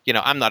 but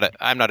I'm not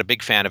a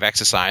big fan of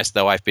exercise,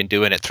 though I've been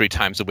doing it 3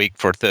 times a week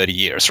for 30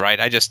 years, right?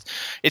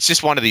 It's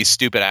just one of these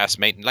stupid ass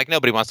maintenance. Like,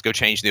 nobody wants to go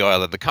change the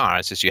oil of the car.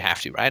 It's just you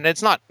have to, right? And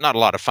it's not a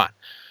lot of fun.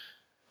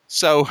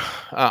 So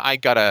I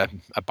got a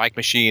bike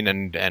machine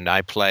and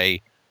I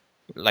play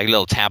like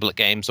little tablet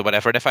games or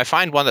whatever. And if I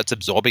find one that's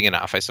absorbing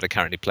enough, I sort of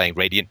currently playing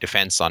Radiant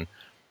Defense on,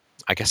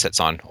 I guess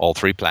it's on all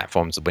 3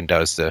 platforms, the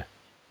Windows, the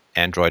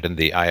Android, and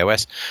the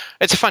iOS.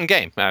 It's a fun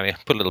game. I mean,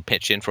 put a little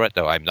pitch in for it,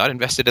 though I'm not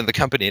invested in the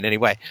company in any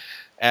way.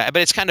 But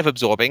it's kind of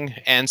absorbing.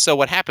 And so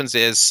what happens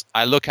is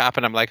I look up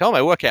and I'm like, oh,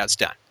 my workout's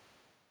done.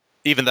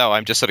 Even though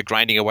I'm just sort of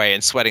grinding away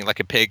and sweating like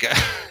a pig,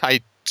 I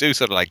do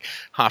sort of like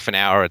half an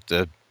hour at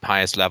the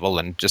highest level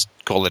and just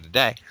call it a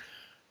day.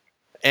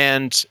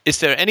 And is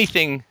there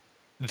anything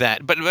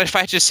but if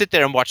I just sit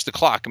there and watch the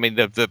clock, I mean,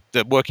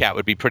 the workout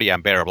would be pretty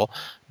unbearable.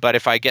 But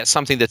if I get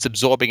something that's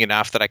absorbing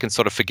enough that I can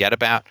sort of forget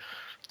about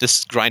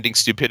this grinding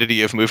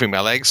stupidity of moving my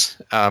legs,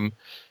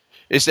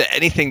 is there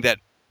anything that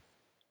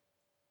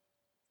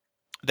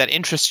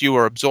interests you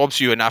or absorbs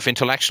you enough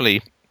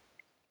intellectually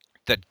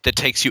that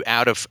takes you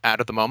out of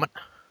the moment?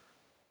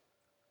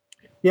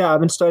 Yeah, I've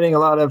been studying a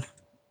lot of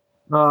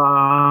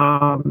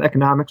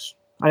economics.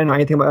 I didn't know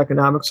anything about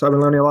economics, so I've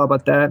been learning a lot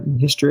about that and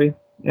history,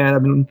 and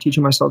I've been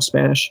teaching myself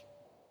Spanish.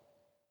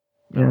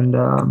 And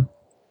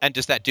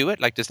does that do it?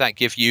 Like, does that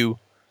give you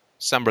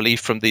some relief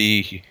from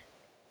the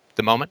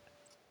moment?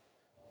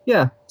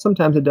 Yeah,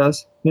 sometimes it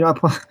does.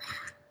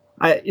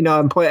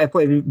 I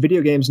play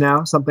video games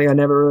now, something I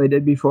never really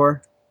did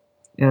before,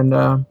 and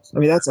I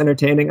mean that's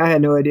entertaining. I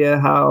had no idea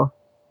how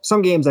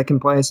some games I can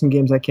play, some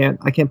games I can't.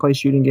 I can't play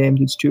shooting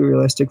games; it's too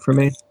realistic for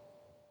me.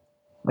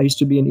 I used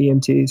to be an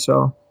EMT,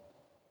 so.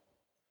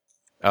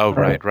 Oh,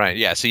 right.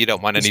 Yeah, so you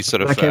don't want any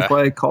sort of I can't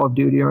play Call of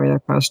Duty or any of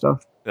that kind of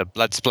stuff. the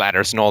blood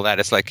splatters and all that.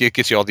 It's like it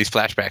gives you all these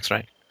flashbacks,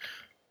 right?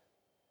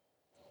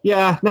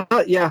 Yeah,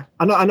 yeah.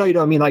 I know you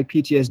don't mean like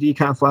PTSD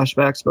kind of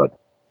flashbacks, but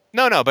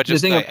No, but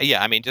just thing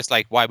I mean, just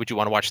like why would you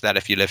want to watch that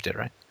if you lived it,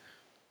 right?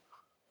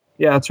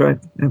 yeah, that's right.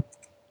 Yeah.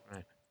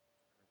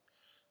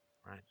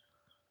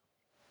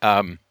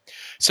 Right.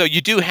 So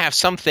you do have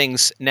some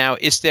things now.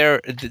 Is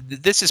there?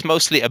 This is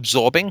mostly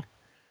absorbing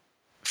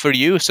for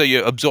you. So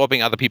you're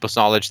absorbing other people's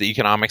knowledge, the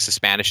economics, the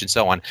Spanish, and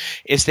so on.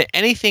 Is there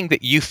anything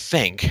that you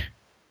think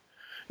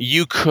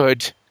you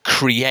could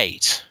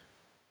create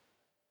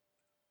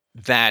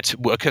that?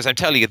 Because I'm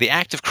telling you, the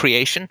act of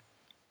creation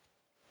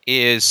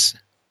is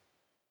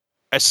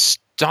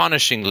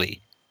astonishingly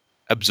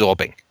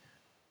absorbing.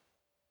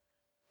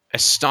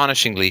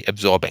 Astonishingly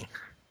absorbing.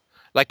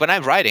 Like when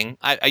I'm writing,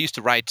 I used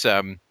to write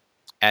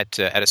at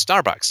a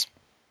Starbucks.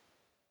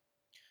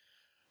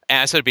 And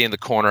I sort of be in the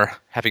corner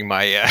having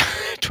my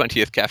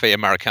 20th Cafe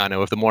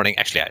Americano of the morning.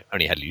 Actually, I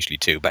only had usually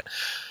two, but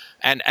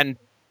and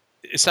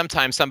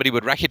sometimes somebody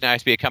would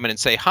recognize me, come in and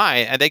say hi,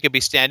 and they could be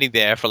standing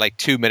there for like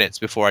 2 minutes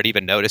before I'd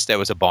even noticed there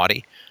was a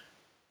body.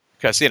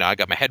 Because I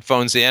got my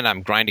headphones in,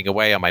 I'm grinding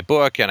away on my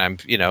book, and I'm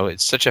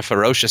it's such a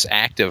ferocious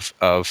act of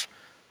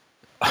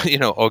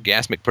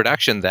orgasmic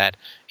production that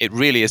it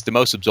really is the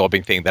most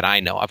absorbing thing that I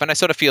know of, and I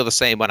sort of feel the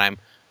same when I'm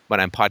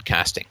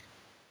podcasting.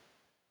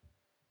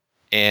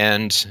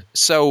 And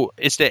so,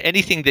 is there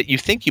anything that you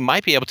think you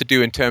might be able to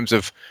do in terms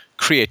of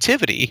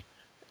creativity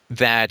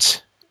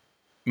that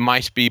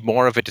might be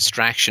more of a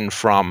distraction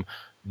from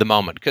the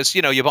moment? Because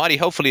your body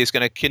hopefully is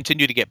going to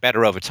continue to get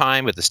better over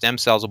time with the stem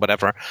cells or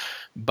whatever,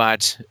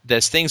 but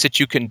there's things that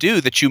you can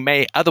do that you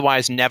may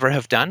otherwise never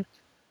have done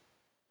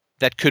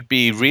that could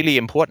be really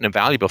important and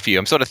valuable for you.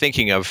 I'm sort of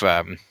thinking of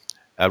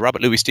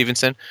Robert Louis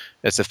Stevenson.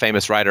 That's a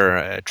famous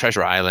writer,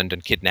 Treasure Island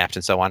and Kidnapped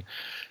and so on.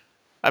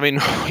 I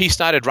mean, he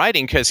started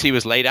writing because he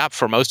was laid up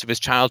for most of his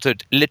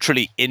childhood,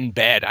 literally in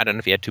bed. I don't know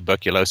if he had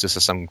tuberculosis or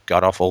some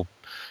god-awful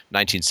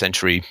 19th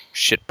century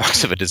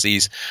shitbox of a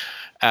disease.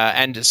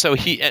 And so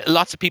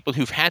lots of people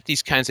who've had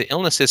these kinds of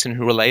illnesses and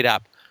who are laid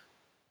up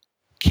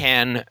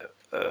can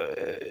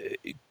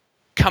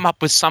come up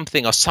with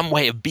something or some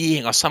way of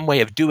being or some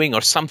way of doing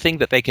or something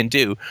that they can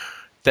do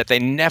that they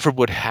never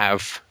would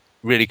have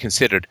really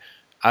considered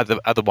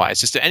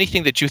otherwise. Is there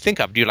anything that you think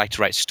of? Do you like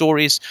to write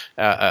stories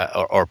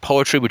or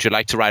poetry? Would you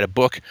like to write a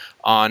book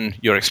on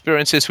your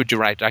experiences? Would you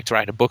like to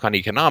write a book on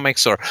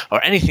economics or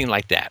anything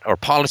like that, or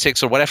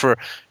politics or whatever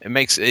it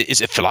makes?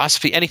 Is it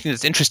philosophy? Anything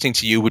that's interesting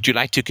to you? Would you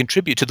like to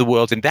contribute to the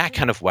world in that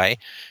kind of way?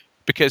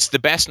 Because the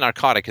best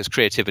narcotic is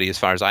creativity, as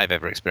far as I've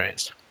ever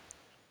experienced.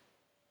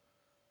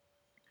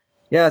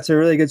 Yeah, it's a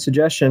really good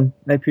suggestion.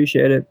 I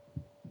appreciate it.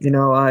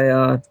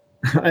 I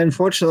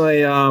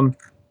unfortunately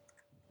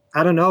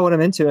I don't know what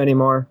I'm into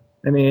anymore.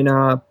 I mean,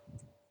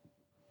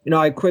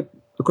 I quit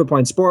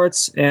playing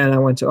sports and I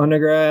went to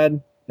undergrad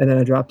and then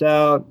I dropped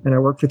out and I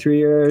worked for 3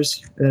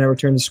 years and then I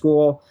returned to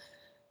school.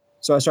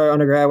 So I started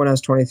undergrad when I was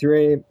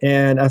 23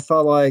 and I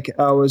felt like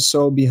I was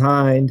so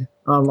behind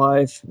on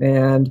life,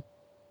 and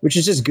which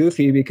is just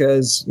goofy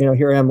because,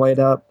 here I am laid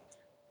up.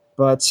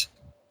 But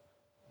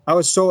I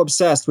was so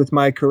obsessed with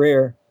my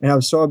career and I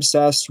was so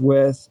obsessed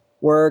with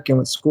work and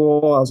with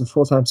school. I was a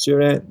full-time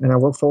student and I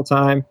worked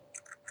full-time,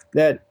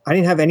 that I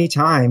didn't have any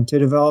time to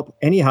develop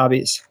any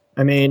hobbies.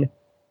 I mean,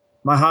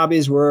 my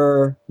hobbies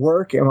were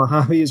work and my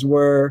hobbies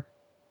were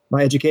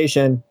my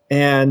education.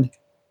 And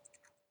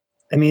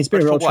I mean, it's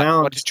been a real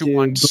challenge. What did you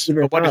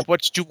want?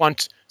 What did you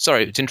want?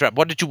 Sorry to interrupt.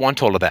 What did you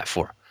want all of that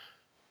for?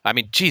 I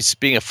mean, geez,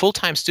 being a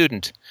full-time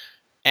student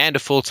and a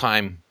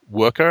full-time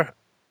worker,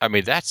 I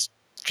mean, that's,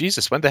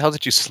 Jesus, when the hell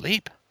did you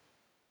sleep?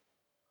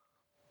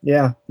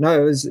 Yeah, no,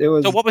 it was.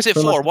 So what was it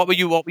for? What were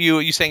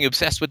you saying? You're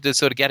obsessed with this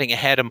sort of getting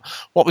ahead.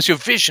 What was your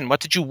vision? What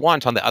did you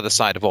want on the other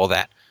side of all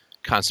that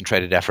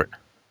concentrated effort?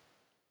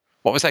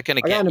 What was that going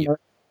to get you?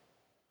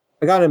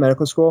 I got into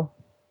medical school.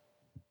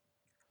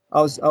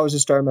 I was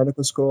just starting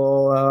medical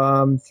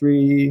school.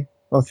 Three.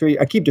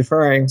 I keep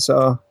deferring.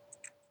 So,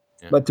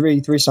 yeah. But three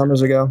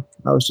summers ago,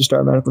 I was just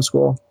starting medical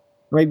school.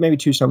 Maybe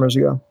 2 summers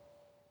ago.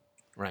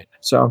 Right.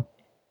 So.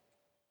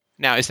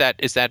 Now, is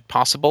that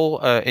possible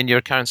in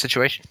your current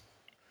situation?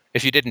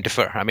 If you didn't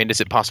defer, I mean,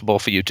 is it possible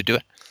for you to do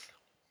it?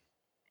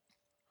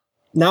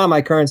 Not in my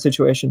current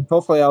situation.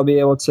 Hopefully, I'll be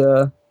able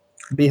to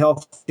be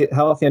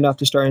healthy enough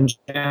to start in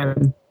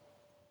January.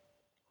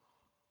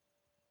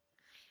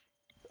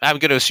 I'm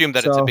going to assume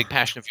that it's a big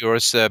passion of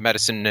yours,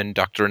 medicine and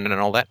doctoring and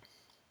all that.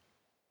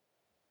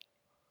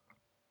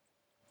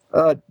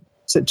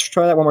 So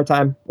try that one more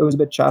time. It was a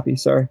bit choppy.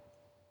 Sorry.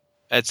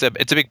 It's a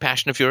big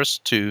passion of yours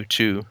to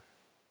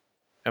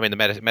I mean, the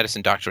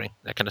medicine, doctoring,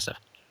 that kind of stuff.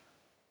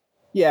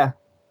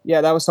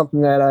 Yeah, that was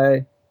something that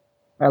I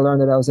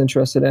learned that I was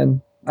interested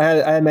in. I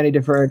had many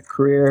different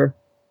career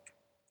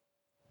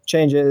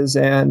changes,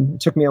 and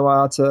it took me a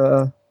while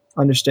to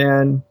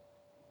understand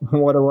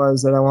what it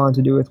was that I wanted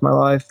to do with my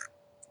life.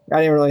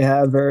 I didn't really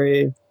have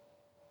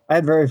I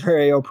had very,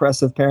 very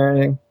oppressive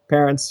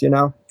parents,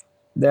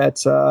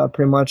 that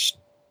pretty much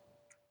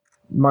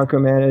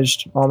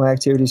micromanaged all my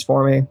activities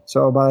for me.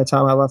 So by the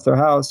time I left their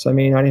house, I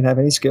mean, I didn't have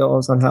any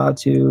skills on how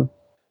to.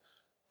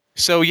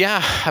 So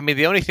yeah, I mean,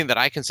 the only thing that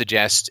I can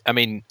suggest, I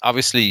mean,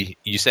 obviously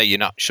you say you're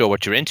not sure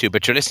what you're into,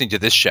 but you're listening to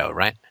this show,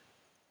 right?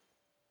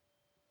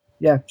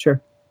 Yeah,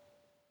 sure.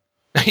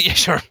 Yeah,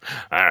 sure.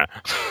 I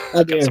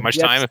Got do. so much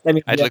Yes, time. I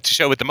mean, I'd yeah. like to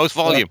show with the most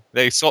volume.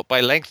 They sort by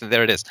length, and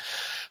there it is.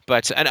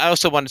 But and I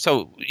also want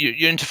so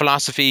you're into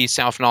philosophy,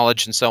 self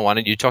knowledge, and so on.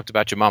 And you talked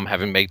about your mom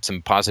having made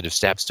some positive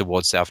steps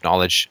towards self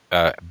knowledge,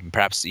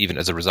 perhaps even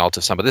as a result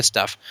of some of this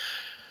stuff.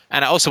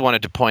 And I also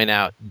wanted to point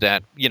out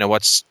that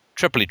what's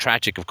triply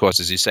tragic, of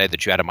course, as you say,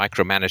 that you had a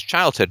micromanaged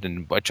childhood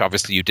in which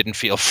obviously you didn't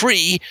feel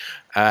free,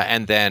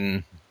 and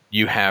then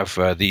you have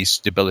these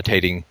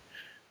debilitating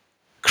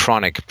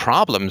chronic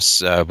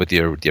problems with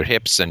your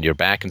hips and your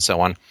back and so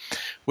on,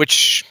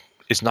 which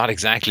is not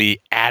exactly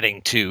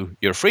adding to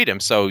your freedom.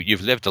 So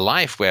you've lived a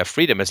life where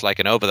freedom is like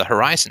an over the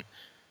horizon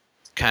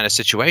kind of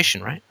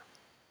situation, right?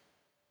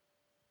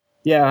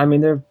 Yeah, I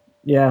mean, there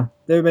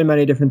have been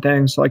many different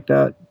things like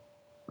that.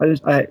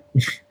 I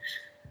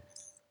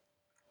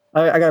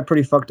I got a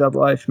pretty fucked up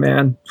life,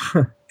 man.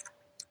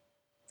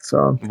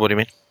 So What do you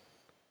mean?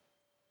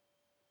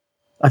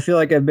 I feel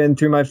like I've been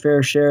through my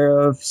fair share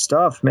of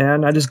stuff,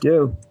 man. I just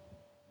do.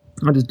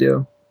 I just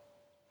do.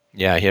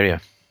 Yeah, I hear you.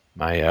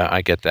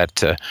 I get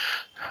that.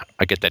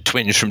 I get that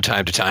twinge from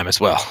time to time as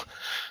well.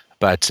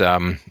 But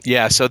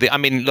yeah, so I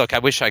mean, look, I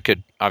wish I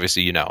could.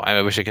 Obviously,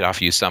 I wish I could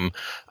offer you some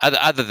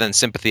other than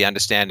sympathy,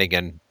 understanding,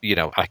 and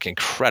like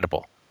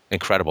incredible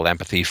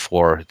empathy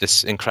for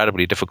this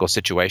incredibly difficult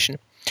situation.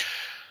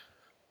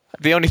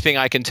 The only thing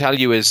I can tell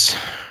you is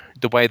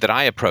the way that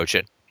I approach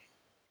it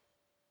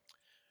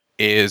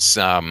is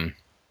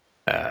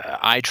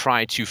I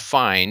try to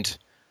find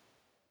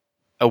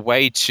a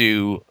way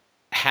to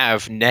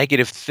have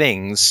negative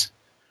things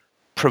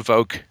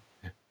provoke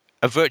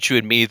a virtue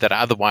in me that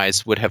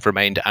otherwise would have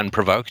remained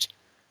unprovoked.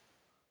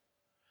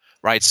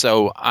 Right.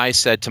 So I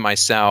said to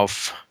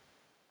myself,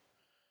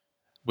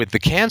 with the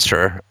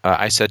cancer,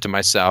 I said to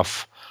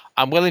myself,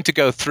 I'm willing to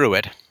go through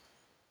it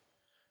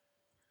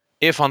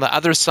if on the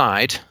other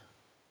side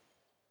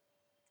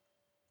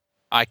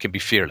I can be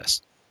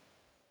fearless.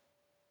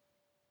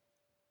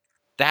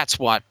 That's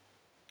what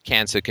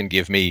cancer can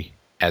give me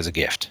as a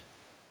gift.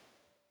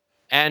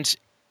 And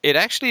it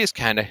actually is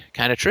kind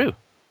of true.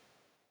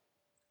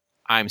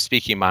 I'm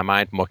speaking my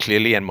mind more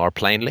clearly and more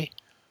plainly.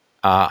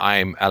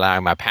 I'm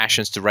allowing my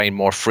passions to reign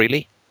more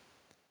freely.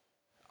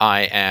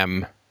 I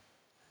am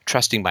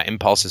trusting my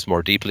impulses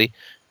more deeply,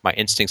 my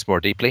instincts more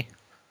deeply.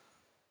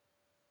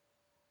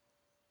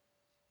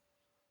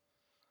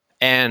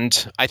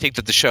 And I think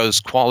that the show's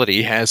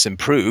quality has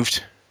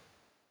improved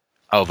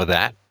over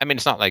that. I mean,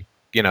 it's not like,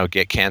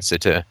 get cancer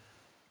to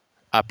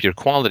up your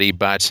quality,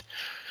 but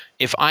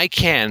if I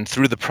can,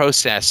 through the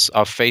process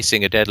of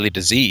facing a deadly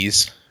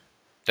disease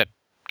that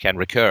can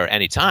recur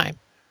anytime,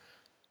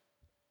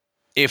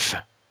 if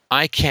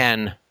I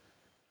can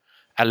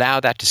allow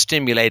that to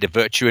stimulate a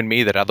virtue in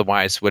me that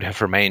otherwise would have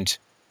remained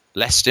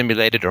less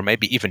stimulated or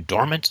maybe even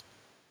dormant,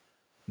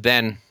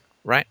 then,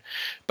 right?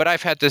 But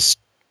I've had this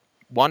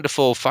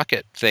wonderful fuck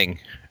it thing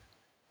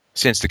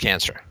since the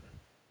cancer,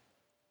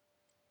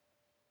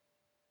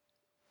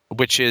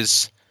 which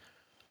is,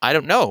 I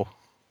don't know,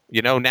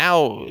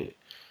 now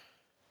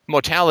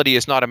mortality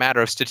is not a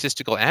matter of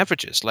statistical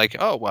averages. Like,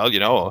 oh,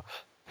 well,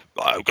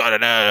 I've got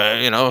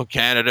an,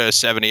 Canada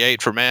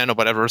 78 for men or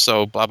whatever,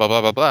 so blah, blah,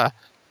 blah, blah, blah.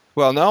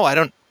 Well, no, I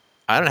don't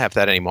have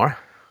that anymore.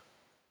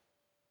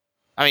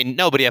 I mean,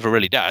 nobody ever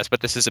really does, but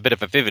this is a bit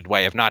of a vivid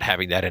way of not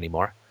having that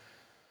anymore.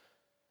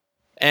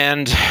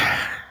 And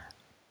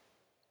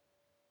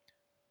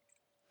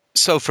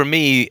so for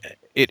me,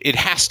 it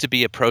has to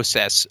be a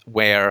process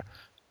where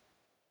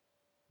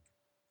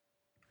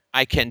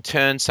I can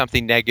turn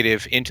something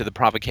negative into the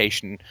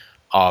provocation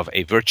of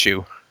a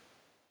virtue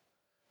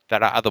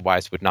that I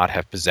otherwise would not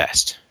have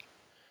possessed.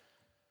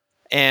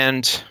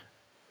 And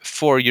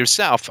for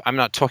yourself, I'm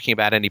not talking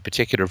about any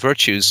particular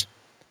virtues,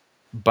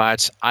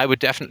 but I would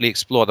definitely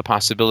explore the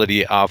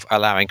possibility of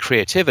allowing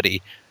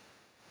creativity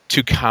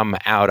to come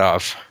out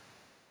of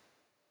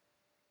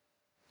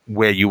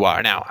where you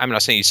are. Now, I'm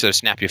not saying you sort of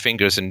snap your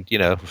fingers and,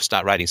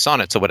 start writing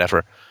sonnets or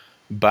whatever,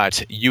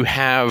 but you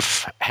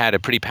have had a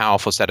pretty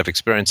powerful set of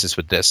experiences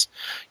with this.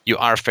 You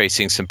are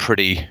facing some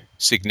pretty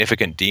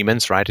significant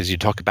demons, right? As you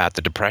talk about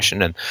the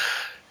depression, and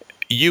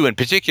you in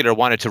particular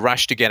wanted to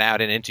rush to get out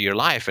and into your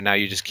life, and now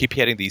you just keep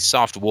hitting these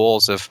soft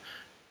walls of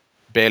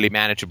barely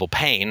manageable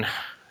pain.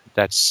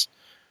 That's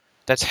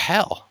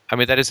hell. I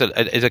mean, that is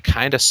a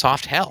kind of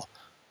soft hell.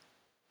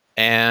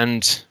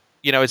 And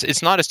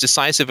it's not as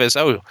decisive as,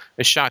 oh,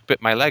 a shark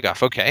bit my leg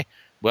off. Okay,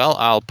 well,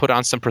 I'll put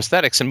on some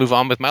prosthetics and move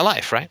on with my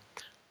life, right?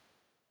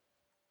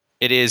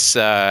 It is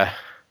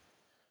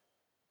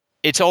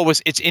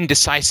it's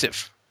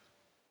indecisive.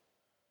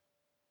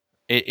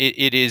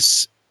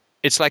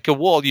 It's like a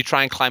wall. You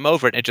try and climb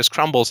over it, and it just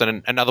crumbles,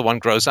 and another one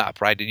grows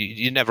up, right?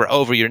 You're never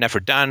over, you're never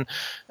done,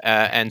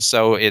 and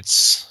so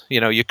it's,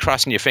 you're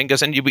crossing your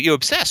fingers, and you're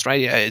obsessed,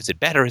 right? Is it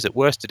better? Is it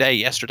worse today?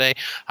 Yesterday?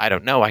 I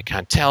don't know. I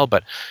can't tell,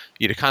 but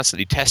you're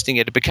constantly testing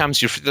it. It becomes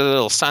the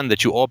little sun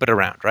that you orbit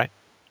around, right?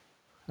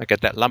 I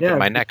get that lump in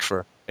my neck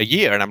for a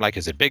year, and I'm like,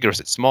 is it bigger? Is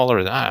it smaller?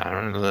 I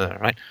don't know,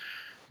 right?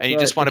 And you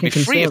just want to be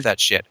free of that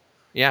shit.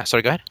 Yeah.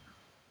 Sorry. Go ahead.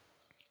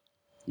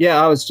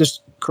 Yeah, I was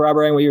just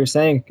corroborating what you were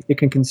saying. It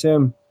can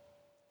consume.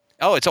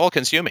 Oh, it's all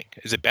consuming.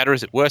 Is it better?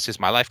 Is it worse? Is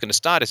my life going to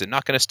start? Is it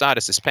not going to start?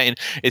 Is this pain?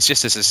 Is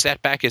this a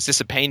setback? Is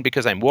this a pain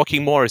because I'm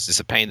walking more? Is this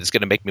a pain that's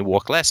going to make me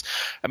walk less?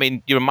 I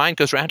mean, your mind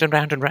goes round and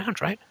round and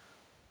round, right?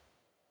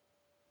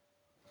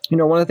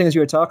 One of the things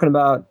you were talking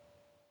about,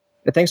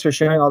 thanks for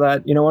sharing all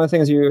that. One of the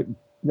things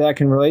that I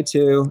can relate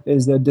to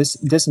is the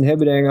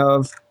disinhibiting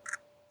of,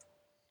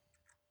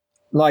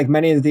 like,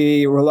 many of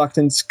the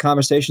reluctance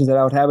conversations that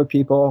I would have with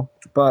people.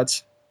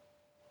 But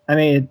I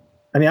mean,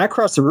 I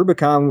crossed the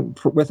Rubicon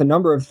with a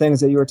number of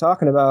things that you were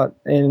talking about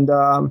in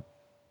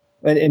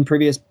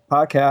previous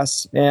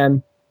podcasts.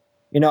 And,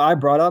 I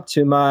brought up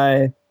to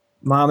my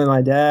mom and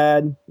my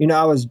dad,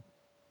 I was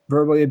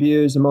verbally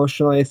abused,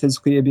 emotionally,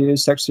 physically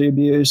abused, sexually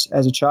abused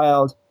as a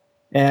child.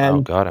 And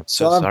oh God, I'm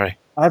so sorry.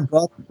 I've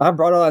brought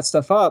all that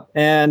stuff up,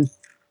 and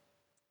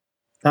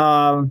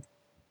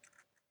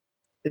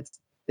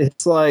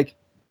it's like,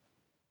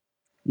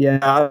 yeah,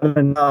 I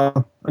don't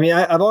know. I mean,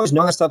 I've always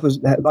known that stuff was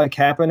like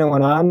happened and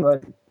went on,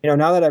 but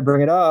now that I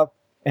bring it up,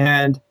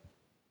 and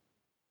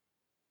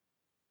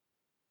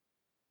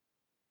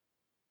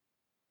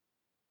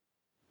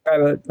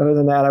but other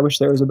than that, I wish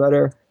there was a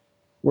better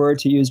word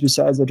to use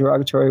besides the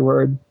derogatory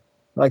word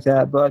like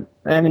that. But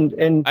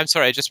and I'm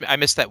sorry, I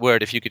missed that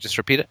word. If you could just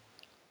repeat it.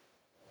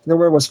 The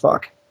word was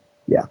fuck.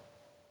 Yeah.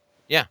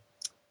 Yeah.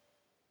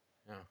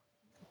 Oh.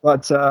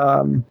 But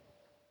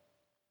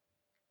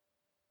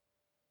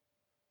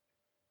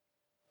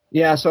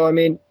yeah, so I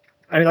mean,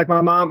 like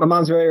my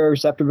mom's very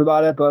receptive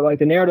about it, but like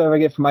the narrative I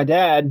get from my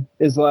dad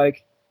is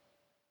like,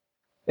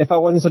 if I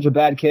wasn't such a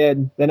bad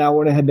kid, then I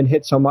wouldn't have been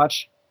hit so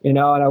much, and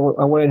I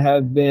wouldn't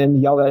have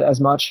been yelled at as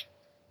much.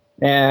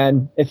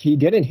 And if he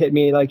didn't hit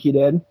me like he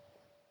did,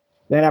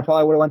 then I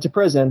probably would have went to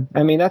prison.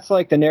 I mean, that's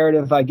like the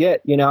narrative I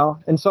get,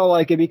 and so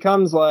like it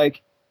becomes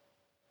like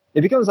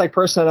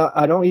person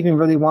I don't even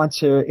really want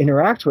to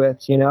interact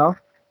with, Wow.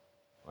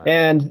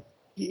 And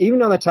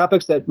even on the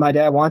topics that my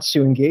dad wants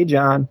to engage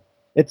on,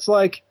 it's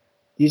like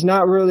he's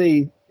not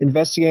really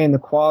investigating the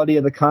quality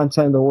of the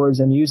content of the words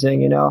I'm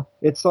using,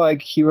 It's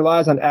like he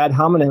relies on ad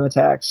hominem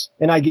attacks.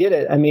 And I get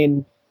it. I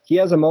mean, he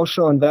has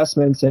emotional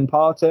investments in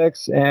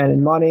politics and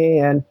in money,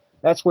 and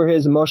that's where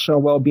his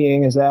emotional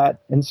well-being is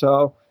at. And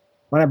so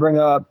when I bring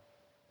up,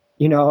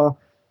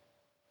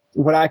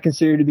 what I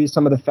consider to be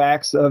some of the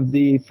facts of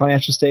the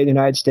financial state of the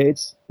United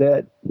States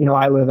that,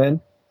 I live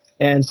in,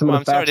 and some of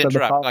the facts of the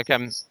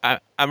politics.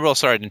 I'm real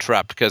sorry to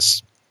interrupt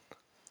because,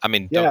 I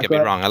mean, don't get me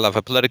wrong. I love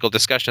a political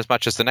discussion as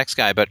much as the next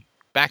guy, but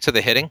back to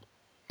the hitting.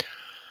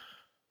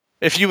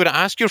 If you were to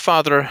ask your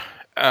father,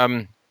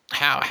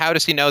 how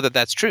does he know that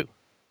that's true?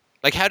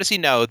 Like, how does he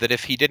know that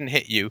if he didn't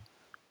hit you,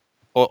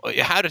 or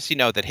how does he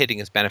know that hitting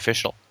is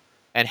beneficial?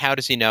 And how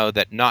does he know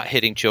that not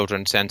hitting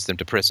children sends them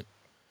to prison?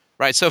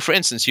 Right. So, for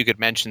instance, you could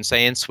mention,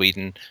 say, in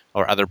Sweden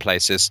or other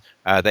places,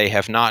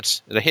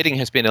 the hitting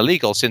has been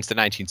illegal since the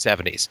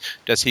 1970s.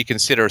 Does he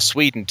consider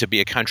Sweden to be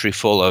a country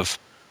full of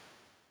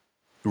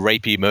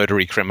rapey,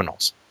 murdery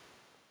criminals?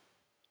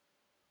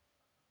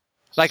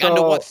 Like,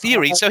 under what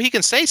theory? So he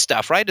can say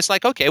stuff, right? It's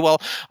like, okay,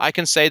 well, I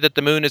can say that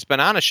the moon is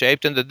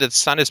banana-shaped and that the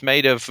sun is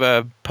made of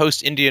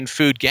post-Indian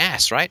food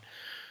gas, right?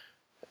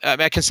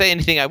 I can say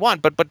anything I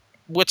want, but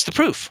what's the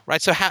proof,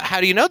 right? So how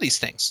do you know these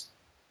things?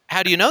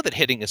 How do you know that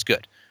hitting is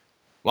good?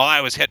 Well,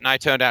 I was hit and I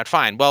turned out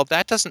fine. Well,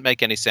 that doesn't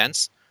make any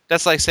sense.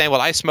 That's like saying,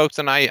 well, I smoked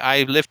and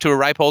I lived to a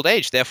ripe old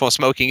age, therefore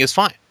smoking is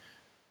fine.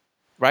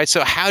 Right?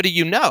 So how do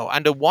you know?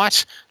 Under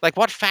what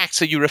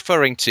facts are you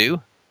referring to?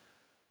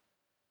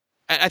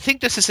 And I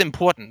think this is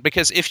important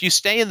because if you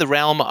stay in the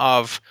realm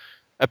of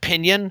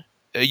opinion,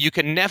 you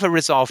can never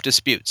resolve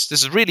disputes.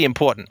 This is really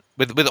important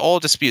with all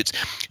disputes.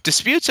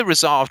 Disputes are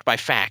resolved by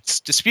facts.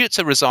 Disputes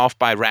are resolved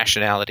by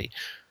rationality.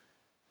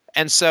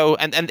 And so,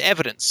 and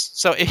evidence.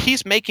 So if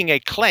he's making a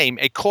claim,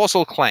 a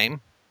causal claim,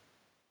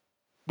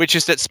 which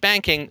is that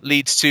spanking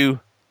leads to,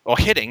 or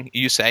hitting,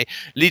 you say,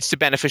 leads to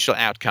beneficial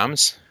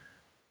outcomes,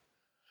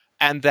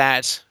 and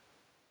that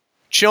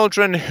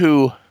children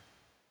who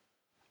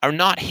are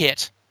not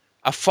hit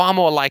are far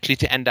more likely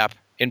to end up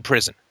in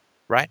prison,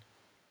 right?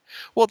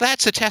 Well,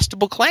 that's a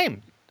testable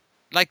claim.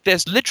 Like,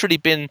 there's literally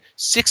been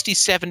 60,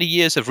 70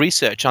 years of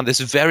research on this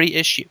very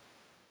issue.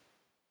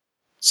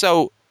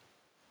 So,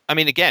 I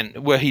mean, again,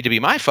 were he to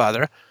be my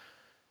father,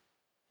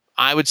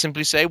 I would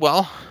simply say,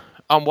 well,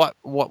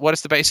 what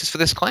is the basis for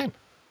this claim?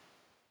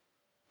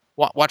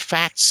 What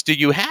facts do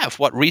you have?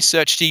 What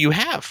research do you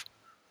have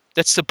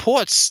that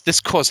supports this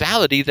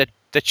causality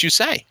that you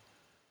say?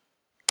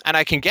 And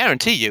I can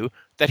guarantee you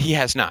that he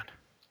has none.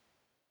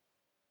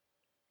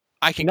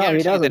 I can No, he guarantee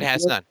you that doesn't. he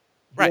has He none.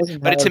 He Right.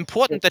 doesn't But it's have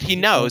important that he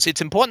knows.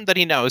 It's important that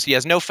he knows he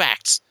has no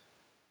facts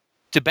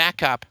to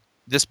back up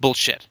this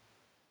bullshit.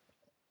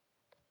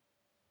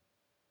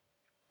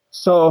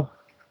 So,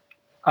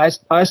 I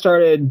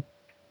started.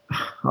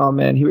 Oh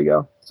man, here we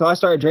go. So I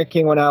started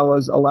drinking when I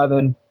was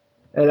 11,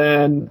 and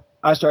then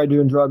I started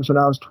doing drugs when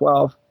I was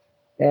 12.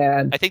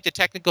 And I think the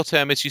technical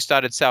term is you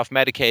started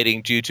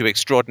self-medicating due to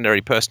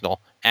extraordinary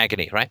personal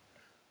agony, right?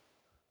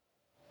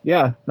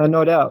 yeah,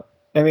 no doubt.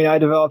 I mean, I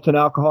developed an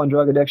alcohol and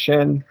drug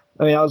addiction.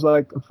 I mean, I was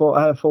like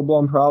I had a full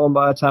blown problem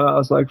by the time I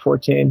was like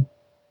 14,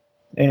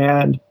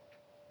 and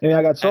I mean,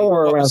 I got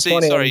sober around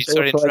 20. Sorry to For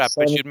like interrupt,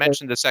 but 7 you years.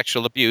 mentioned the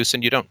sexual abuse,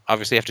 and you don't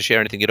obviously have to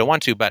share anything you don't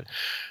want to, but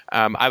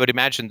I would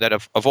imagine that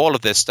of all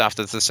of this stuff,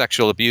 that the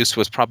sexual abuse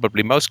was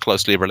probably most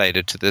closely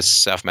related to this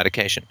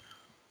self-medication.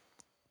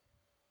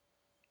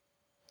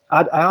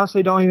 I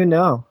honestly don't even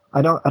know.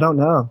 I don't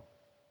know.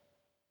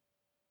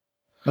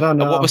 I don't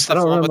know. What was the I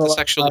don't form of remember the a lot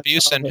sexual my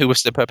abuse, and childhood. who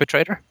was the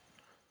perpetrator?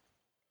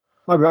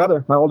 My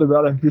brother, my older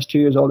brother. He's 2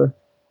 years older.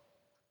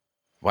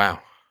 Wow.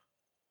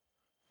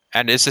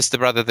 And is this the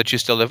brother that you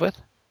still live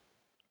with?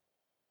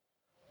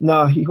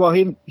 No, he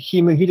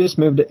just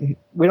moved.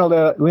 We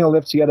don't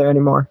live together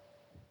anymore.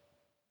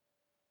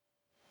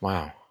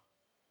 Wow.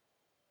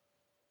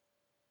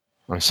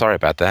 I'm sorry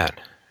about that.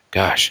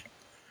 Gosh.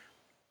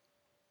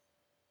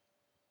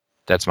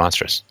 That's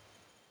monstrous.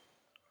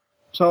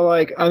 So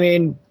like, I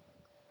mean,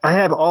 I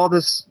have all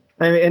this.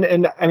 I mean,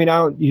 and I mean, I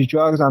don't use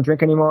drugs. I don't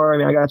drink anymore. I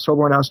mean, I got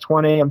sober when I was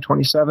 20. I'm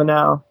 27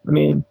 now. I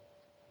mean,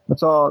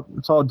 it's all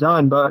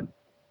done. But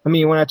I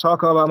mean, when I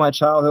talk about my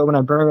childhood, when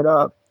I bring it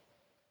up,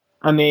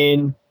 I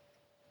mean,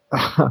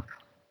 I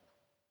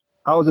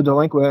was a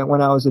delinquent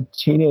when I was a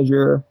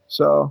teenager,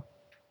 so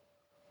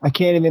I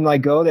can't even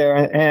like go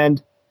there.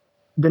 And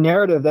the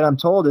narrative that I'm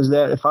told is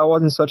that if I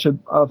wasn't such a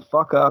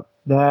fuck up,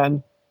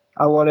 then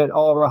I wouldn't.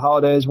 All of our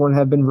holidays wouldn't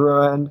have been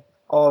ruined.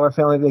 All of our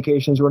family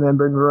vacations wouldn't have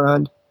been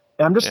ruined.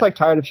 And I'm just like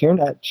tired of hearing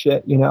that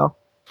shit, you know.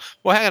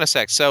 Well, hang on a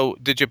sec. So,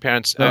 did your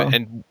parents? So,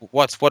 And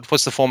what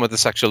was the form of the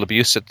sexual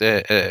abuse at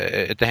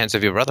the hands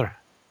of your brother?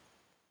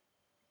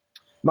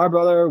 my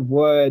brother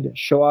would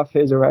show off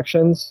his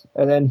erections,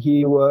 and then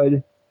he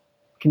would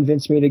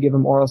convince me to give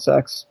him oral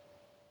sex.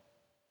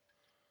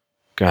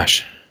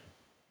 Gosh.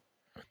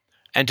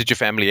 And did your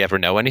family ever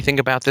know anything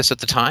about this at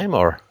the time,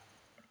 or?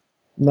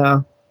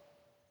 No.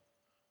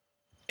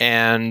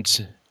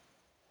 And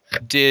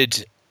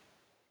does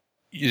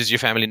your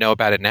family know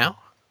about it now?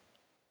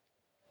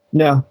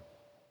 No.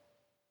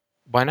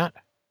 Why not?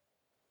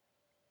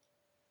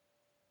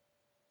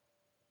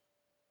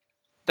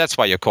 That's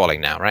why you're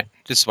calling now, right?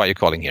 This is why you're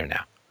calling here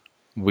now.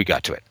 We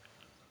got to it.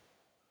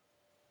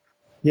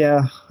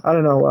 Yeah, I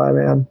don't know why,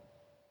 man.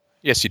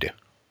 Yes, you do.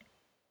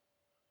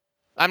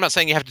 I'm not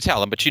saying you have to tell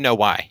them, but you know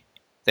why.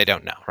 They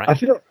don't know, right? I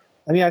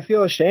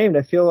feel ashamed.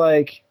 I feel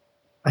like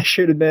I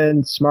should have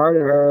been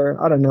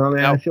smarter. I don't know,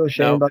 man. I feel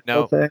ashamed about the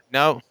whole thing.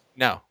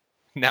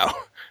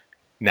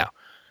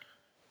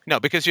 No,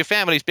 because your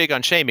family's big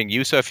on shaming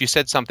you, so if you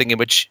said something in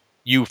which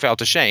you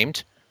felt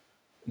ashamed,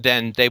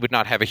 then they would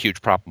not have a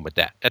huge problem with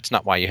that. That's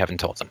not why you haven't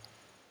told them.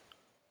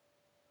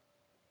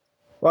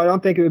 Well, I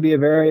don't think it would be a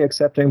very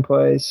accepting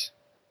place.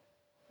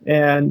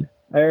 And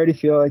I already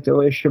feel like the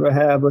relationship I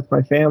have with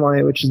my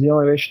family, which is the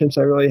only relationships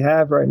I really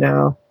have right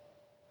now,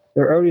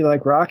 they're already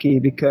like rocky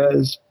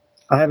because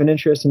I have an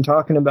interest in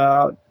talking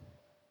about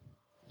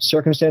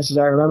circumstances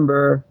I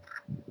remember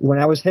when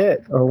I was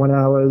hit or when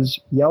I was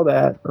yelled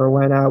at or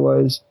when I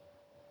was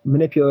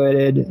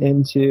manipulated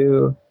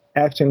into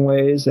acting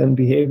ways and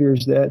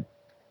behaviors that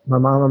my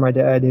mom or my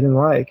dad didn't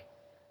like.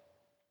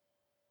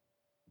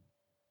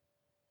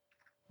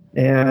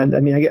 And I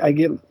mean, I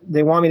get,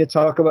 they want me to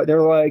talk about,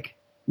 they're like,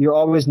 you're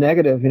always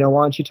negative, you know,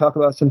 why don't you talk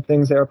about some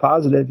things that are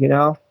positive, you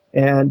know?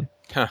 And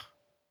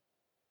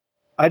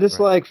I just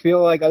like,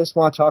 feel like I just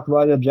want to talk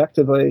about it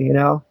objectively, you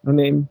know? I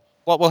mean,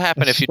 what will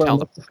happen if you tell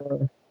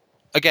them?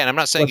 Again, I'm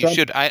not saying What's you that?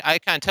 should. I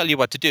can't tell you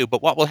what to do,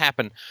 but what will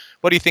happen?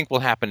 What do you think will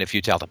happen if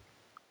you tell them?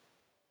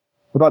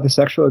 About the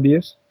sexual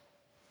abuse?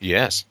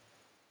 Yes.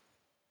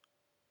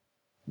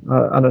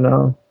 I don't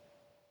know.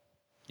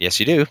 Yes,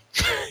 you do.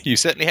 You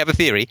certainly have a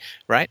theory,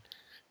 right?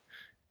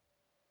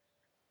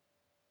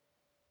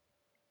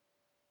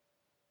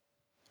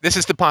 This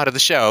is the part of the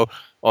show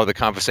or the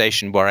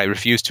conversation where I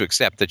refuse to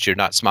accept that you're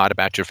not smart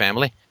about your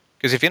family.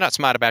 Because if you're not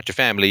smart about your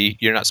family,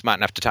 you're not smart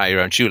enough to tie your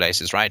own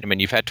shoelaces, right? I mean,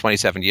 you've had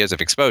 27 years of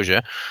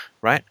exposure,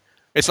 right?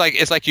 It's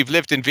like you've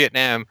lived in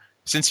Vietnam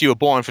since you were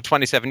born for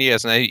 27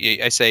 years, and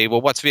I say,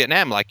 well, what's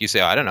Vietnam like? You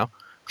say, oh, I don't know.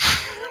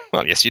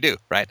 Well, yes, you do,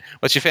 right?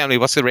 What's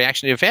the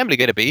reaction of your family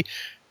going to be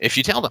if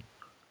you tell them?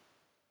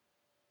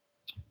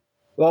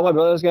 Well, my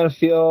brother's going to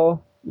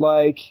feel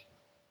like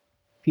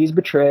he's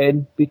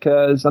betrayed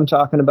because I'm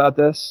talking about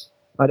this.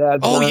 My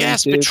dad's Oh, going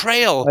yes, to,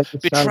 betrayal. like,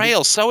 it's time to-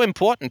 Betrayal, so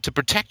important to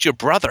protect your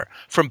brother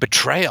from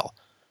betrayal.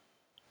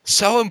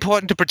 So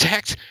important to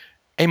protect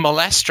a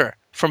molester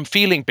from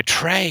feeling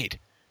betrayed.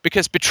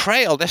 Because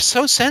betrayal, they're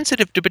so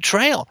sensitive to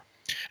betrayal.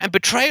 And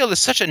betrayal is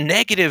such a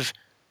negative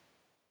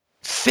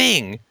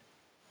thing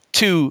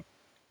to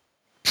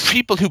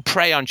people who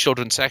prey on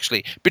children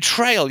sexually.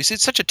 Betrayal, you see,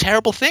 it's such a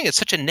terrible thing. It's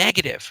such a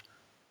negative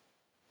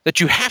that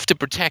you have to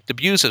protect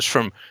abusers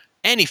from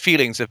any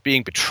feelings of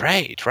being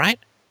betrayed, right?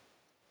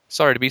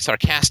 Sorry to be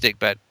sarcastic,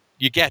 but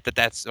you get that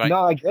that's right.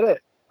 No, I get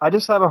it. I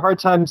just have a hard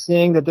time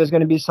seeing that there's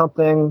going to be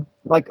something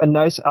like a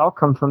nice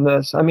outcome from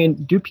this. I mean,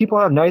 do people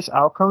have nice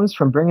outcomes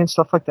from bringing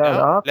stuff like that No,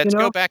 up? let's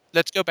go back.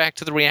 Let's go back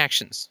to the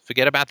reactions.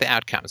 Forget about the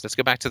outcomes. Let's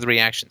go back to the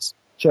reactions.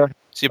 Sure.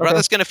 So your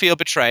brother's going to feel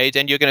betrayed,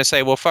 and you're going to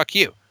say, "Well, fuck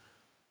you."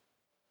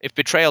 If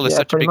betrayal is Yeah,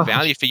 such a pretty big much.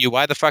 value for you,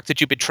 why the fuck did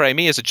you betray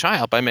me as a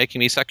child by making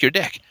me suck your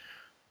dick?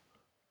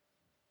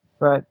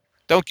 Right.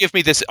 Don't give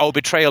me this, oh,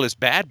 betrayal is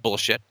bad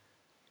bullshit.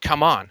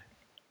 Come on.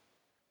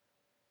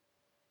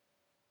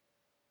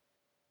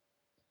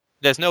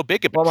 There's no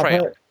bigger Well, my betrayal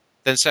parents,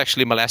 than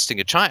sexually molesting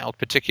a child,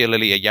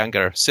 particularly a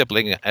younger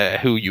sibling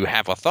who you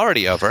have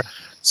authority over.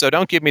 So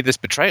don't give me this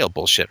betrayal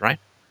bullshit, right?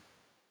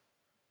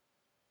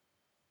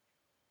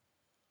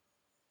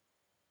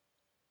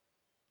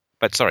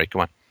 But sorry, go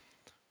on.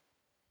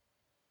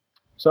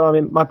 so I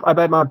mean, I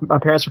bet my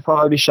parents will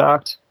probably be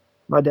shocked.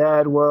 My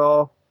dad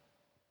will.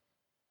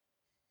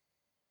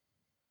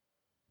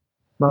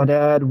 My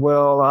dad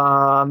will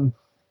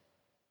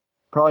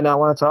probably not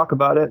want to talk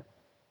about it.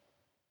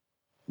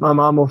 My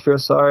mom will feel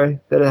sorry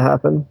that it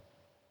happened.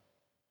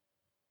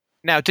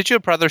 Now, did your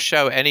brother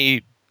show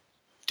any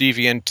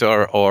deviant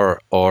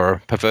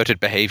or perverted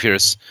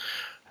behaviors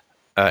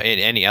in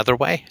any other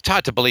way? It's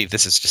hard to believe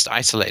this is just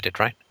isolated,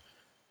 right?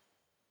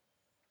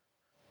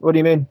 What do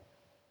you mean?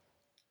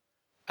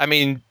 I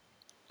mean,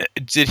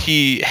 did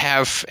he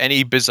have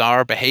any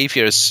bizarre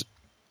behaviors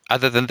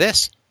other than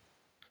this?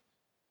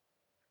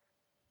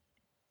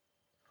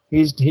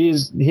 He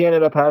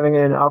ended up having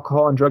an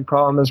alcohol and drug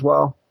problem as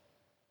well.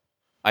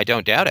 I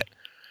don't doubt it.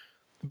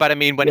 But I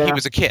mean, when he Yeah.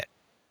 was a kid.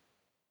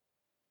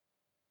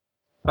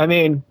 I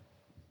mean,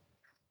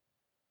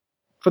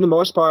 for the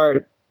most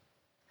part,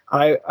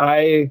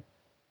 my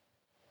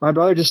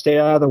brother just stayed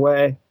out of the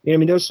way. You know, I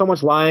mean, there's so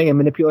much lying and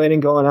manipulating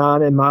going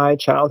on in my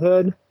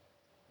childhood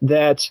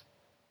that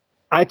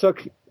I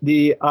took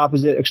the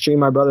opposite extreme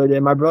my brother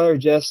did. My brother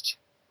just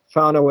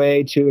found a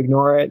way to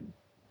ignore it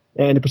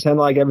and to pretend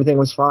like everything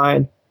was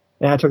fine.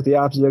 And I took the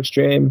opposite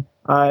extreme.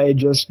 I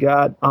just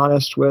got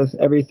honest with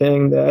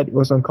everything that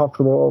was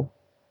uncomfortable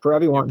for Your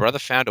everyone. brother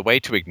found a way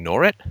to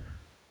ignore it?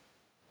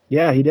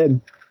 Yeah, he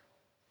did.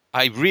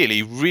 I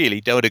really,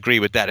 really don't agree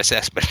with that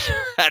assessment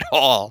at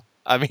all.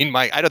 I mean,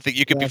 Mike, I don't think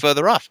you could be Yeah.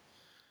 further off.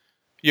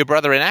 Your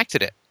brother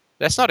enacted it.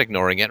 That's not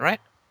ignoring it, right?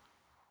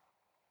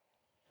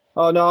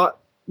 Oh no.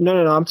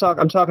 I'm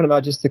talking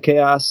about just the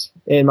chaos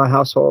in my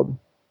household.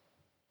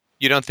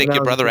 You don't think When I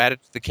your was a brother kid.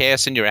 added to the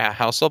chaos in your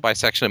household by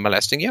sexually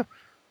molesting you?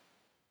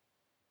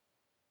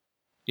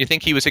 You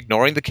think he was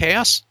ignoring the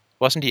chaos?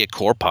 Wasn't he a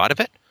core part of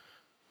it?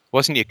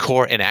 Wasn't he a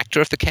core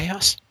enactor of the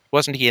chaos?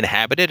 Wasn't he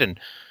inhabited and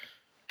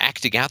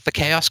acting out the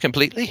chaos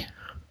completely? Yeah,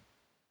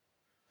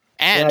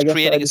 And I guess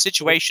creating I a just-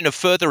 situation of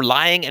further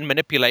lying and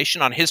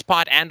manipulation on his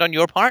part and on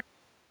your part?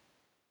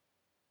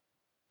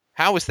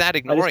 How is that I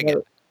just ignoring it?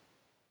 never,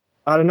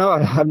 I don't know.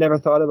 I've never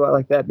thought about it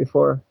like that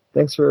before.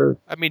 Thanks for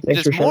I mean,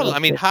 thanks there's for sharing more. that I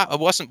mean, with me. how,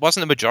 wasn't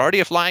the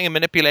majority of lying and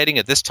manipulating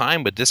at this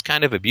time with this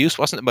kind of abuse?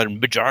 Wasn't the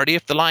majority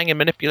of the lying and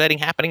manipulating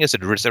happening as a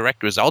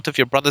direct result of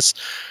your brother's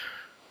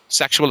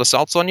sexual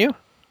assaults on you?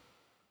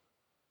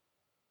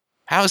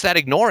 How is that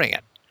ignoring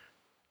it?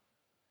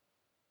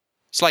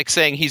 It's like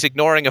saying he's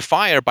ignoring a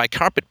fire by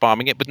carpet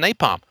bombing it with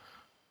napalm.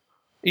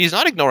 He's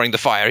not ignoring the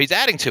fire. He's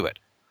adding to it.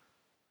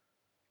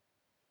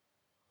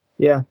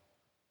 Yeah.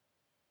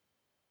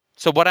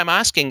 So what I'm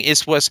asking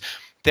is, was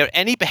there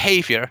any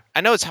behavior?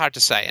 I know it's hard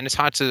to say, and it's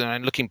hard to,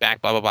 and looking back,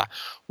 blah, blah, blah.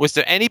 Was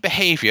there any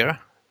behavior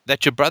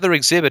that your brother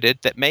exhibited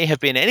that may have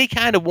been any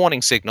kind of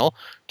warning signal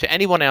to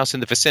anyone else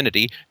in the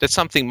vicinity that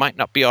something might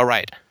not be all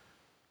right?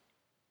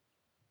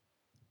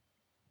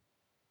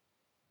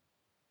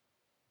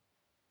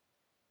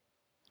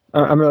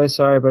 I'm really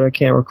sorry, but I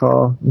can't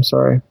recall. I'm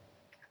sorry.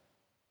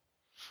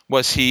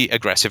 Was he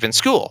aggressive in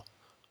school?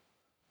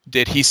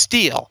 Did he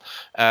steal?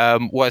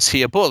 Was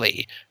he a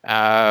bully?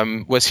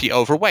 Was he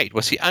overweight?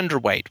 Was he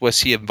underweight? Was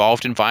he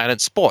involved in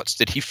violent sports?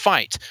 Did he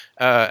fight?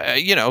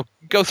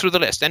 Go through the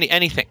list.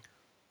 Anything.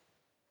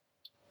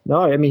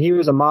 No, I mean he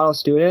was a model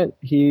student.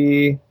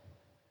 He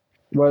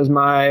was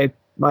my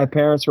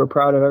parents were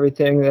proud of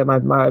everything that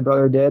my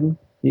brother did.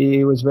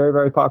 He was very,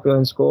 very popular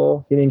in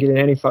school. He didn't get in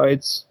any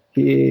fights.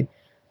 He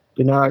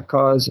did not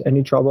cause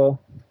any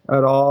trouble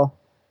at all.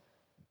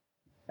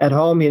 At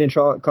home, he didn't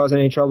cause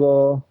any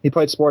trouble. He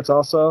played sports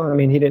also. I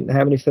mean, he didn't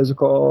have any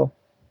physical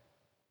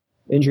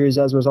injuries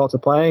as a result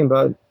of playing,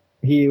 but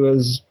he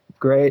was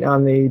great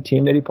on the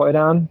team that he played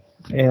on.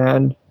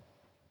 And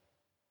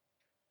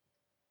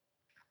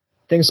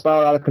things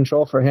spiraled out of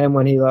control for him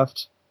when he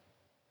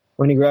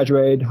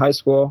graduated high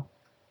school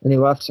and he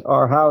left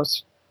our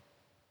house.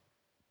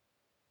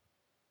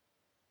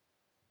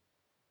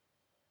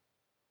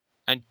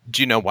 And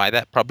do you know why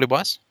that probably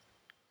was?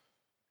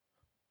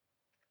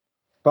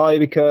 Probably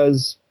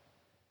because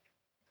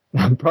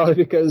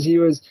he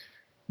was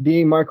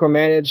being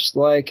micromanaged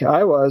like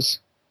I was,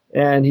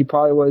 and he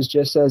probably was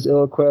just as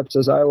ill-equipped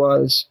as I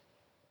was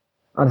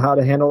on how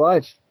to handle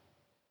life.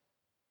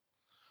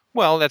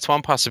 Well, that's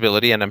one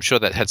possibility, and I'm sure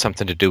that had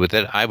something to do with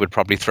it. I would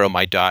probably throw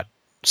my dart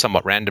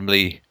somewhat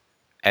randomly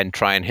and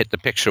try and hit the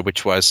picture,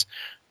 which was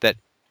that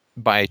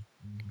by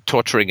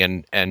torturing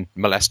and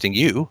molesting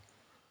you,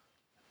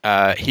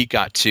 he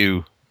got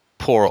to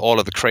pour all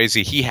of the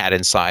crazy he had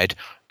inside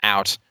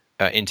out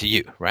into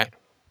you, right?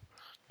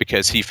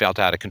 Because he felt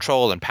out of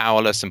control and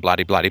powerless and blah,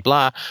 blah,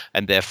 blah,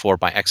 and therefore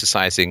by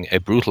exercising a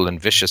brutal and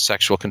vicious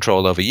sexual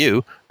control over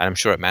you, and I'm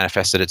sure it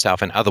manifested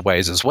itself in other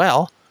ways as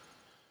well,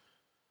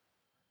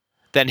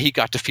 then he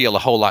got to feel a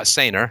whole lot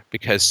saner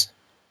because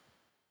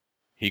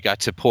he got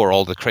to pour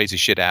all the crazy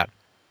shit out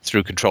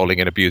through controlling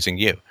and abusing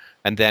you.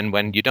 And then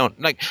when you don't,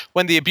 like,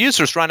 when the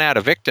abusers run out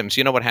of victims,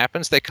 you know what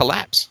happens? They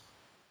collapse.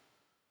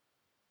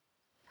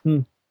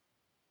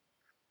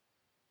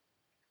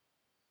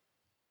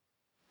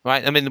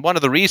 Right? I mean, one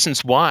of the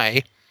reasons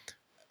why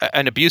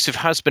an abusive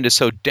husband is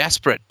so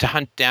desperate to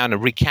hunt down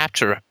and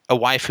recapture a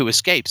wife who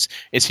escapes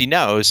is he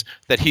knows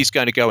that he's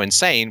going to go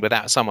insane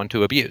without someone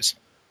to abuse.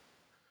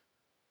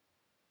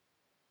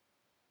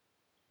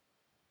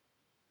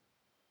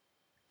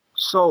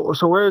 So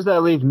where does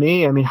that leave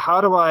me? I mean,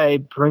 how do I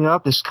bring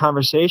up this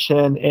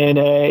conversation in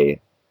a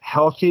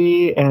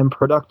healthy and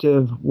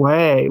productive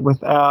way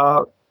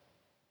without...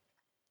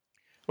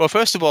 Well,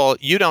 first of all,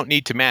 you don't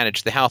need to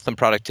manage the health and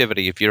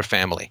productivity of your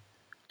family.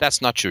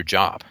 That's not your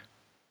job.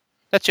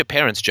 That's your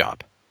parents'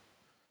 job.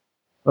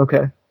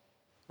 Okay.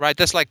 Right?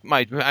 That's like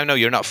I know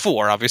you're not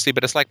 4, obviously,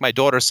 but it's like my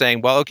daughter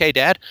saying, well, okay,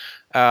 Dad,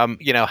 how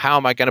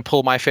am I going to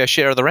pull my fair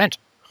share of the rent?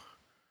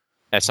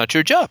 That's not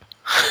your job.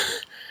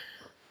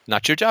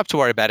 Not your job to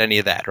worry about any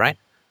of that, right?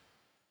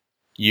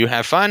 You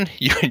have fun.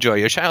 You enjoy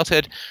your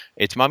childhood.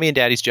 It's mommy and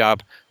daddy's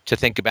job to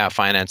think about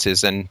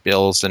finances and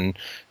bills and,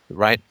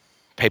 right,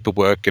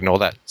 paperwork and all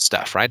that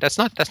stuff, right? That's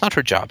not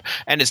her job.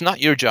 And it's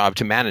not your job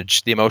to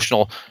manage the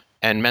emotional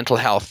and mental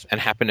health and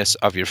happiness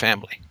of your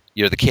family.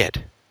 You're the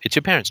kid. It's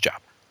your parents'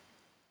 job.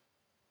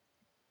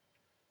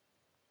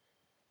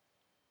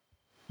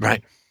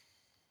 Right.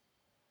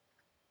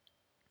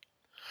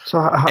 So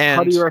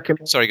how do you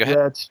recommend... Sorry, go ahead.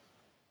 That?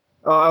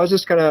 I was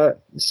just going to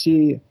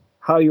see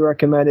how you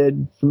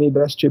recommended for me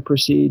best to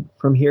proceed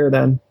from here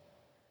then.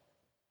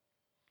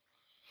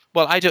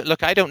 Well, I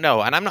don't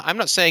know, and I'm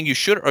not saying you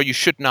should or you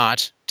should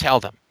not tell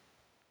them.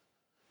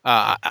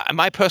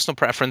 My personal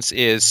preference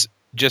is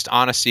just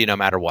honesty, no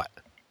matter what.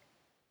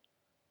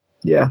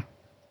 Yeah.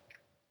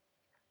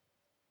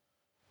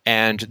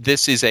 And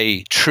this is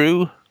a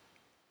true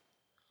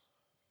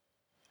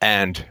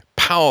and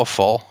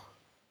powerful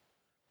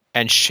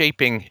and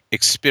shaping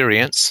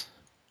experience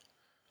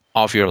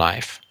of your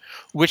life,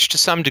 which to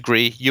some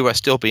degree you are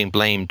still being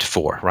blamed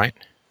for, right?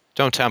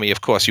 Don't tell me,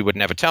 of course, you would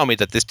never tell me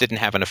that this didn't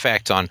have an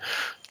effect on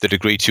the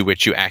degree to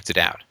which you acted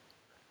out,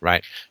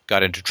 right?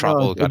 Got into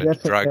trouble, got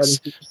into drugs.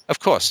 Of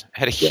course,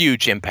 had a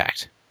huge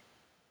impact.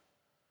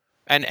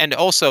 And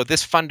also,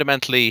 this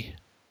fundamentally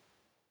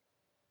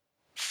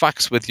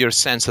fucks with your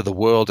sense of the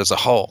world as a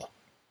whole,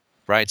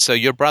 right? So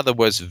your brother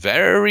was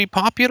very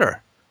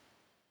popular,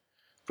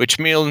 which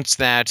means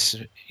that,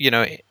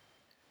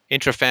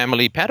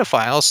 intrafamily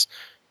pedophiles,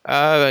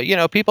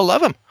 people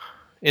love him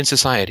in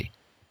society.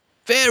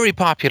 Very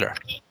popular.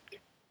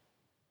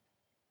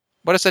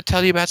 What does that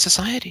tell you about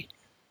society?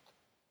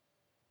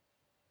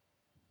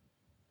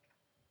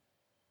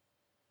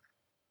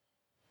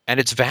 And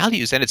its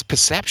values and its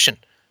perception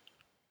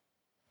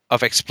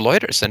of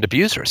exploiters and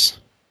abusers.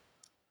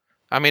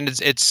 I mean,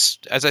 it's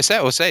as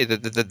I will say,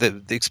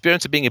 the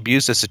experience of being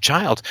abused as a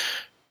child,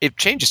 it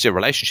changes your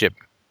relationship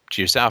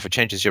to yourself. It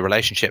changes your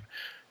relationship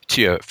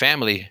to your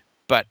family,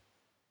 but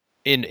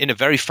in a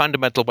very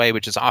fundamental way,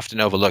 which is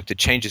often overlooked, it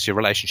changes your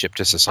relationship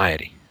to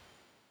society.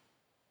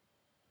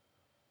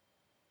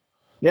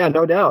 Yeah,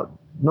 no doubt.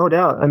 No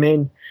doubt. I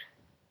mean,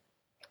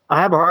 I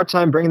have a hard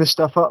time bringing this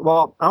stuff up.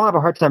 Well, I don't have a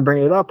hard time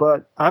bringing it up,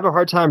 but I have a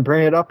hard time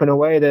bringing it up in a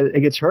way that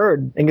it gets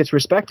heard and gets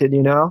respected,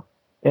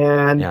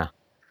 And, yeah.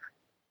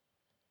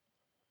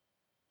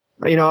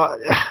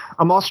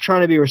 I'm also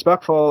trying to be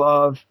respectful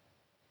of,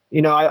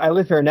 I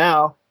live here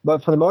now,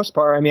 but for the most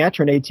part, I mean, I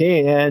turned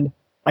 18 and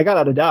I got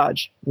out of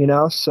Dodge,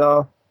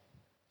 so.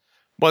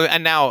 Well,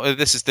 and now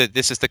this is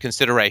the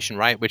consideration,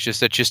 right? Which is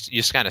that you're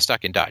just kind of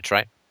stuck in Dodge,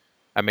 right?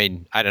 I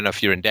mean, I don't know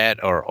if you're in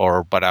debt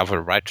or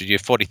whatever, right? You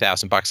have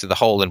 $40,000 in the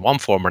hole in one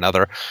form or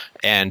another,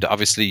 and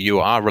obviously you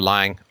are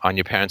relying on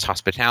your parents'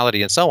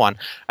 hospitality and so on.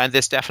 And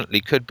this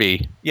definitely could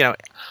be,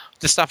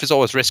 this stuff is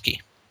always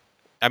risky.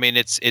 I mean,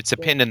 it's a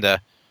pin in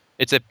the,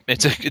 it's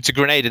a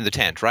grenade in the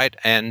tent, right?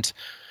 And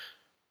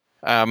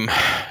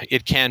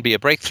it can be a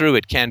breakthrough.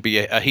 It can be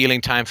a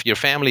healing time for your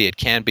family. It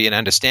can be an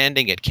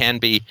understanding. It can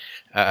be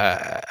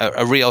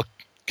a real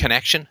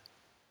connection.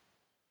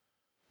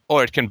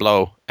 Or it can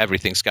blow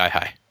everything sky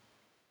high.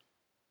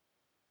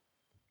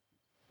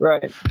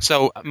 Right.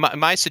 So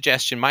my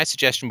suggestion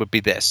would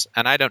be this,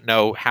 and I don't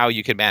know how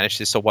you can manage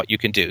this or what you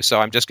can do. So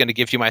I'm just going to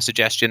give you my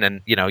suggestion,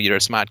 and you're a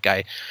smart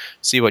guy.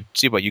 See what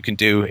you can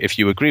do if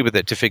you agree with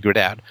it to figure it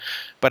out.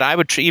 But I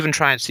would even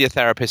try and see a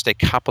therapist a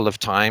couple of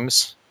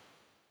times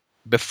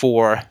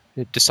before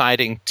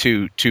deciding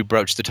to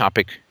broach the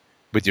topic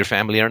with your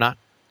family or not.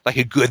 Like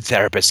a good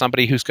therapist,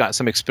 somebody who's got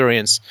some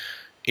experience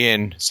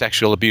in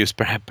sexual abuse,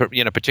 perhaps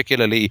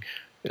particularly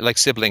like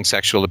sibling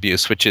sexual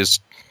abuse, which is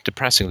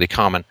depressingly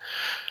common.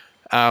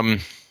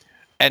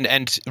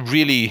 And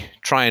really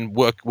try and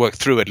work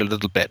through it a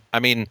little bit. I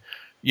mean,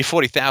 you're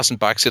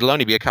 $40,000. It'll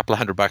only be a couple of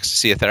 $100 to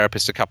see a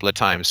therapist a couple of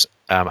times,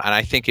 and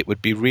I think it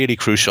would be really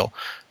crucial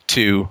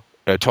to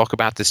talk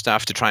about this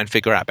stuff to try and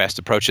figure out best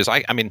approaches.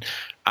 I mean,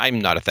 I'm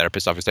not a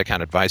therapist, obviously. I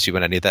can't advise you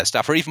on any of that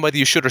stuff, or even whether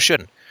you should or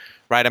shouldn't.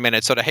 Right? I mean,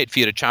 I'd sort of hate for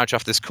you to charge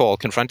off this call,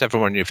 confront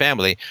everyone in your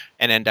family,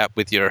 and end up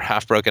with your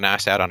half-broken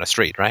ass out on a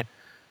street, right?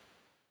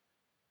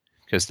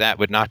 Because that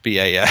would not be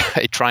a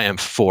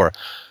triumph for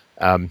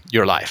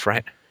your life,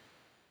 right?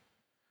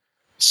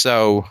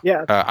 So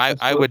Yeah,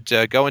 I would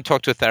go and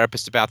talk to a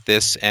therapist about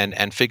this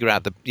and figure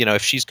out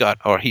if she's got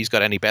or he's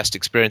got any best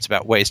experience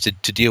about ways to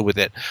deal with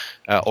it,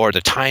 or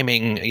the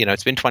timing.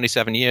 It's been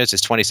 27 years.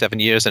 It's 27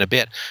 years and a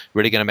bit.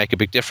 Really going to make a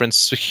big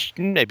difference?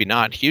 Maybe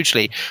not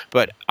hugely,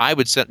 but I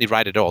would certainly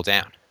write it all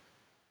down.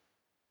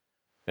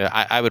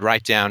 I would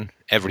write down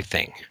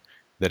everything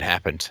that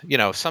happened.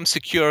 Some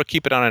secure,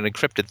 keep it on an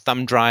encrypted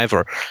thumb drive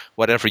or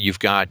whatever you've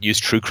got.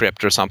 Use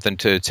TrueCrypt or something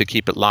to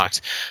keep it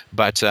locked.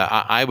 But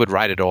I would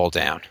write it all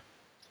down.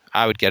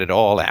 I would get it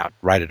all out,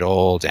 write it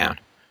all down.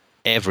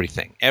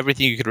 Everything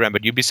you could remember.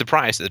 You'd be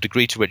surprised at the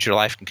degree to which your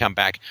life can come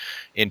back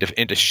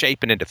into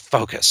shape and into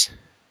focus.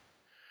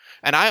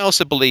 And I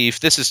also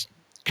believe this is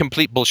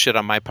complete bullshit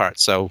on my part.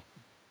 So,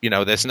 I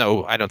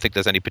don't think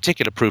there's any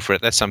particular proof for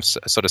it. There's some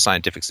sort of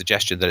scientific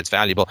suggestion that it's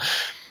valuable.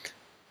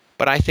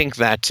 But I think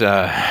that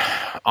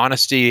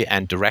honesty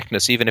and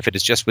directness, even if it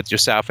is just with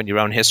yourself and your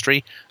own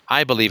history,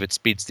 I believe it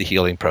speeds the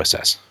healing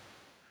process.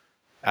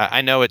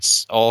 I know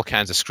it's all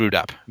kinds of screwed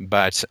up,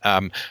 but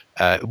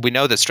we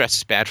know that stress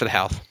is bad for the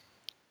health.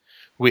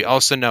 We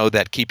also know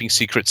that keeping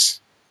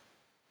secrets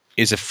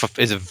is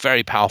a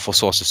very powerful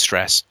source of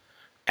stress,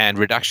 and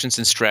reductions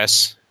in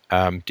stress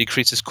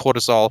decreases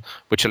cortisol,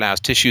 which allows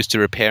tissues to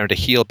repair and to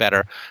heal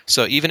better.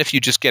 So even if you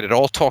just get it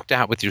all talked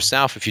out with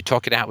yourself, if you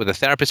talk it out with a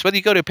therapist, whether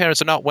you go to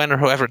parents or not, when or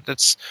whoever,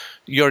 that's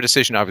your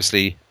decision,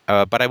 obviously.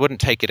 But I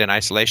wouldn't take it in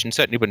isolation.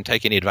 Certainly wouldn't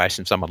take any advice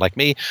from someone like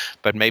me,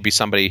 but maybe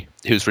somebody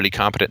who's really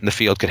competent in the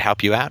field could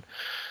help you out.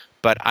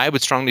 But I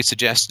would strongly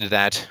suggest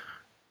that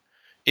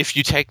if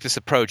you take this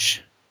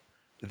approach,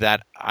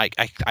 that I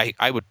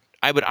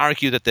would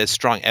argue that there's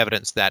strong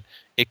evidence that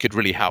it could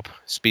really help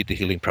speed the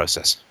healing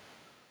process.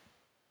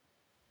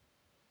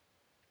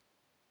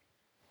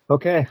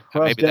 Okay.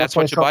 Well, maybe that's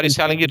what your body's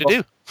telling you to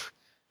do.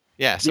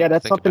 Yeah,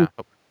 that's something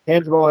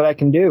tangible that I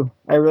can do.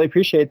 I really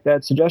appreciate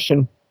that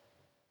suggestion.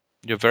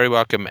 You're very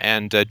welcome.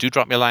 And do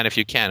drop me a line if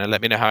you can and let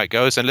me know how it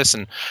goes. And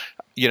listen,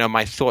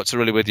 my thoughts are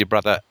really with you,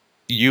 brother.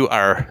 You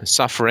are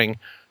suffering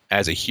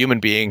as a human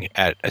being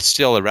at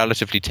still a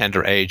relatively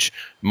tender age,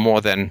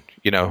 more than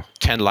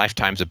 10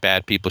 lifetimes of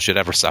bad people should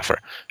ever suffer.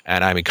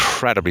 And I'm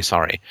incredibly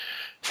sorry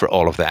for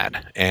all of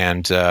that.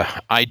 And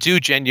I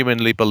do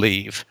genuinely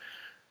believe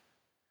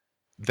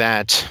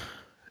that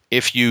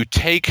if you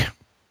take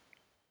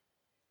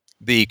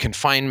the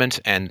confinement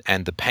and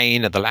the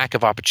pain and the lack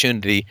of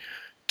opportunity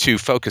to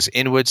focus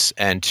inwards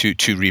and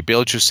to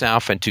rebuild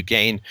yourself and to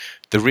gain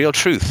the real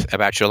truth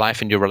about your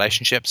life and your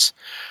relationships,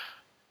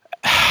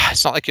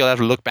 it's not like you'll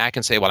ever look back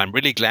and say, well, I'm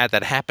really glad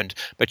that happened.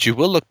 But you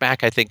will look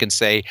back, I think, and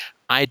say,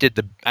 I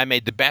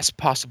made the best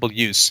possible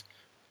use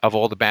of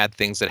all the bad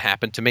things that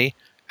happened to me.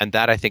 And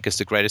that, I think, is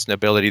the greatest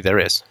nobility there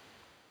is.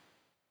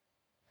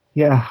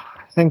 Yeah.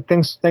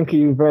 Thank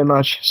you very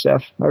much,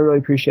 Steph. I really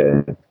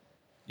appreciate it.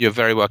 You're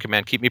very welcome,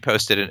 man. Keep me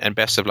posted, and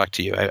best of luck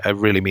to you. I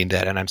really mean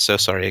that, and I'm so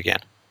sorry again.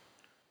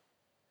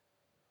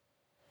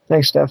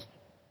 Thanks, Steph.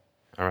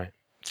 All right.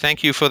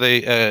 Thank you for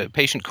the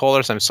patient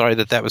callers. I'm sorry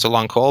that was a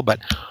long call, but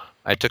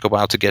it took a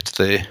while to get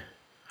to the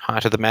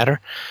heart of the matter,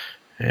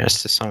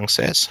 as the song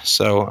says.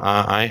 So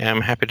I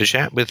am happy to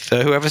chat with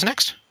whoever's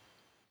next.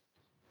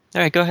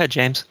 All right, go ahead,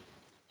 James.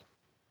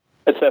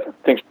 Hey, Steph.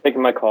 Thanks for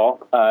taking my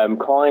call. I'm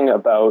calling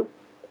about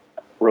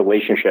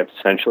relationships,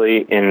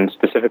 essentially, in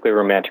specifically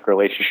romantic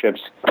relationships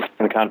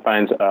in the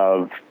confines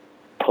of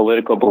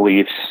political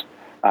beliefs.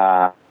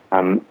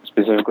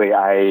 Specifically,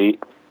 I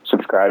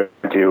subscribe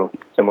to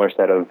a similar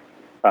set of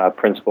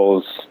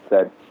principles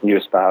that you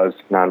espouse: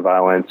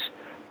 nonviolence,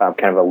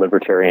 kind of a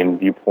libertarian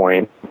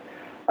viewpoint,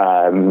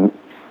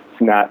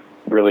 not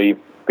really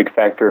big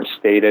factor of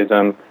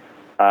statism,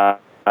 or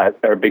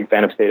a big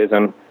fan of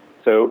statism.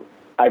 So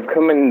I've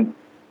come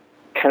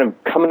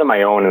into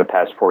my own in the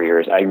past 4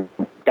 years. I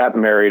got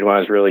married when I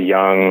was really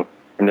young,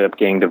 ended up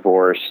getting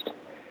divorced,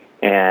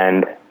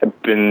 and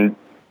I've been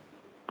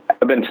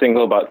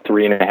single about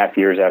 3.5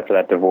 years after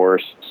that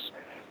divorce.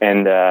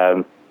 And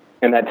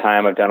in that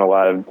time, I've done a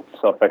lot of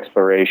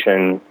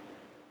self-exploration,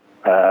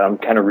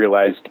 kind of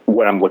realized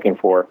what I'm looking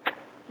for.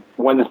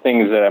 One of the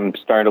things that I'm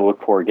starting to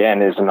look for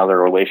again is another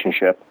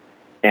relationship.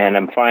 And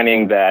I'm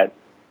finding that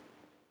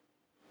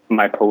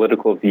my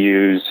political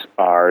views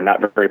are not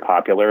very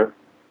popular.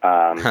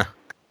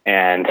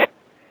 And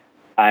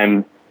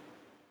I'm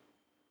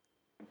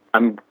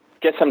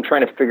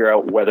trying to figure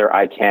out whether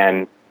I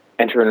can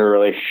enter in a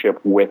relationship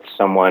with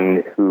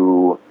someone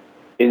who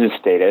is a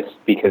statist,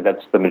 because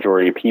that's the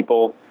majority of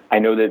people. I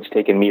know that it's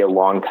taken me a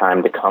long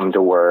time to come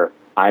to where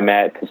I'm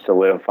at to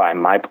solidify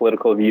my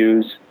political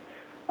views.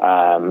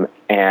 And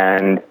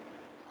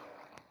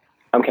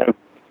I'm kind of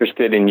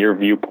interested in your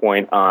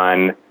viewpoint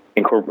on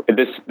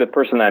the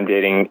person that I'm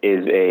dating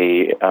is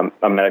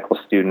a medical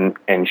student,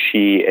 and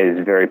she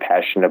is very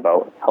passionate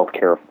about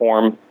healthcare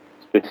reform,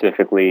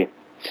 specifically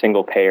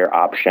single payer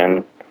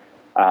option,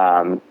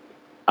 on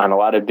a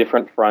lot of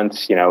different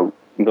fronts,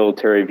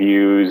 military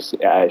views.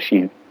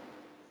 She's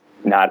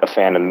not a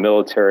fan of the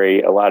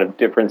military, a lot of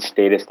different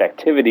statist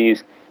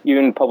activities,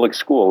 even public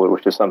school,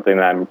 which is something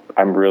that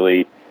I'm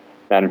really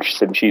not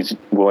interested in. She's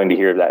willing to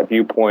hear that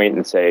viewpoint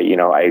and say,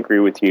 I agree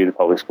with you. The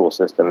public school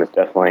system is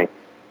definitely,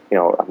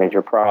 a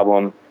major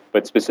problem.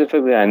 But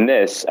specifically on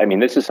this,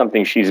 this is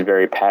something she's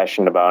very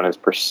passionate about and is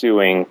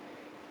pursuing.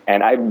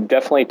 And I've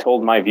definitely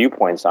told my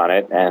viewpoints on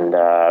it. And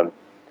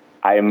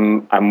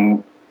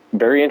I'm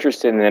very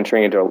interested in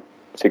entering into a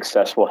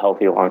successful,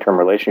 healthy, long-term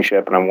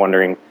relationship. And I'm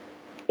wondering,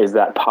 is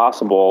that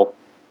possible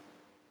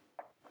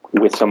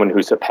with someone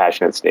who's a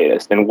passionate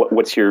statist? And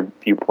what's your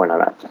viewpoint on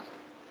that?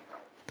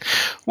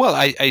 Well,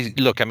 I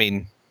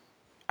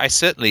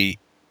certainly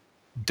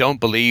don't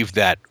believe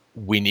that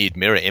we need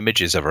mirror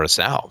images of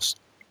ourselves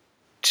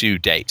to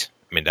date.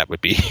 That would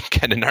be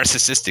kind of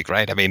narcissistic,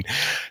 right?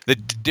 The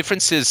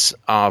differences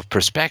of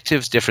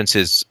perspectives,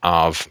 differences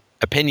of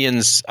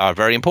opinions are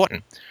very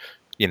important.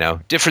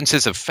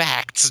 Differences of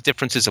facts,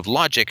 differences of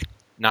logic,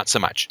 not so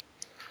much.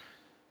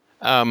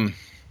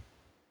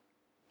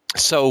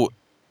 So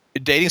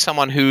dating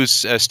someone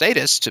who's a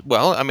statist,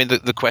 well,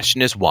 the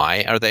question is,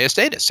 why are they a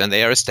statist? And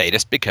they are a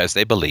statist because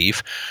they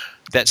believe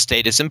that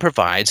statism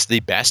provides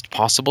the best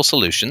possible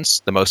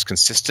solutions, the most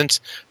consistent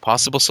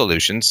possible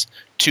solutions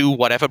to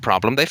whatever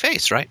problem they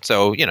face, right?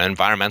 So,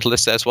 environmentalist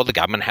says, well, the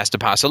government has to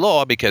pass a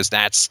law because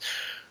that's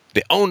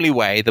the only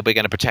way that we're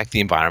going to protect the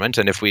environment.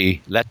 And if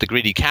we let the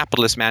greedy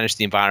capitalists manage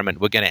the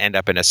environment, we're going to end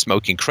up in a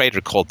smoking crater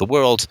called the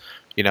world,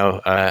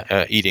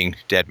 eating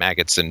dead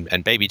maggots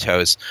and baby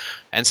toes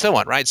and so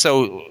on, right?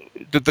 So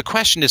the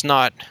question is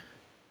not,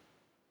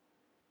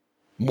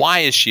 why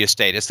is she a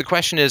statist? The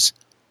question is,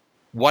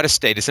 what does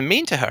statism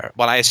mean to her?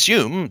 Well, I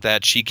assume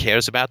that she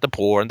cares about the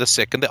poor and the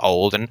sick and the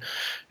old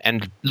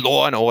and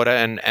law and order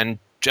and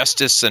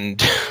justice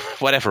and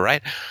whatever,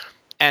 right?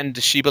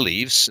 And she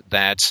believes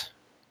that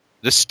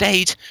the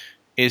state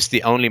is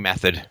the only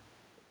method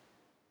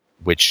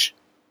which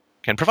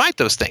can provide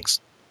those things.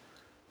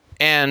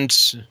 And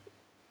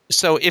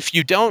so if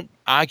you don't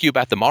argue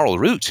about the moral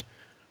root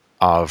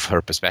of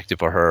her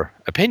perspective or her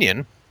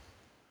opinion,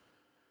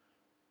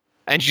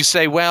 and you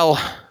say, well,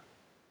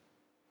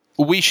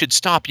 we should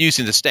stop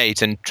using the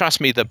state, and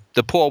trust me, the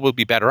poor will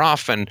be better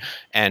off, and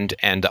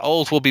the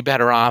old will be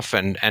better off,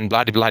 and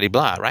blah, blah, blah,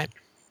 blah, right?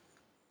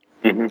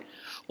 Mm-hmm.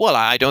 Well,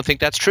 I don't think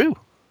that's true.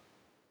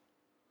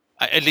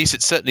 At least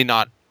it's certainly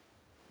not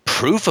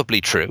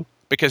provably true,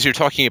 because you're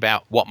talking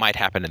about what might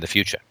happen in the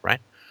future,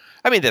 right?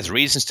 There's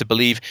reasons to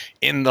believe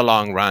in the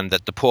long run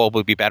that the poor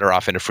will be better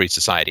off in a free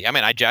society.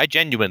 I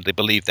genuinely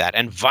believe that,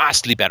 and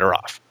vastly better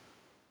off.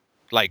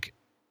 Like,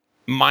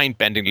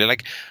 mind-bendingly.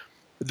 Like,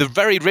 the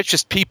very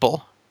richest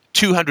people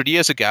 200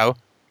 years ago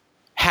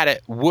had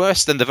it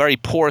worse than the very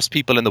poorest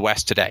people in the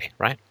West today,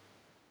 right?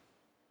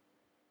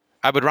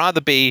 I would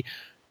rather be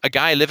a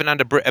guy living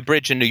under a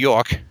bridge in New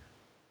York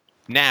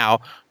now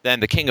than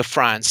the King of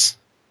France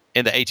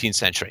in the 18th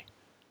century.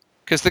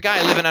 Because the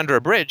guy living under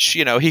a bridge,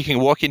 he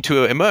can walk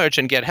into Emerge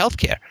and get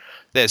healthcare.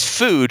 There's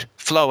food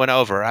flowing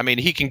over.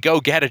 He can go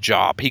get a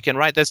job. He can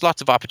write. There's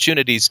lots of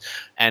opportunities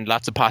and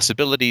lots of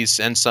possibilities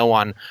and so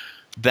on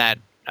that,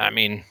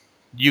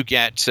 you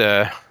get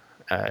a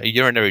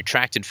urinary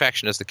tract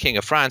infection as the King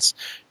of France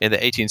in the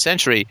 18th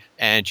century,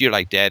 and you're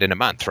like dead in a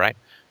month, right?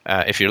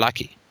 If you're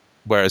lucky.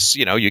 Whereas,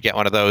 you get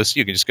one of those,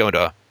 you can just go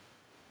into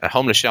a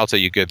homeless shelter,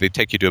 they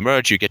take you to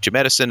Emerge, you get your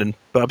medicine, and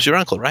Bob's your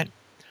uncle, right?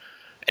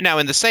 Now,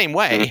 in the same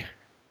way,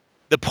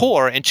 the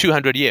poor in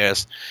 200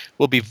 years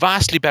will be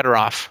vastly better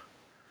off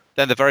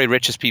than the very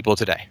richest people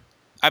today.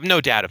 I have no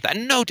doubt of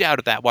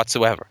that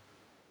whatsoever.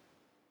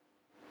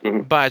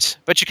 Mm-hmm. But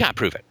you can't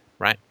prove it,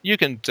 right? You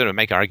can sort of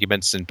make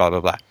arguments and blah, blah,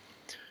 blah.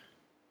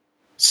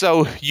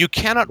 So you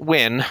cannot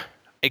win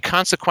a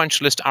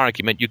consequentialist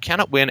argument. You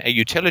cannot win a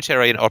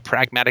utilitarian or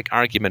pragmatic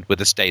argument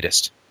with a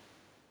statist.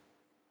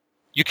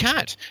 You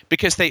can't,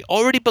 because they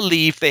already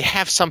believe they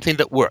have something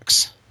that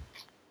works.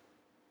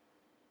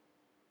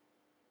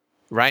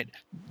 Right?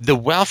 The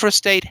welfare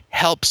state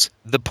helps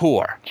the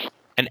poor.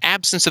 An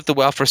absence of the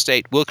welfare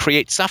state will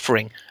create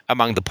suffering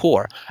among the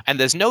poor. And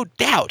there's no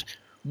doubt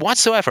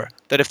whatsoever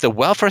that if the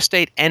welfare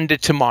state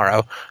ended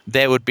tomorrow,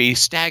 there would be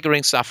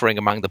staggering suffering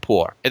among the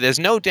poor. There's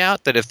no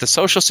doubt that if the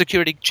Social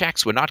Security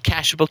checks were not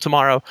cashable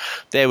tomorrow,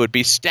 there would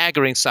be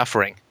staggering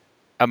suffering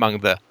among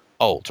the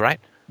old, right?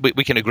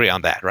 We can agree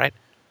on that, right?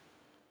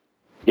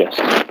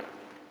 Yes.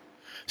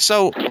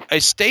 So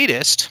a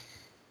statist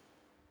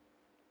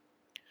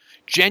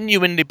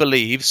genuinely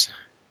believes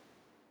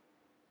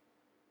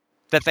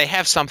that they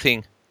have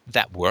something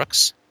that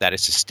works, that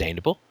is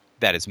sustainable,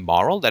 that is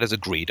moral, that is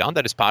agreed on,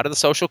 that is part of the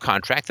social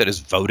contract, that is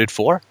voted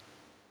for,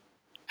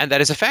 and that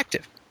is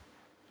effective.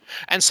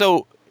 And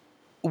so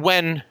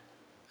when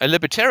a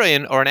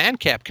libertarian or an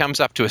ANCAP comes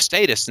up to a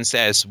statist and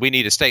says, we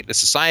need a stateless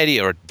society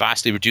or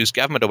vastly reduced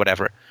government or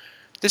whatever,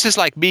 this is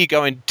like me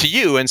going to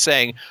you and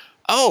saying,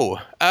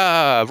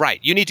 right,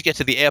 you need to get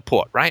to the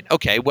airport, right?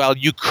 Okay, well,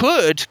 you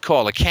could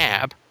call a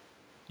cab.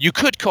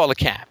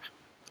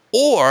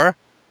 Or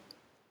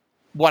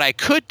what I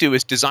could do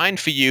is design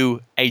for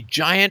you a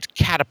giant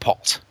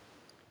catapult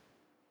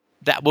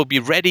that will be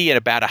ready in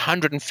about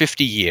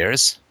 150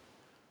 years.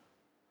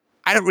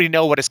 I don't really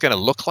know what it's going to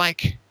look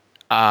like.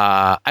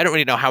 I don't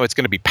really know how it's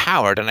going to be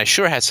powered, and I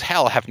sure as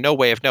hell have no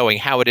way of knowing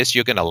how it is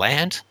you're going to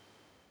land.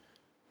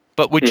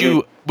 But would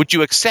you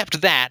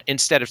accept that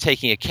instead of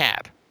taking a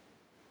cab?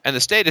 And the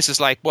statist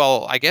is like,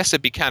 well, I guess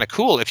it'd be kind of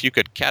cool if you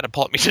could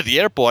catapult me to the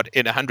airport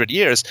in 100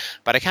 years,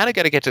 but I kind of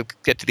got to get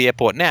to the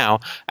airport now,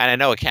 and I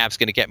know a cab's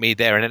going to get me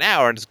there in an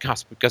hour, and it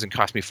doesn't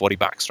cost me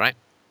 $40, right?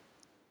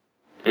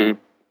 Mm-hmm.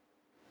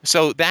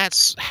 So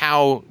that's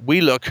how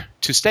we look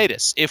to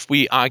statists if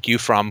we argue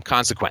from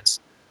consequence.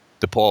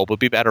 The poor will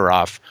be better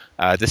off.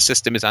 This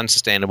system is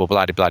unsustainable,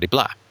 blah, blah, blah,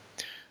 blah.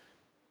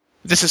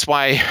 This is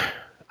why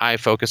I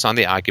focus on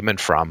the argument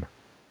from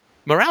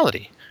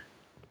morality,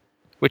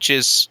 which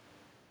is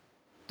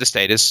the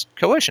statist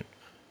coercion.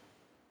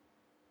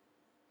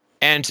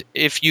 And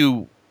if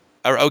you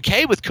are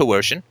okay with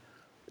coercion,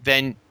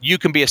 then you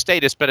can be a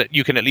statist, but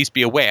you can at least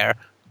be aware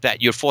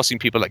that you're forcing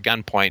people at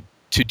gunpoint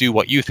to do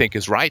what you think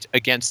is right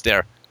against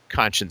their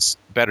conscience,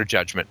 better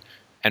judgment,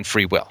 and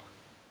free will.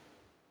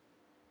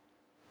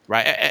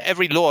 Right?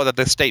 Every law that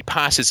the state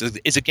passes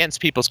is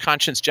against people's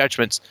conscience,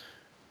 judgments,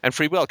 and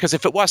free will, because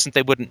if it wasn't,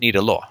 they wouldn't need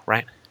a law,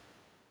 right?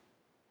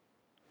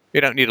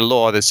 You don't need a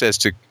law that says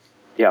to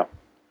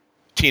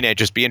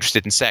teenagers be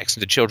interested in sex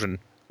and the children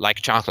like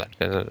chocolate,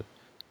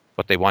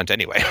 what they want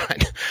anyway.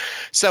 Right?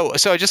 So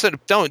I just sort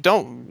of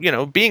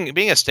don't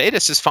being a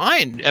statist is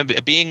fine.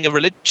 Being a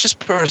religious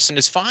person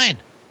is fine,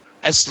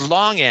 as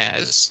long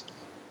as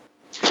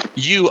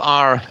you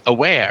are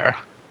aware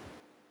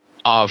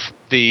of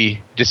the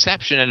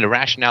deception and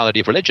irrationality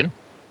of religion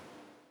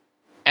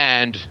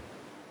and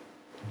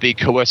the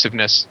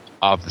coerciveness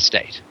of the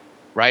state,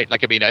 right?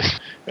 Like, I mean, I'm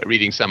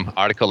reading some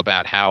article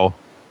about how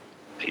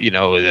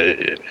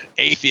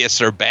atheists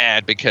are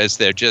bad because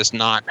they're just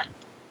not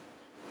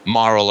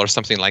moral or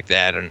something like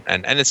that. And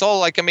it's all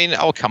like, I mean,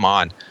 oh, come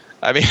on.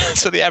 I mean,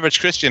 so the average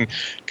Christian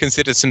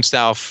considers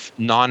himself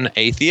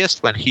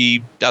non-atheist when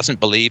he doesn't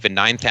believe in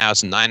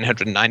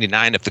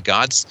 9,999 of the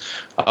gods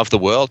of the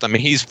world. I mean,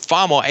 he's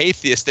far more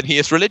atheist than he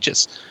is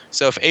religious.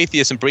 So if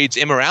atheism breeds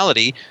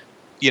immorality,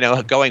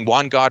 going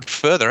one God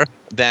further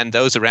than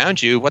those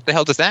around you, what the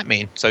hell does that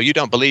mean? So you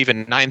don't believe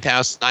in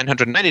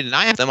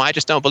 9,999 of them. I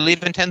just don't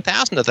believe in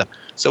 10,000 of them.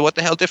 So what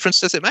the hell difference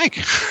does it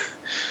make?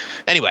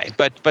 Anyway,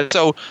 but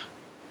so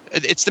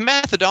it's the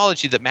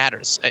methodology that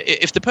matters.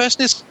 If the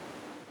person is,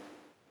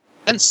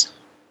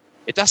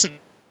 it doesn't.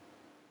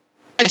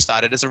 I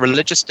started as a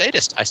religious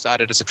statist. I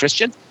started as a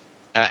Christian,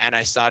 and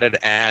I started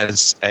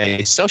as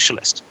a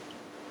socialist.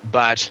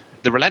 But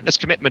the relentless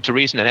commitment to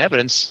reason and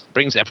evidence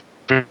brings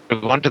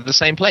everyone to the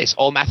same place.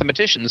 All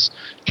mathematicians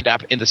end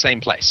up in the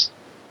same place.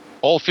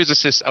 All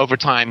physicists over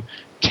time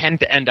tend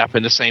to end up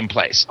in the same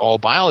place. All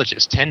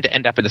biologists tend to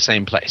end up in the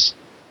same place.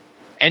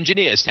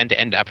 Engineers tend to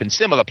end up in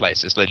similar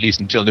places, at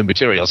least until new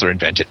materials are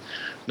invented.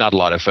 Not a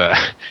lot of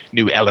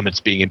new elements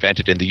being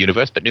invented in the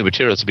universe, but new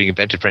materials are being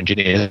invented for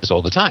engineers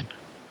all the time.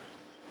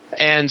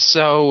 And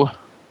so,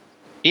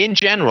 in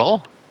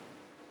general,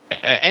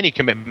 any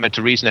commitment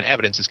to reason and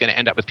evidence is going to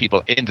end up with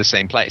people in the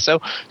same place. So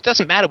it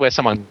doesn't matter where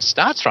someone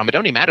starts from. It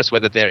only matters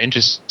whether they're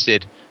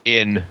interested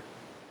in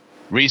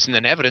reason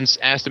and evidence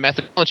as the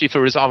methodology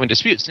for resolving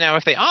disputes. Now,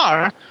 if they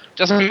are, it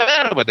doesn't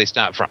matter where they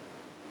start from.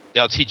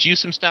 They'll teach you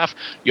some stuff,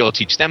 you'll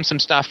teach them some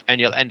stuff, and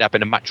you'll end up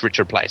in a much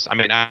richer place. I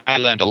mean, I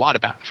learned a lot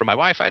from my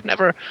wife I'd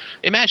never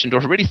imagined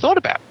or really thought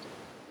about.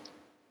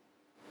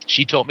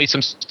 She taught me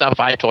some stuff,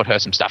 I taught her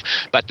some stuff.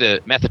 But the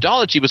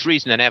methodology was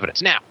reason and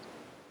evidence. Now,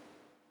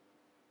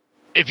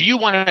 if you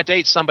want to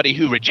date somebody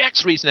who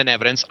rejects reason and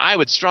evidence, I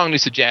would strongly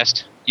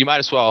suggest you might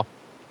as well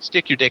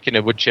stick your dick in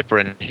a wood chipper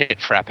and hit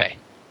frappe.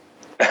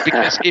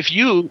 Because if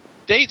you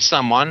date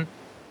someone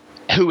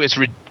who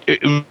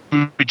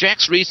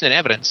rejects reason and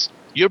evidence,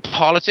 your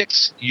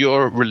politics,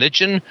 your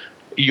religion,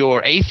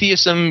 your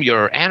atheism,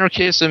 your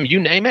anarchism, you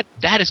name it,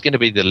 that is going to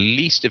be the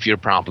least of your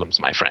problems,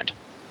 my friend.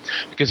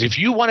 Because if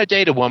you want to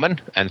date a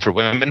woman, and for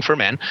women, for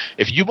men,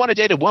 if you want to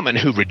date a woman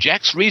who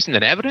rejects reason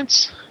and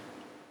evidence,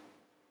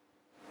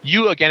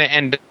 you are going to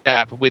end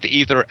up with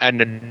either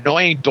an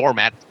annoying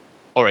doormat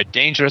or a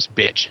dangerous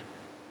bitch.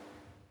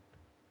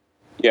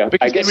 Yeah,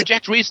 Because they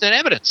reject reason and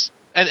evidence.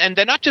 And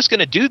they're not just going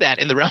to do that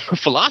in the realm of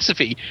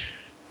philosophy.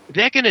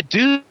 They're going to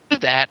do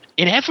that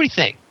in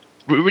everything.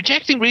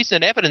 Rejecting reason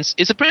and evidence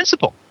is a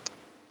principle.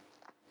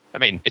 I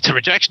mean, it's a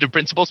rejection of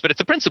principles, but it's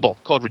a principle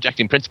called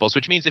rejecting principles,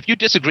 which means if you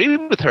disagree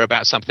with her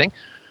about something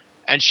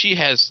and she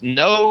has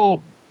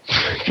no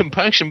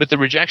compunction with the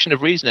rejection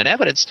of reason and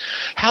evidence,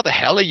 how the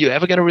hell are you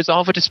ever going to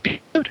resolve a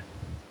dispute?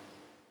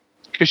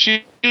 Because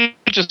she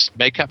just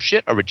make up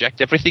shit or reject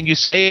everything you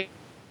say.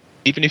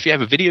 Even if you have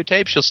a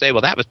videotape, she'll say,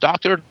 well, that was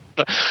doctored.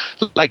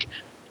 Like,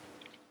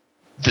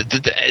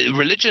 the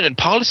religion and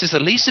politics is the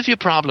least of your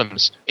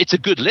problems. It's a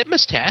good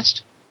litmus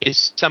test.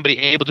 Is somebody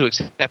able to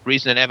accept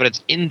reason and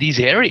evidence in these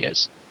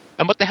areas?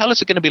 And what the hell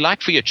is it going to be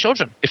like for your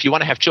children? If you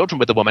want to have children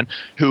with a woman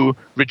who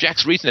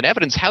rejects reason and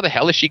evidence, how the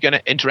hell is she going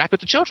to interact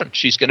with the children?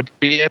 She's going to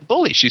be a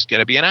bully. She's going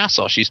to be an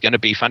asshole. She's going to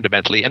be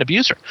fundamentally an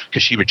abuser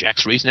because she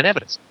rejects reason and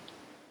evidence.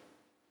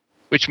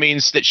 Which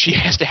means that she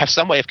has to have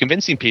some way of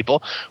convincing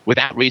people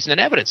without reason and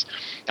evidence.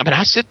 I mean,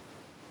 I sit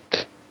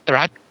there,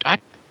 I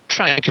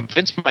try and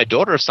convince my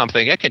daughter of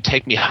something. It can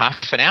take me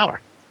half an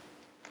hour.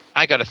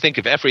 I got to think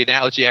of every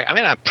analogy. I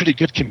mean, I'm a pretty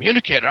good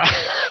communicator.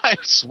 I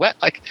sweat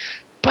like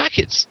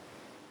buckets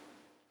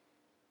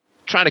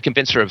trying to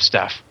convince her of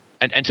stuff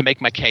and to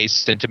make my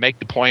case and to make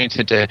the point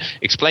and to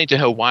explain to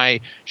her why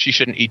she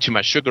shouldn't eat too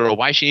much sugar or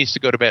why she needs to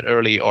go to bed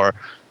early or,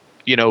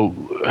 you know,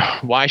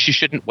 why she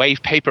shouldn't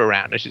wave paper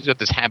around. She's got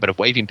this habit of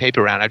waving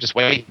paper around. I just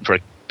wait for a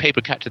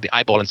paper cut to the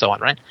eyeball and so on,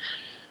 right?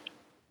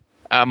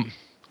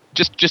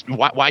 Just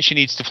why she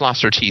needs to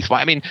floss her teeth.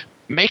 Why? I mean,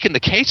 making the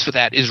case for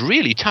that is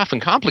really tough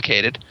and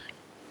complicated,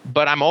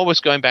 but I'm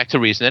always going back to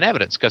reason and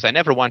evidence because I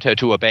never want her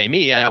to obey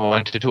me. I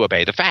want her to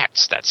obey the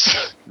facts.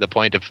 That's the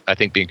point of, I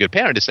think, being a good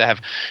parent is to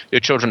have your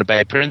children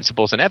obey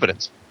principles and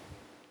evidence.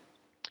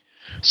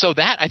 So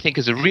that, I think,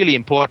 is a really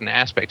important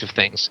aspect of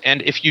things.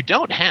 And if you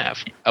don't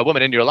have a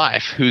woman in your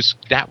life who's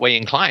that way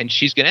inclined,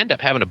 she's going to end up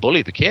having to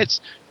bully the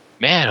kids.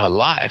 Man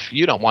alive,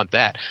 you don't want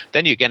that.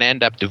 Then you're going to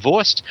end up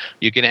divorced.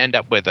 You're going to end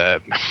up with a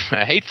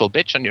hateful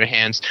bitch on your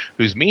hands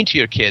who's mean to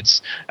your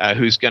kids,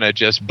 who's going to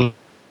just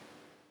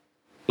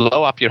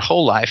blow up your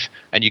whole life,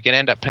 and you can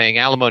end up paying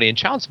alimony and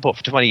child support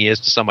for 20 years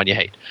to someone you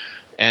hate.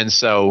 And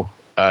so,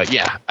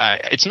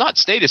 it's not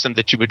statism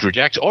that you would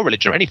reject, or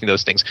religion, or anything of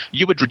those things.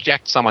 You would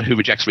reject someone who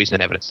rejects reason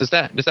and evidence. Does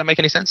that make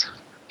any sense?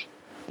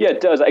 Yeah,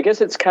 it does. I guess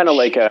it's kind of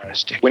like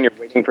when you're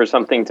waiting for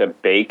something to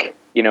bake,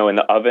 in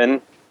the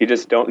oven. You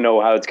just don't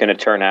know how it's going to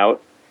turn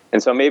out.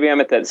 And so maybe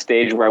I'm at that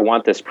stage where I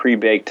want this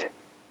pre-baked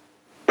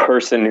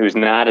person who's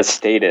not a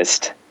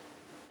statist.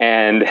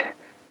 And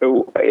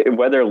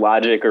whether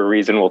logic or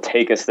reason will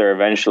take us there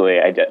eventually,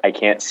 I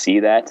can't see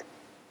that.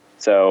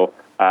 So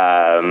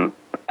I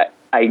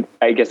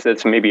guess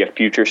that's maybe a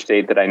future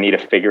state that I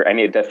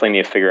definitely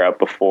need to figure out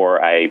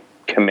before I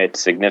commit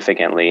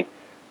significantly.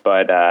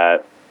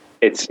 But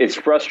it's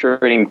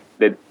frustrating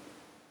that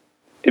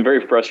it's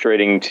very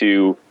frustrating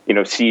to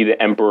see the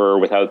emperor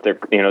without their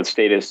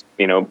status,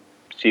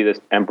 see this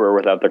emperor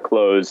without their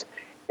clothes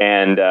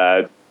and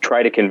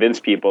try to convince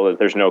people that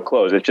there's no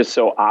clothes. It's just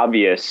so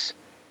obvious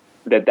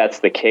that that's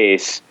the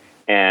case.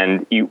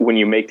 And when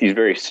you make these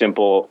very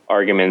simple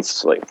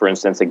arguments, like for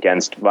instance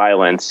against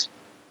violence,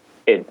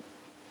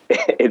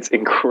 it's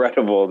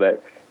incredible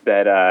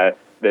that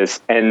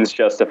this ends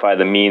justify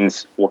the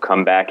means will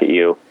come back at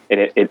you, and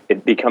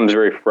it becomes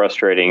very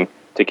frustrating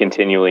to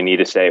continually need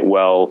to say,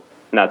 well,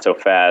 not so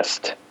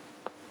fast,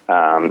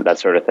 that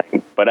sort of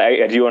thing. But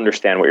I do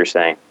understand what you're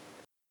saying.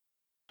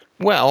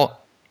 Well,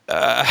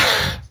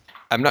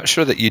 I'm not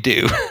sure that you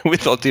do,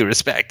 with all due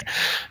respect.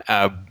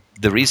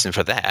 The reason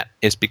for that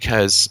is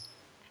because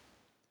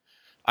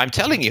I'm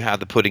telling you how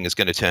the pudding is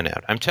going to turn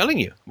out. I'm telling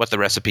you what the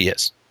recipe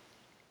is.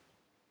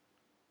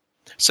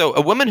 So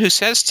a woman who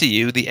says to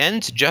you, the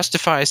end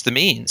justifies the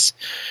means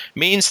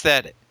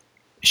that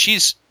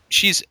she's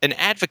an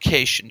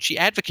advocation. She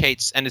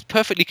advocates and is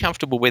perfectly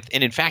comfortable with,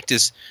 and in fact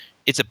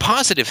it's a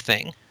positive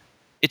thing.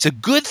 It's a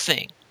good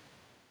thing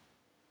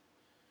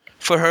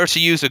for her to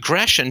use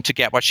aggression to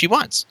get what she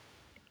wants,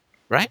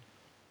 right?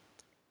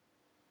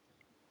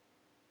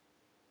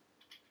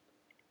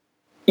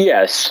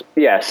 Yes.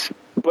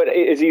 But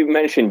as you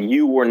mentioned,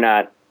 you were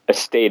not a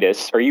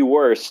statist, or you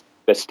were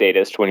a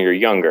statist when you were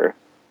younger.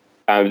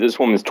 This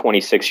woman's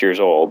 26 years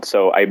old,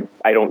 so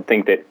I don't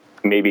think that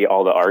maybe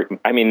all the art.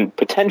 I mean,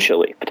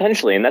 potentially,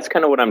 and that's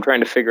kind of what I'm trying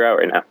to figure out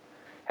right now.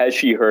 Has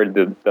she heard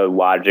the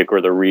logic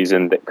or the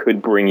reason that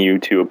could bring you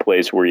to a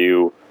place where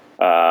you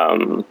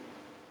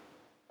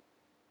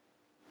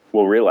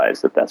will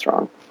realize that that's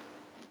wrong?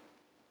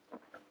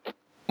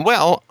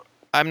 Well,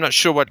 I'm not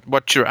sure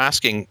what you're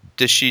asking.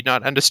 Does she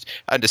not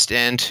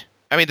understand?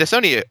 I mean, there's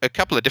only a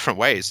couple of different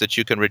ways that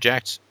you can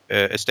reject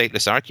a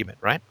stateless argument,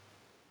 right?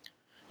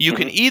 You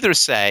can either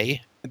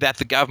say that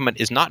the government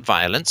is not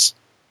violence,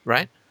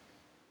 right?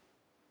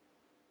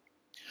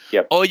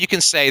 Yep. Or you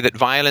can say that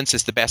violence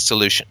is the best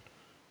solution.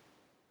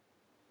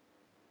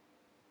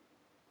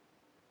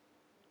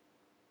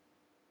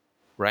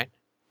 right?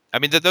 I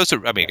mean, those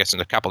are, I mean, I guess in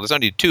a couple, there's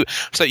only two.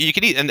 So you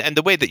can, and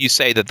the way that you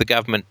say that the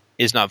government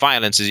is not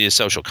violence is your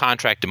social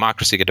contract,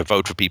 democracy, get to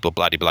vote for people,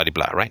 blah, blah, blah,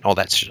 blah, right? All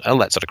that sort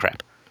of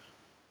crap.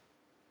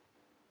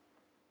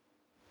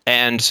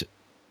 And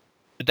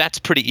that's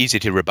pretty easy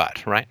to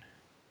rebut, right?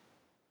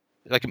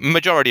 Like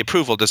majority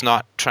approval does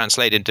not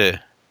translate into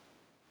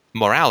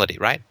morality,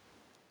 right?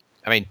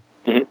 I mean,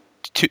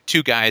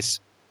 two guys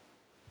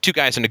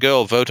and a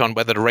girl vote on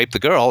whether to rape the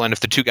girl, and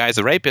if the two guys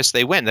are rapists,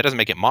 they win. That doesn't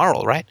make it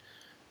moral, right?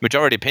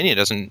 Majority opinion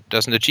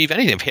doesn't achieve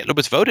anything. If Hitler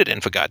was voted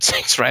in, for God's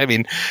sakes, right? I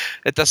mean,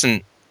 it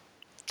doesn't.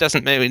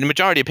 The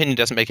majority opinion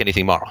doesn't make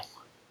anything moral.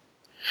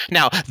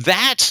 Now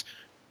that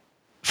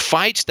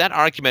fight, that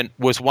argument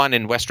was won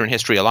in Western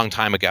history a long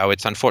time ago.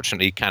 It's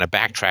unfortunately kind of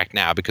backtracked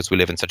now because we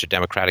live in such a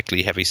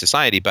democratically heavy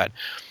society. But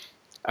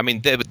I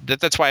mean,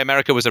 that's why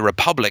America was a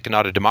republic,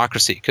 not a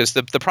democracy. Because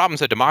the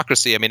problems of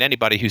democracy, I mean,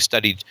 anybody who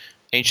studied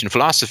ancient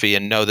philosophy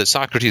and know that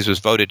Socrates was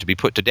voted to be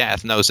put to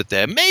death knows that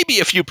there may be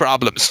a few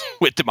problems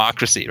with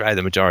democracy, right?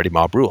 The majority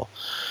mob rule.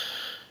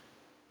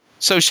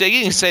 So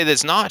you can say that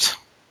it's not.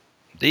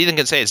 They either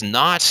can say it's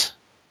not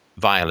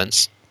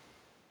violence,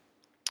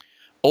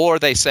 or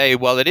they say,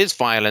 well, it is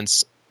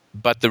violence,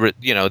 but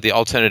the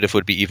alternative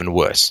would be even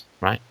worse,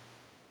 right?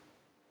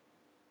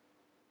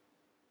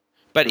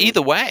 But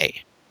either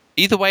way,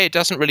 it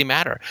doesn't really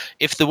matter.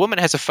 If the woman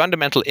has a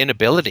fundamental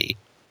inability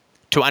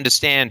to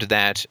understand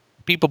that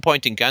people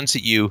pointing guns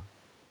at you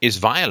is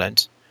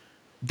violent,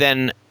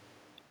 then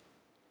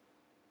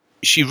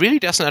she really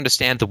doesn't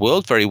understand the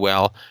world very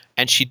well,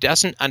 and she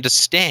doesn't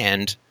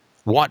understand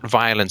what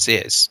violence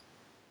is.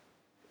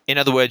 In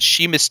other words,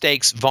 she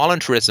mistakes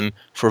voluntarism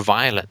for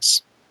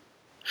violence,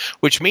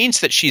 which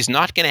means that she's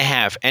not going to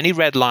have any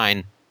red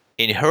line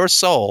in her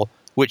soul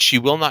which she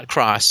will not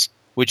cross,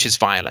 which is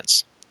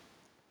violence,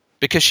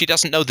 because she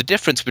doesn't know the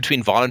difference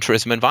between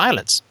voluntarism and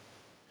violence.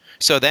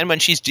 So then when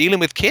she's dealing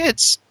with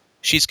kids,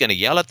 she's going to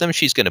yell at them,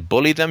 she's going to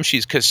bully them,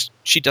 she's going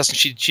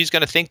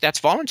to think that's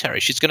voluntary.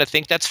 She's going to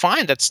think that's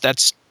fine.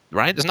 That's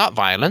right. It's not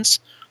violence.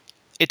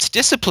 It's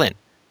discipline.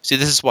 See,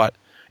 this is what,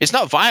 it's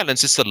not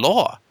violence, it's the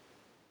law.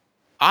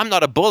 I'm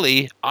not a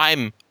bully,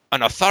 I'm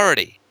an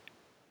authority.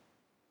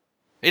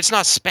 It's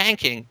not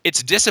spanking,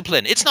 it's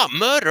discipline. It's not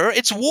murder,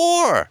 it's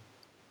war.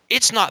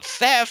 It's not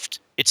theft,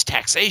 it's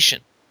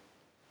taxation.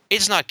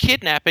 It's not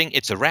kidnapping,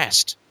 it's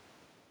arrest.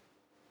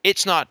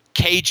 It's not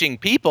caging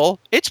people,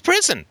 it's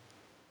prison.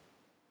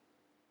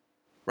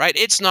 Right?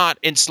 It's not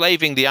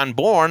enslaving the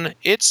unborn,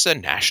 it's a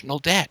national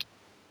debt.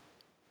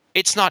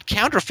 It's not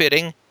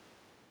counterfeiting,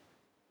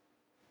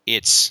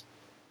 it's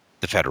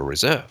the Federal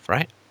Reserve,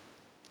 right?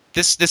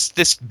 This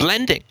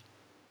blending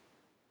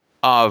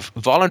of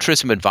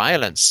voluntarism and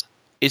violence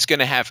is going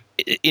to have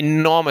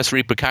enormous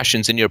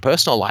repercussions in your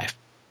personal life.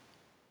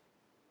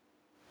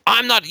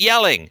 I'm not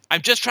yelling.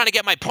 I'm just trying to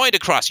get my point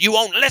across. You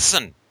won't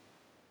listen.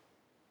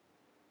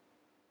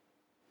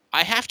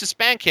 I have to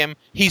spank him.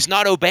 He's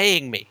not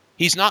obeying me.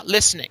 He's not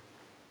listening.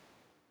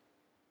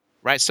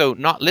 Right? So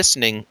not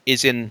listening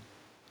is in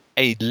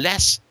a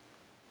less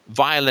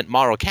violent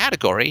moral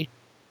category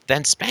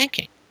than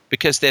spanking,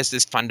 because there's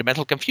this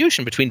fundamental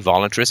confusion between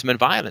voluntarism and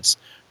violence.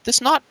 This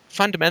is not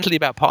fundamentally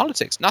about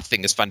politics.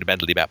 Nothing is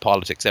fundamentally about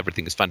politics.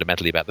 Everything is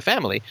fundamentally about the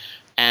family.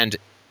 And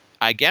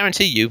I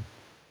guarantee you,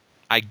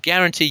 I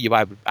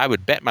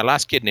would bet my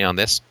last kidney on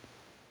this,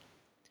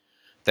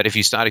 that if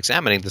you start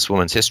examining this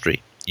woman's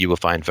history, you will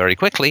find very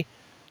quickly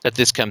that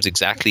this comes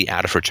exactly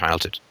out of her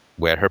childhood,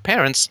 where her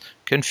parents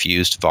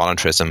confused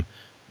voluntarism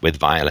with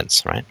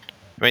violence, right?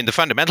 I mean, the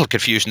fundamental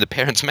confusion the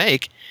parents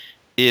make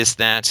is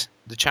that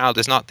the child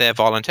is not there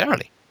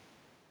voluntarily.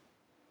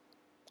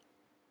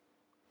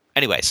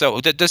 Anyway, so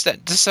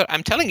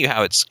I'm telling you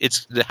how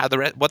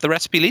what the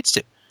recipe leads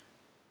to.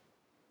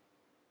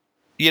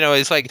 You know,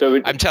 it's like,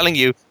 so I'm telling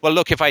you, well,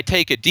 look, if I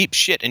take a deep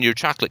shit in your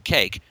chocolate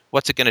cake,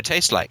 what's it going to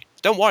taste like?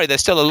 Don't worry,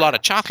 there's still a lot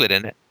of chocolate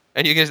in it.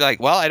 And you're like,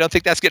 well, I don't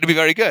think that's going to be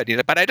very good. You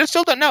know, but I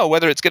still don't know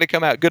whether it's going to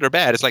come out good or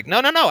bad. It's like, no,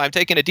 I'm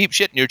taking a deep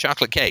shit in your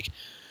chocolate cake.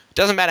 It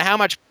doesn't matter how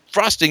much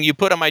frosting you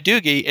put on my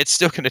doogie, it's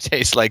still going to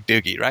taste like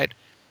doogie, right?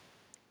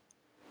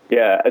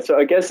 Yeah. So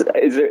I guess,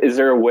 is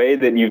there a way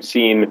that you've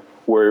seen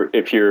where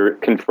if you're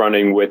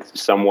confronting with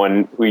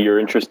someone who you're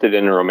interested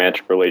in a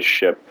romantic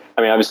relationship,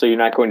 I mean, obviously you're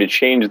not going to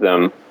change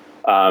them,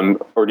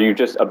 or do you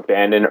just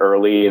abandon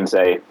early and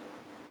say,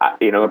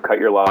 cut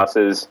your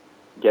losses,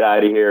 get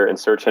out of here and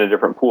search in a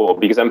different pool?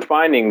 Because I'm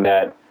finding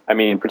that, I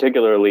mean,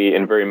 particularly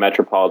in very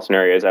metropolitan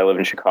areas, I live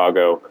in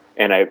Chicago,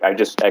 and I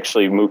just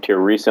actually moved here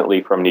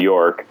recently from New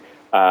York.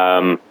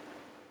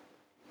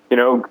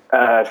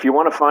 If you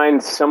want to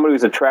find somebody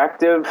who's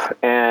attractive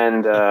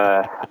and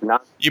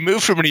not... You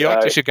moved from New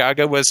York to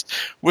Chicago. Was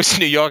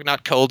New York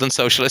not cold and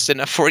socialist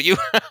enough for you?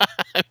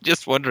 I'm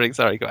just wondering.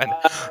 Sorry, go ahead.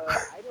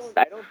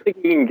 I don't think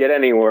you can get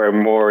anywhere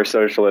more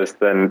socialist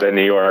than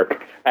New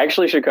York.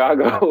 Actually,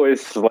 Chicago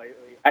is slightly...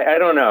 I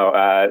don't know.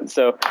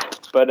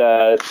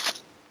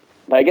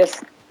 I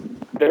guess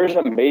there's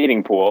a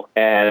mating pool,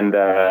 and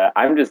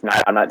I'm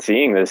not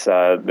seeing this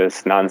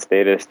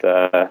non-statist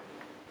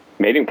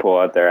mating pool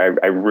out there.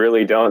 I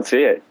really don't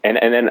see it. And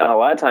then a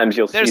lot of times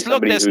you'll see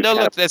somebody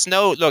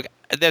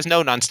there's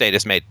no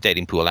non-status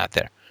dating pool out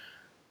there.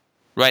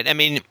 Right? I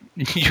mean,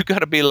 you got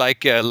to be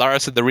like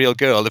Lars and the Real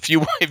Girl. If you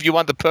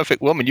want the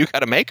perfect woman, you got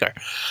to make her.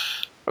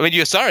 I mean,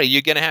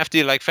 you're going to have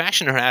to like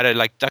fashion her out of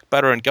like duck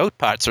butter and goat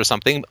parts or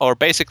something, or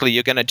basically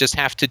you're going to just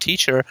have to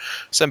teach her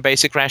some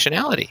basic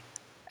rationality.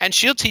 And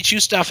she'll teach you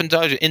stuff and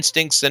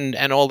instincts and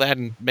all that,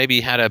 and maybe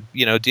how to,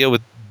 deal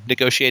with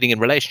negotiating in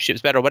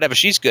relationships better, or whatever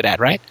she's good at,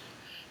 right?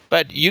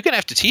 But you're going to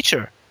have to teach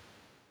her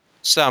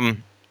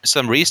some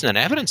reason and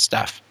evidence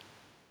stuff.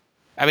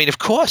 I mean, of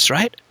course,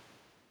 right?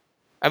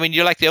 I mean,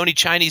 you're like the only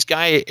Chinese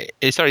guy.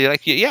 You're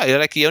like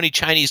the only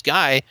Chinese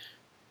guy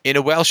in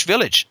a Welsh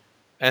village.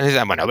 And he's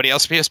like, well, nobody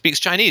else here speaks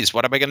Chinese.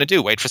 What am I going to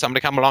do? Wait for someone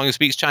to come along who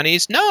speaks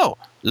Chinese? No.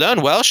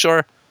 Learn Welsh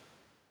or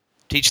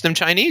teach them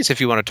Chinese if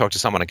you want to talk to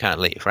someone who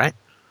can't leave, right?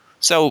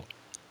 So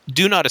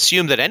do not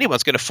assume that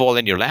anyone's going to fall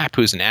in your lap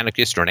who's an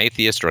anarchist or an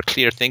atheist or a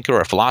clear thinker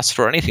or a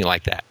philosopher or anything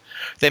like that.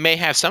 They may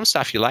have some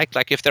stuff you like.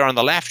 Like if they're on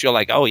the left, you're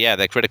like, oh, yeah,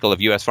 they're critical of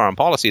U.S. foreign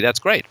policy. That's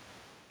great.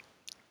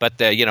 But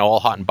they're,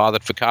 all hot and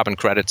bothered for carbon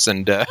credits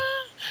and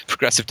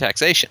progressive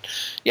taxation.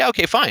 Yeah,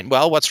 okay, fine.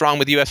 Well, what's wrong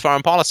with U.S.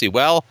 foreign policy?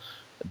 Well,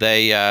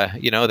 they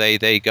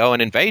go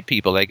and invade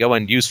people. They go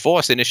and use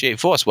force, initiate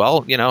force.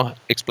 Well,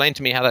 explain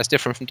to me how that's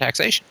different from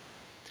taxation.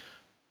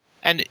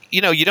 And,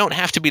 you don't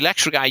have to be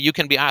lecture guy. You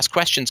can be ask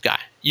questions guy.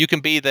 You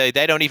can be they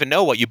don't even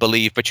know what you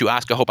believe, but you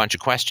ask a whole bunch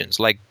of questions,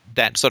 like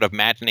that sort of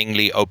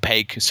maddeningly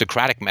opaque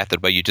Socratic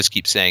method where you just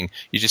keep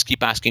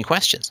asking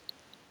questions.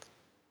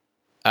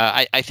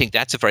 I think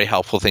that's a very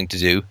helpful thing to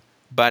do.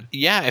 But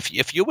yeah,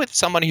 if you're with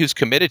someone who's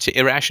committed to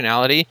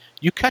irrationality,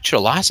 you cut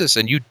your losses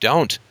and you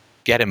don't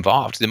get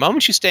involved. The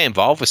moment you stay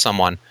involved with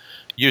someone,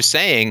 you're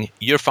saying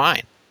you're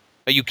fine.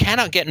 But you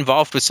cannot get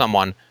involved with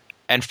someone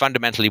and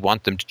fundamentally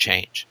want them to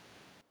change.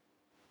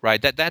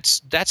 Right? That's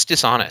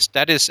dishonest.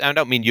 That is, I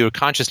don't mean you're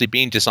consciously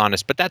being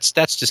dishonest, but that's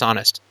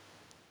dishonest.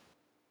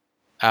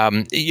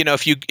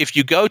 If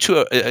you go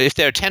to if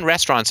there are 10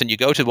 restaurants and you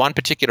go to one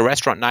particular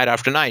restaurant night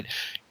after night,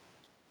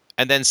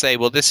 and then say,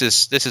 well, this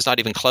is not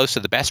even close to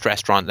the best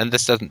restaurant, then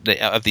this doesn't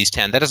of these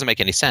 10. That doesn't make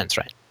any sense,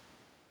 right?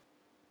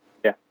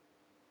 Yeah.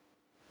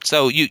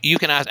 So you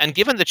can ask, and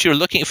given that you're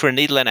looking for a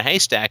needle in a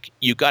haystack,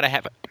 you got to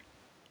have it.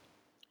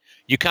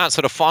 You can't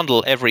sort of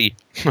fondle every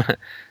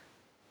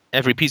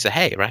piece of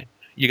hay, right?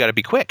 You got to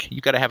be quick. You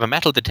got to have a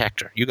metal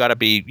detector. You got to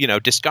be,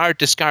 discard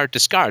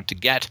to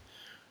get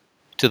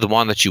to the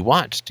one that you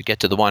want, to get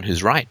to the one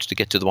who's right, to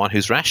get to the one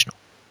who's rational.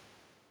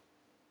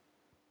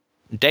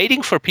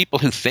 Dating for people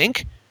who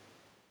think.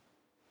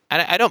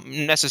 And I don't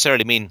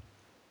necessarily mean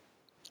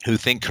who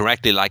think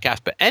correctly like us,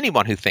 but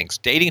anyone who thinks.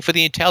 Dating for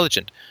the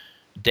intelligent,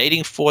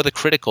 dating for the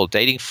critical,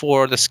 dating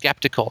for the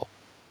skeptical.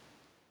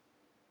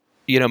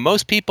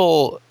 Most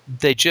people,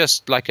 they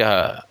just like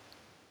a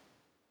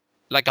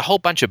whole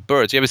bunch of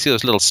birds. You ever see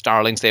those little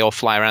starlings? They all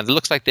fly around. It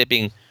looks like they're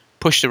being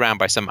pushed around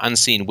by some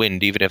unseen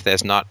wind, even if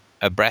there's not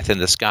a breath in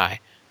the sky.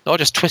 They're all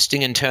just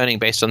twisting and turning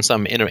based on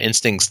some inner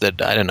instincts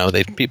that, I don't know,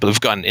 people have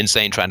gone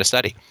insane trying to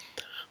study.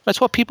 That's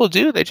what people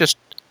do.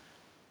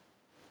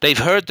 They've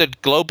heard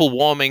that global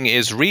warming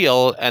is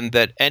real and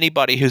that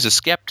anybody who's a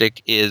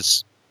skeptic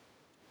is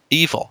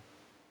evil.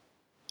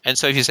 And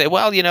so if you say,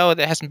 well,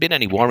 there hasn't been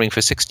any warming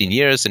for 16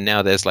 years and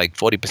now there's like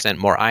 40%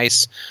 more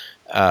ice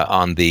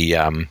on the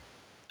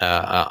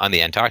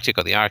Antarctic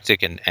or the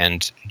Arctic,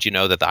 and do you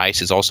know that the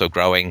ice is also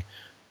growing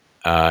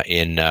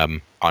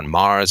on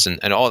Mars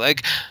and all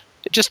that?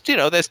 Just,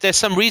 there's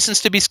some reasons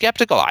to be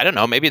skeptical. I don't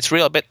know, maybe it's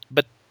real, but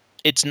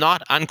it's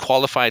not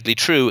unqualifiedly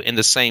true in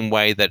the same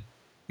way that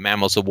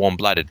mammals are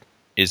warm-blooded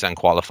is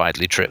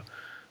unqualifiedly true.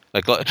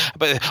 But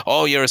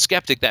you're a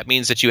skeptic. That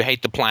means that you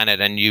hate the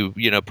planet and you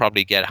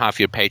probably get half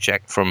your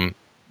paycheck from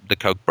the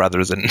Koch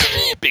brothers and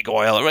big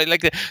oil, right?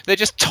 Like they're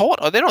just taught,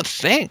 or they don't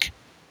think.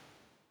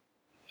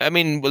 I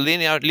mean,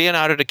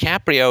 Leonardo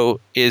DiCaprio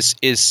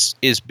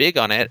is big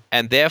on it,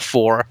 and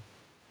therefore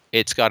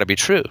it's got to be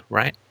true,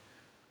 right?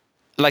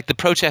 Like the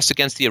protests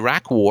against the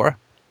Iraq War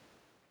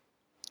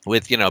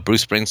with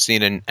Bruce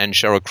Springsteen and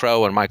Sheryl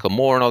Crow and Michael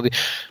Moore and all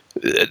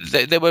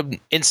they were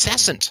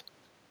incessant,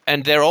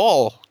 and they're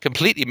all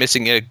completely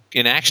missing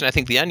in action. I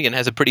think The Onion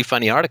has a pretty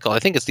funny article. I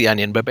think it's The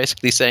Onion, but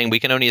basically saying we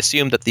can only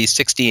assume that these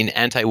 16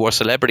 anti-war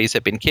celebrities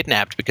have been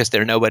kidnapped because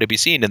they're nowhere to be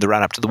seen in the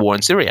run-up to the war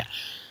in Syria.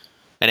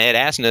 And Ed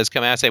Asner has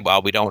come out and said,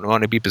 well, we don't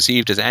want to be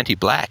perceived as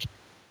anti-black.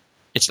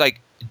 It's like,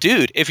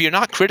 dude, if you're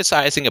not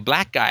criticizing a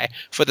black guy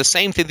for the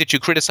same thing that you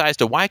criticized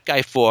a white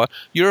guy for,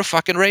 you're a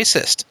fucking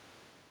racist.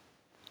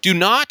 Do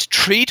not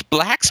treat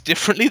blacks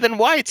differently than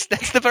whites.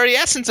 That's the very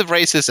essence of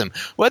racism.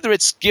 Whether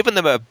it's giving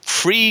them a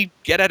free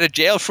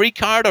get-out-of-jail-free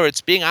card or it's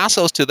being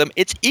assholes to them,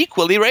 it's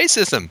equally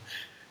racism.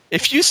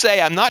 If you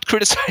say, I'm not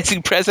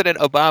criticizing President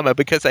Obama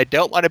because I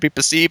don't want to be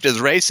perceived as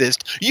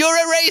racist, you're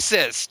a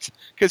racist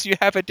because you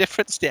have a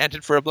different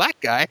standard for a black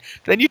guy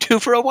than you do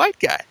for a white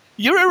guy.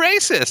 You're a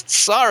racist.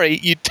 Sorry,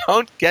 you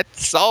don't get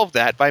to solve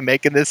that by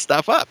making this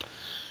stuff up.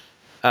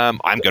 I'm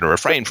going to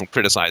refrain from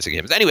criticizing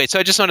him. Anyway, so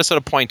I just want to sort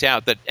of point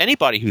out that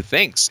anybody who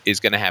thinks is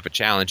going to have a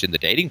challenge in the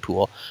dating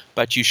pool,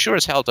 but you sure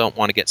as hell don't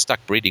want to get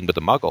stuck breeding with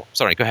a muggle.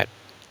 Sorry, go ahead.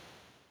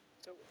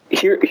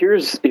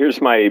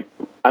 Here's my.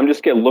 I'm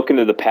just going to look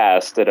into the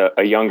past at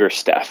a younger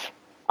Steph.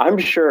 I'm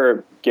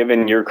sure,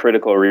 given your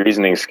critical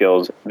reasoning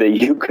skills, that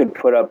you could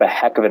put up a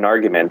heck of an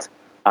argument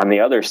on the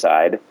other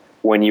side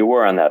when you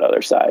were on that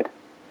other side.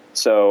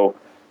 So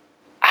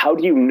how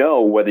do you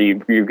know whether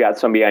you've got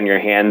somebody on your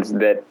hands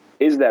that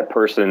is that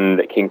person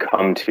that can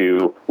come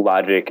to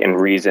logic and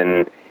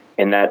reason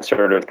and that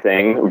sort of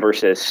thing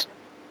versus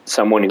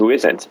someone who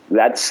isn't?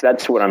 That's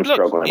what I'm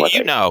struggling with.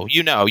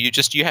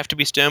 You have to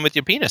be stern with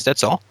your penis.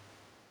 That's all.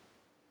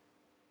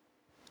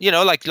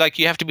 Like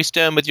you have to be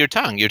stern with your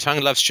tongue. Your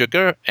tongue loves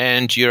sugar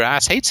and your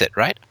ass hates it,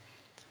 right?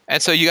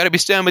 And so you got to be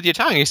stern with your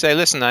tongue. You say,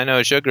 listen, I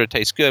know sugar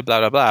tastes good, blah,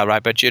 blah, blah,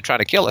 right? But you're trying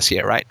to kill us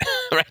here, right?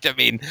 Right? I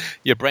mean,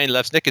 your brain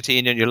loves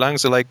nicotine and your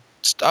lungs are like,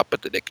 stop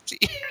at the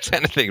nicotine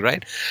kind of thing,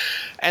 right?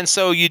 And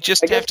so you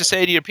just have to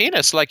say to your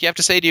penis,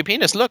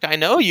 look, I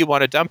know you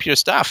want to dump your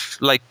stuff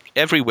like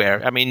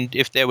everywhere. I mean,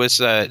 if there was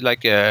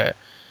like a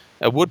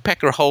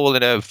woodpecker hole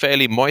in a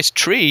fairly moist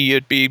tree,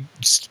 you'd be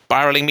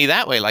spiraling me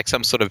that way like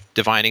some sort of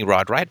divining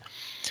rod, right?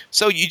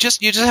 So you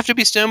just have to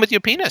be stern with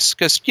your penis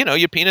because,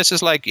 your penis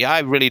is like, yeah, I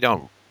really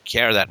don't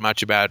care that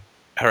much about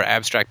her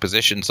abstract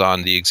positions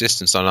on the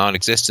existence or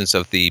non-existence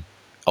of the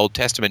Old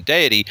Testament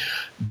deity,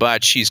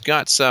 but she's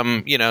got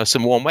some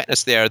warm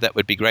wetness there that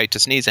would be great to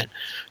sneeze in.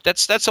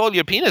 That's all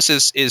your penis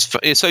is.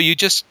 So you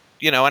just,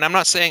 and I'm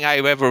not saying I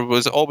ever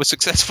was always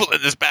successful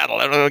in this battle.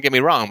 Don't get me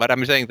wrong, but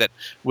I'm saying that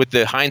with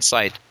the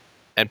hindsight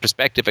and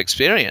perspective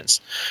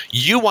experience,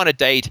 you want to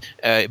date,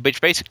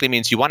 which basically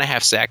means you want to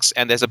have sex,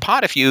 and there's a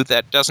part of you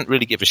that doesn't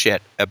really give a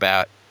shit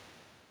about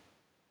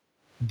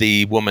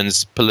the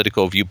woman's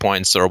political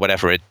viewpoints or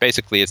whatever.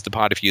 It's the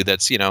part of you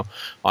that's,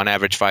 on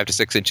average 5 to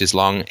 6 inches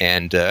long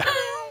and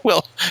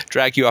will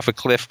drag you off a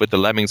cliff with the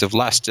lemmings of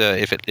lust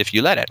if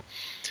you let it.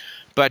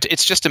 But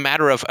it's just a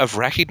matter of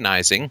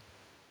recognizing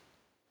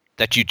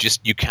that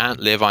you can't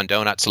live on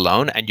donuts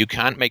alone and you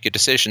can't make your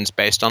decisions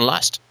based on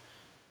lust.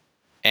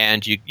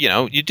 And you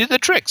do the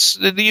tricks,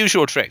 the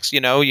usual tricks.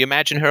 You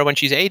imagine her when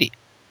she's 80.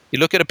 You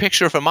look at a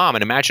picture of her mom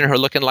and imagine her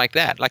looking like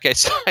that. Like I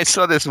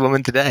saw this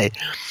woman today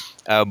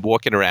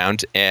walking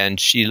around, and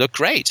she looked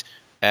great.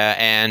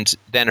 And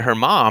then her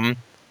mom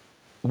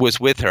was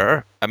with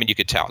her. I mean, you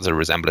could tell the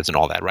resemblance and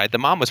all that, right? The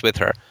mom was with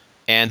her,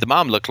 and the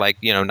mom looked like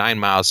 9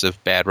 miles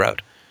of bad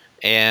road.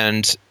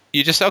 And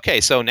you just,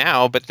 okay, so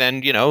now, but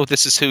then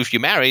this is who, if you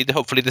marry,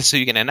 hopefully this is who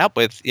you can end up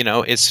with.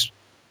 Is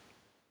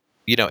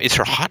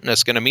her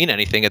hotness going to mean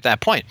anything at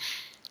that point?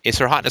 Is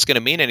her hotness going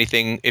to mean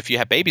anything if you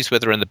have babies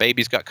with her and the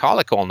baby's got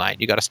colic all night?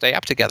 You got to stay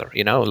up together,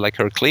 like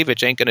her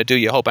cleavage ain't going to do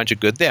you a whole bunch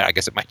of good there. I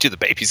guess it might do the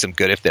baby some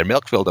good if they're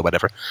milk filled or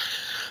whatever.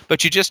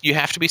 But you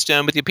have to be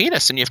stern with your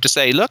penis, and you have to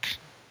say, look,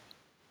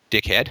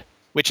 dickhead,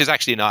 which is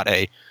actually not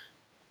a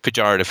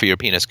pejorative for your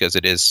penis because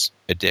it is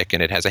a dick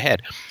and it has a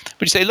head.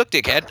 But you say, look,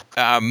 dickhead,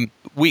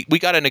 we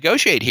got to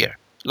negotiate here.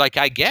 Like,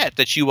 I get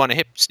that you want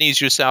to sneeze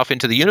yourself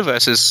into the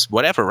universe as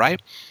whatever, right?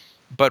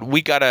 But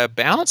we got to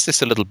balance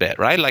this a little bit,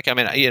 right? Like, I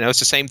mean, it's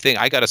the same thing.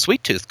 I got a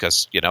sweet tooth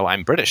because,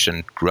 I'm British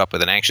and grew up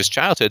with an anxious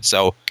childhood.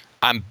 So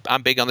I'm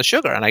big on the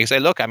sugar. And I say,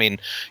 look, I mean,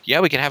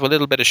 yeah, we can have a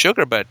little bit of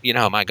sugar, but,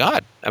 my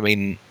God, I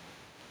mean,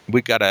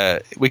 we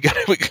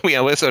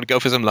also go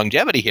for some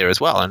longevity here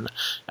as well. And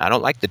I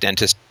don't like the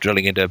dentist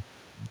drilling into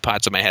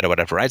parts of my head or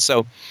whatever, right?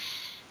 So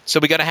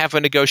we got to have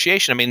a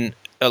negotiation. I mean,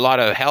 a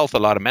lot of health, a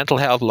lot of mental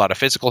health, a lot of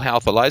physical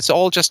health, it's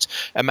all just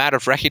a matter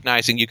of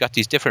recognizing you got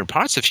these different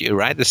parts of you,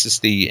 right? This is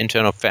the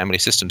internal family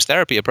systems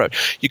therapy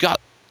approach. You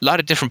got a lot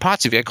of different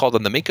parts of you. I call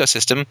them the Miko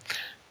system.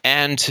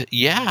 And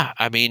yeah,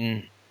 I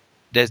mean,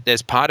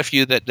 there's part of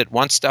you that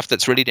wants stuff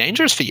that's really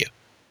dangerous for you.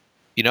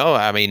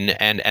 I mean,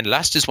 and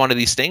lust is one of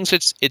these things.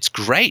 It's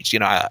great.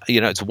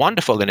 It's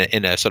wonderful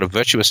in a sort of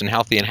virtuous and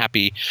healthy and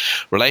happy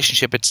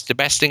relationship. It's the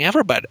best thing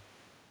ever. But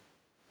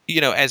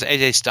as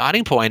a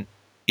starting point,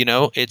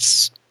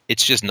 it's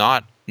just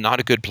not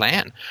a good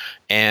plan.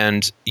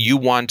 And you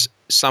want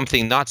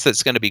something not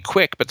that's going to be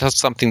quick, but that's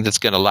something that's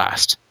going to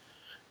last.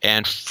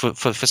 And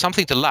for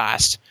something to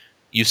last,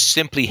 you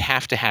simply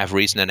have to have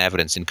reason and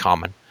evidence in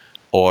common,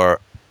 or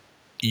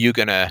you're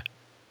gonna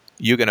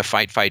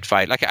fight.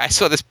 Like I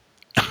saw this,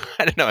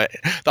 I don't know,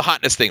 the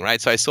hotness thing, right?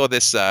 So I saw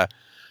this.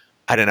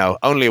 I don't know,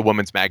 only a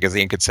woman's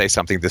magazine could say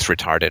something this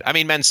retarded. I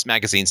mean, men's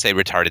magazines say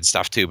retarded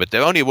stuff too, but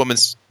only a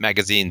woman's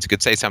magazines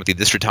could say something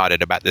this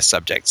retarded about this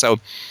subject. So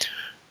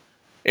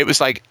it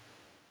was like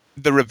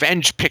the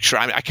revenge picture.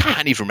 I mean, I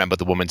can't even remember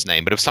the woman's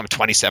name, but it was some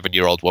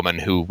 27-year-old woman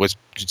who was,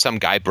 some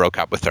guy broke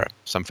up with her.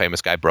 Some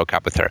famous guy broke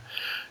up with her.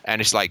 And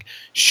it's like,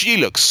 she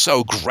looks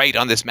so great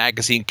on this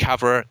magazine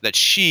cover that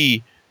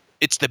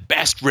it's the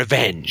best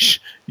revenge.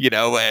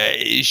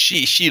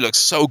 She looks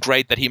so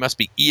great that he must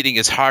be eating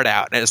his heart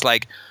out. And it's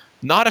like,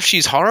 not if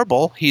she's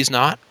horrible. He's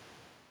not.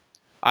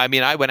 I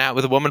mean, I went out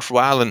with a woman for a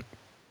while, and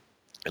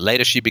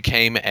later she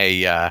became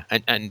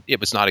and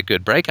it was not a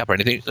good breakup or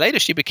anything. Later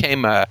she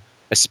became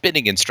a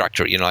spinning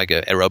instructor, like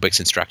an aerobics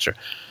instructor.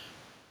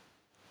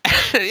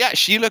 Yeah,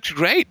 she looked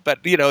great,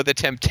 but the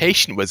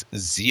temptation was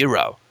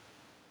zero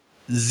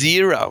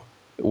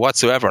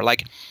whatsoever.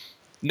 Like,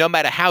 no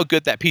matter how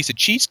good that piece of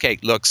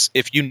cheesecake looks,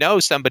 if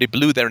somebody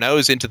blew their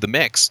nose into the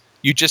mix,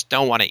 you just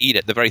don't want to eat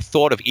it. The very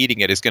thought of eating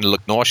it is going to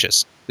look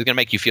nauseous. It's going to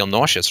make you feel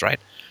nauseous, right?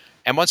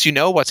 And once you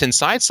know what's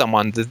inside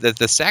someone,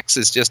 the sex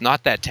is just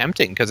not that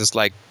tempting, because it's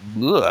like,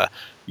 ugh.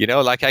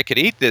 Like, I could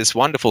eat this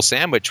wonderful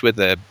sandwich with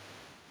a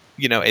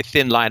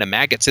thin line of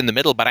maggots in the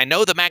middle, but I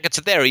know the maggots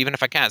are there even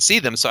if I can't see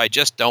them, so I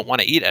just don't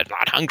want to eat it. I'm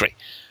not hungry.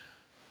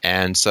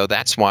 And so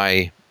that's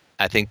why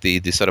I think the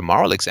sort of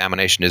moral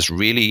examination is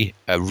really,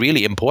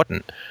 really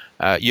important.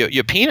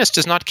 Your penis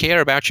does not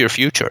care about your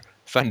future,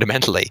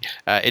 fundamentally.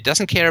 It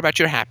doesn't care about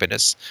your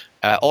happiness.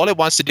 All it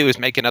wants to do is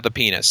make another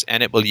penis,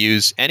 and it will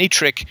use any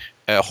trick,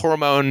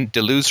 hormone,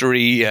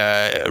 delusory,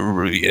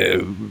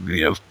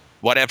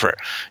 whatever.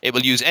 It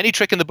will use any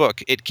trick in the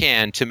book it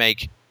can to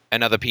make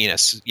another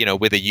penis,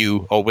 with a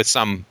U or with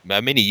some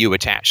mini U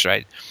attached,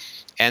 right?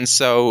 And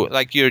so,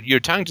 like, your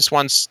tongue just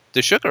wants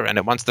the sugar and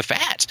it wants the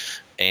fat,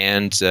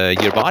 and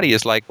your body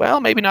is like, well,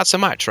 maybe not so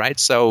much, right?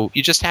 So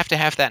you just have to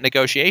have that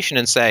negotiation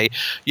and say,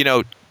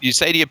 you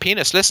say to your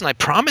penis, listen, I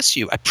promise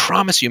you,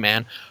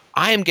 man,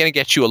 I am going to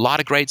get you a lot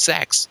of great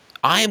sex.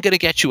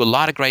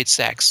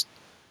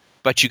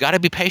 But you got to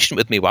be patient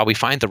with me while we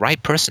find the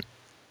right person.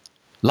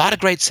 A lot of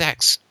great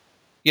sex.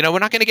 We're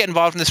not going to get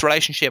involved in this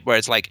relationship where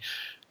it's like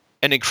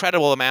an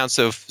incredible amounts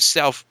of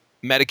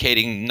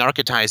self-medicating,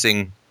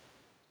 narcotizing,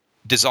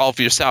 dissolve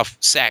yourself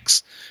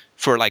sex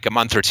for like a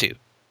month or two,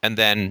 and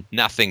then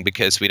nothing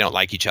because we don't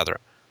like each other.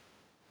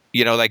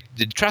 Like,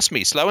 trust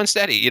me, slow and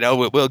steady.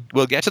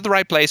 We'll get to the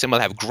right place and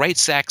we'll have great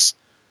sex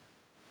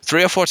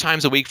 3 or 4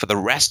 times a week for the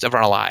rest of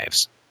our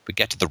lives. We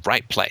get to the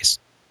right place.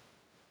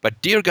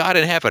 But dear God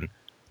in heaven,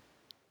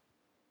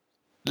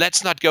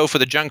 let's not go for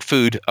the junk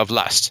food of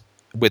lust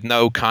with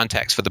no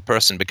context for the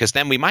person, because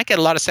then we might get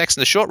a lot of sex in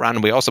the short run,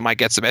 and we also might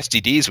get some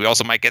STDs. We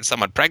also might get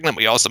someone pregnant.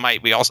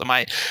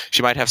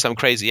 She might have some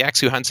crazy ex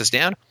who hunts us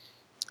down.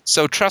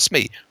 So trust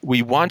me,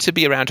 we want to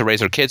be around to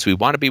raise our kids. We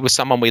want to be with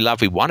someone we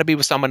love. We want to be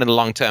with someone in the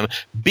long term.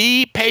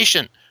 Be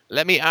patient.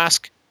 Let me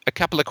ask a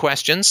couple of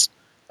questions.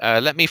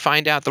 Let me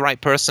find out the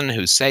right person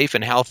who's safe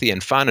and healthy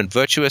and fun and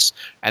virtuous.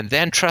 And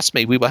then, trust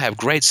me, we will have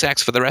great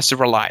sex for the rest of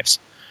our lives.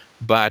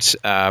 But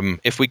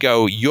if we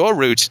go your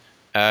route,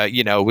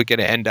 we're going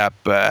to end up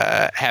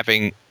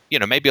having,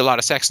 maybe a lot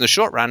of sex in the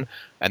short run,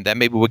 and then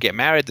maybe we'll get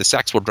married. The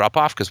sex will drop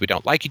off because we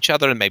don't like each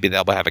other, and maybe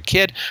they'll have a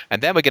kid,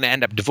 and then we're going to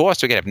end up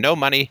divorced. We're going to have no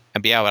money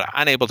and be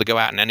unable to go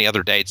out on any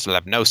other dates. We'll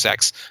have no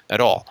sex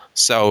at all.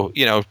 So,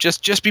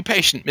 just be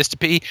patient, Mr.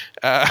 P.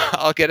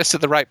 I'll get us to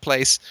the right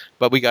place,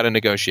 but we got to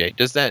negotiate.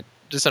 Does that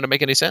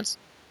make any sense?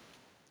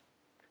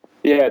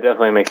 Yeah, it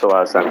definitely makes a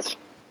lot of sense.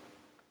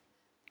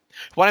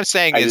 What I'm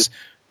saying is,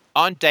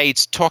 on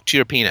dates, talk to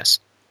your penis.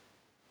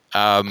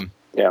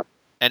 Yeah.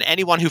 And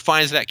anyone who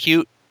finds that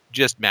cute,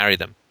 just marry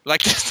them.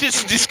 Like,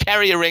 just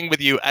carry a ring with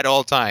you at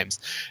all times.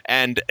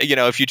 And,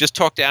 if you just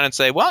talk down and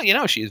say, well,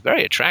 she's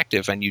very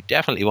attractive and you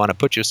definitely want to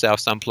put yourself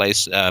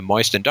someplace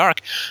moist and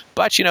dark,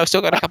 but,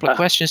 still got a couple of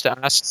questions to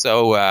ask.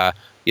 So,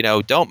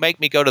 don't make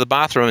me go to the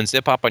bathroom and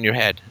zip up on your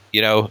head.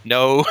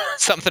 Know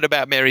something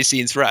about Mary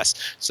scenes for us.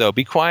 So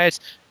be quiet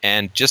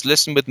and just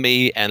listen with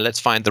me, and let's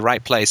find the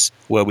right place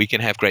where we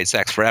can have great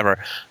sex forever.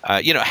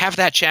 Have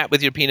that chat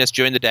with your penis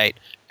during the date,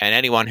 and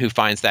anyone who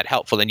finds that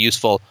helpful and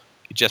useful,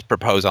 just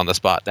propose on the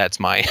spot. That's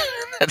my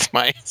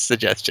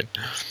suggestion.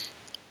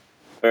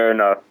 Fair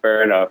enough.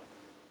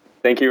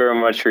 Thank you very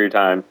much for your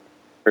time.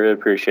 Really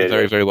appreciate it.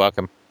 Very, very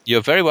welcome.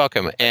 You're very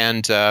welcome.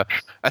 And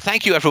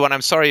thank you, everyone.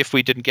 I'm sorry if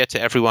we didn't get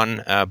to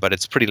everyone, but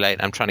it's pretty late.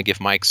 I'm trying to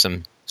give Mike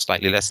some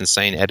slightly less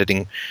insane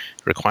editing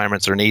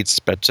requirements or needs.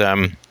 But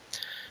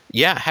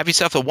have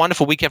yourself a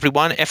wonderful week,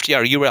 everyone.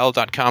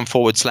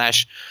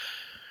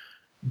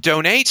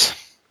 FDRURL.com/donate.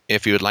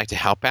 If you would like to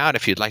help out,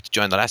 if you'd like to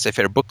join the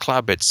Laissez-Faire Book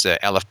Club, it's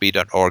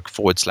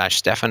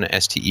lfb.org/Stefan,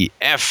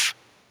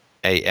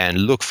 STEFAN.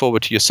 Look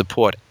forward to your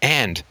support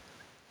and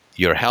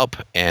your help.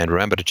 And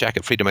remember to check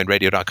at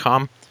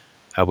freedomainradio.com.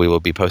 We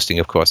will be posting,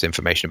 of course,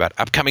 information about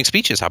upcoming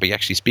speeches. I'll be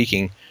actually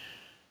speaking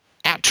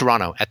at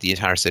Toronto, at the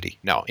entire city.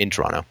 No, in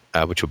Toronto,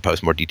 which we'll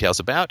post more details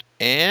about.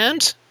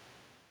 And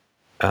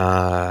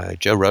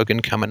Joe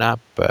Rogan coming up,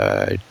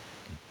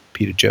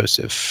 Peter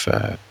Joseph.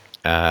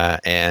 So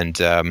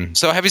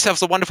have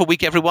yourselves a wonderful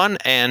week, everyone.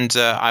 And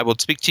I will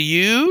speak to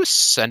you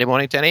Sunday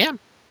morning, 10 a.m.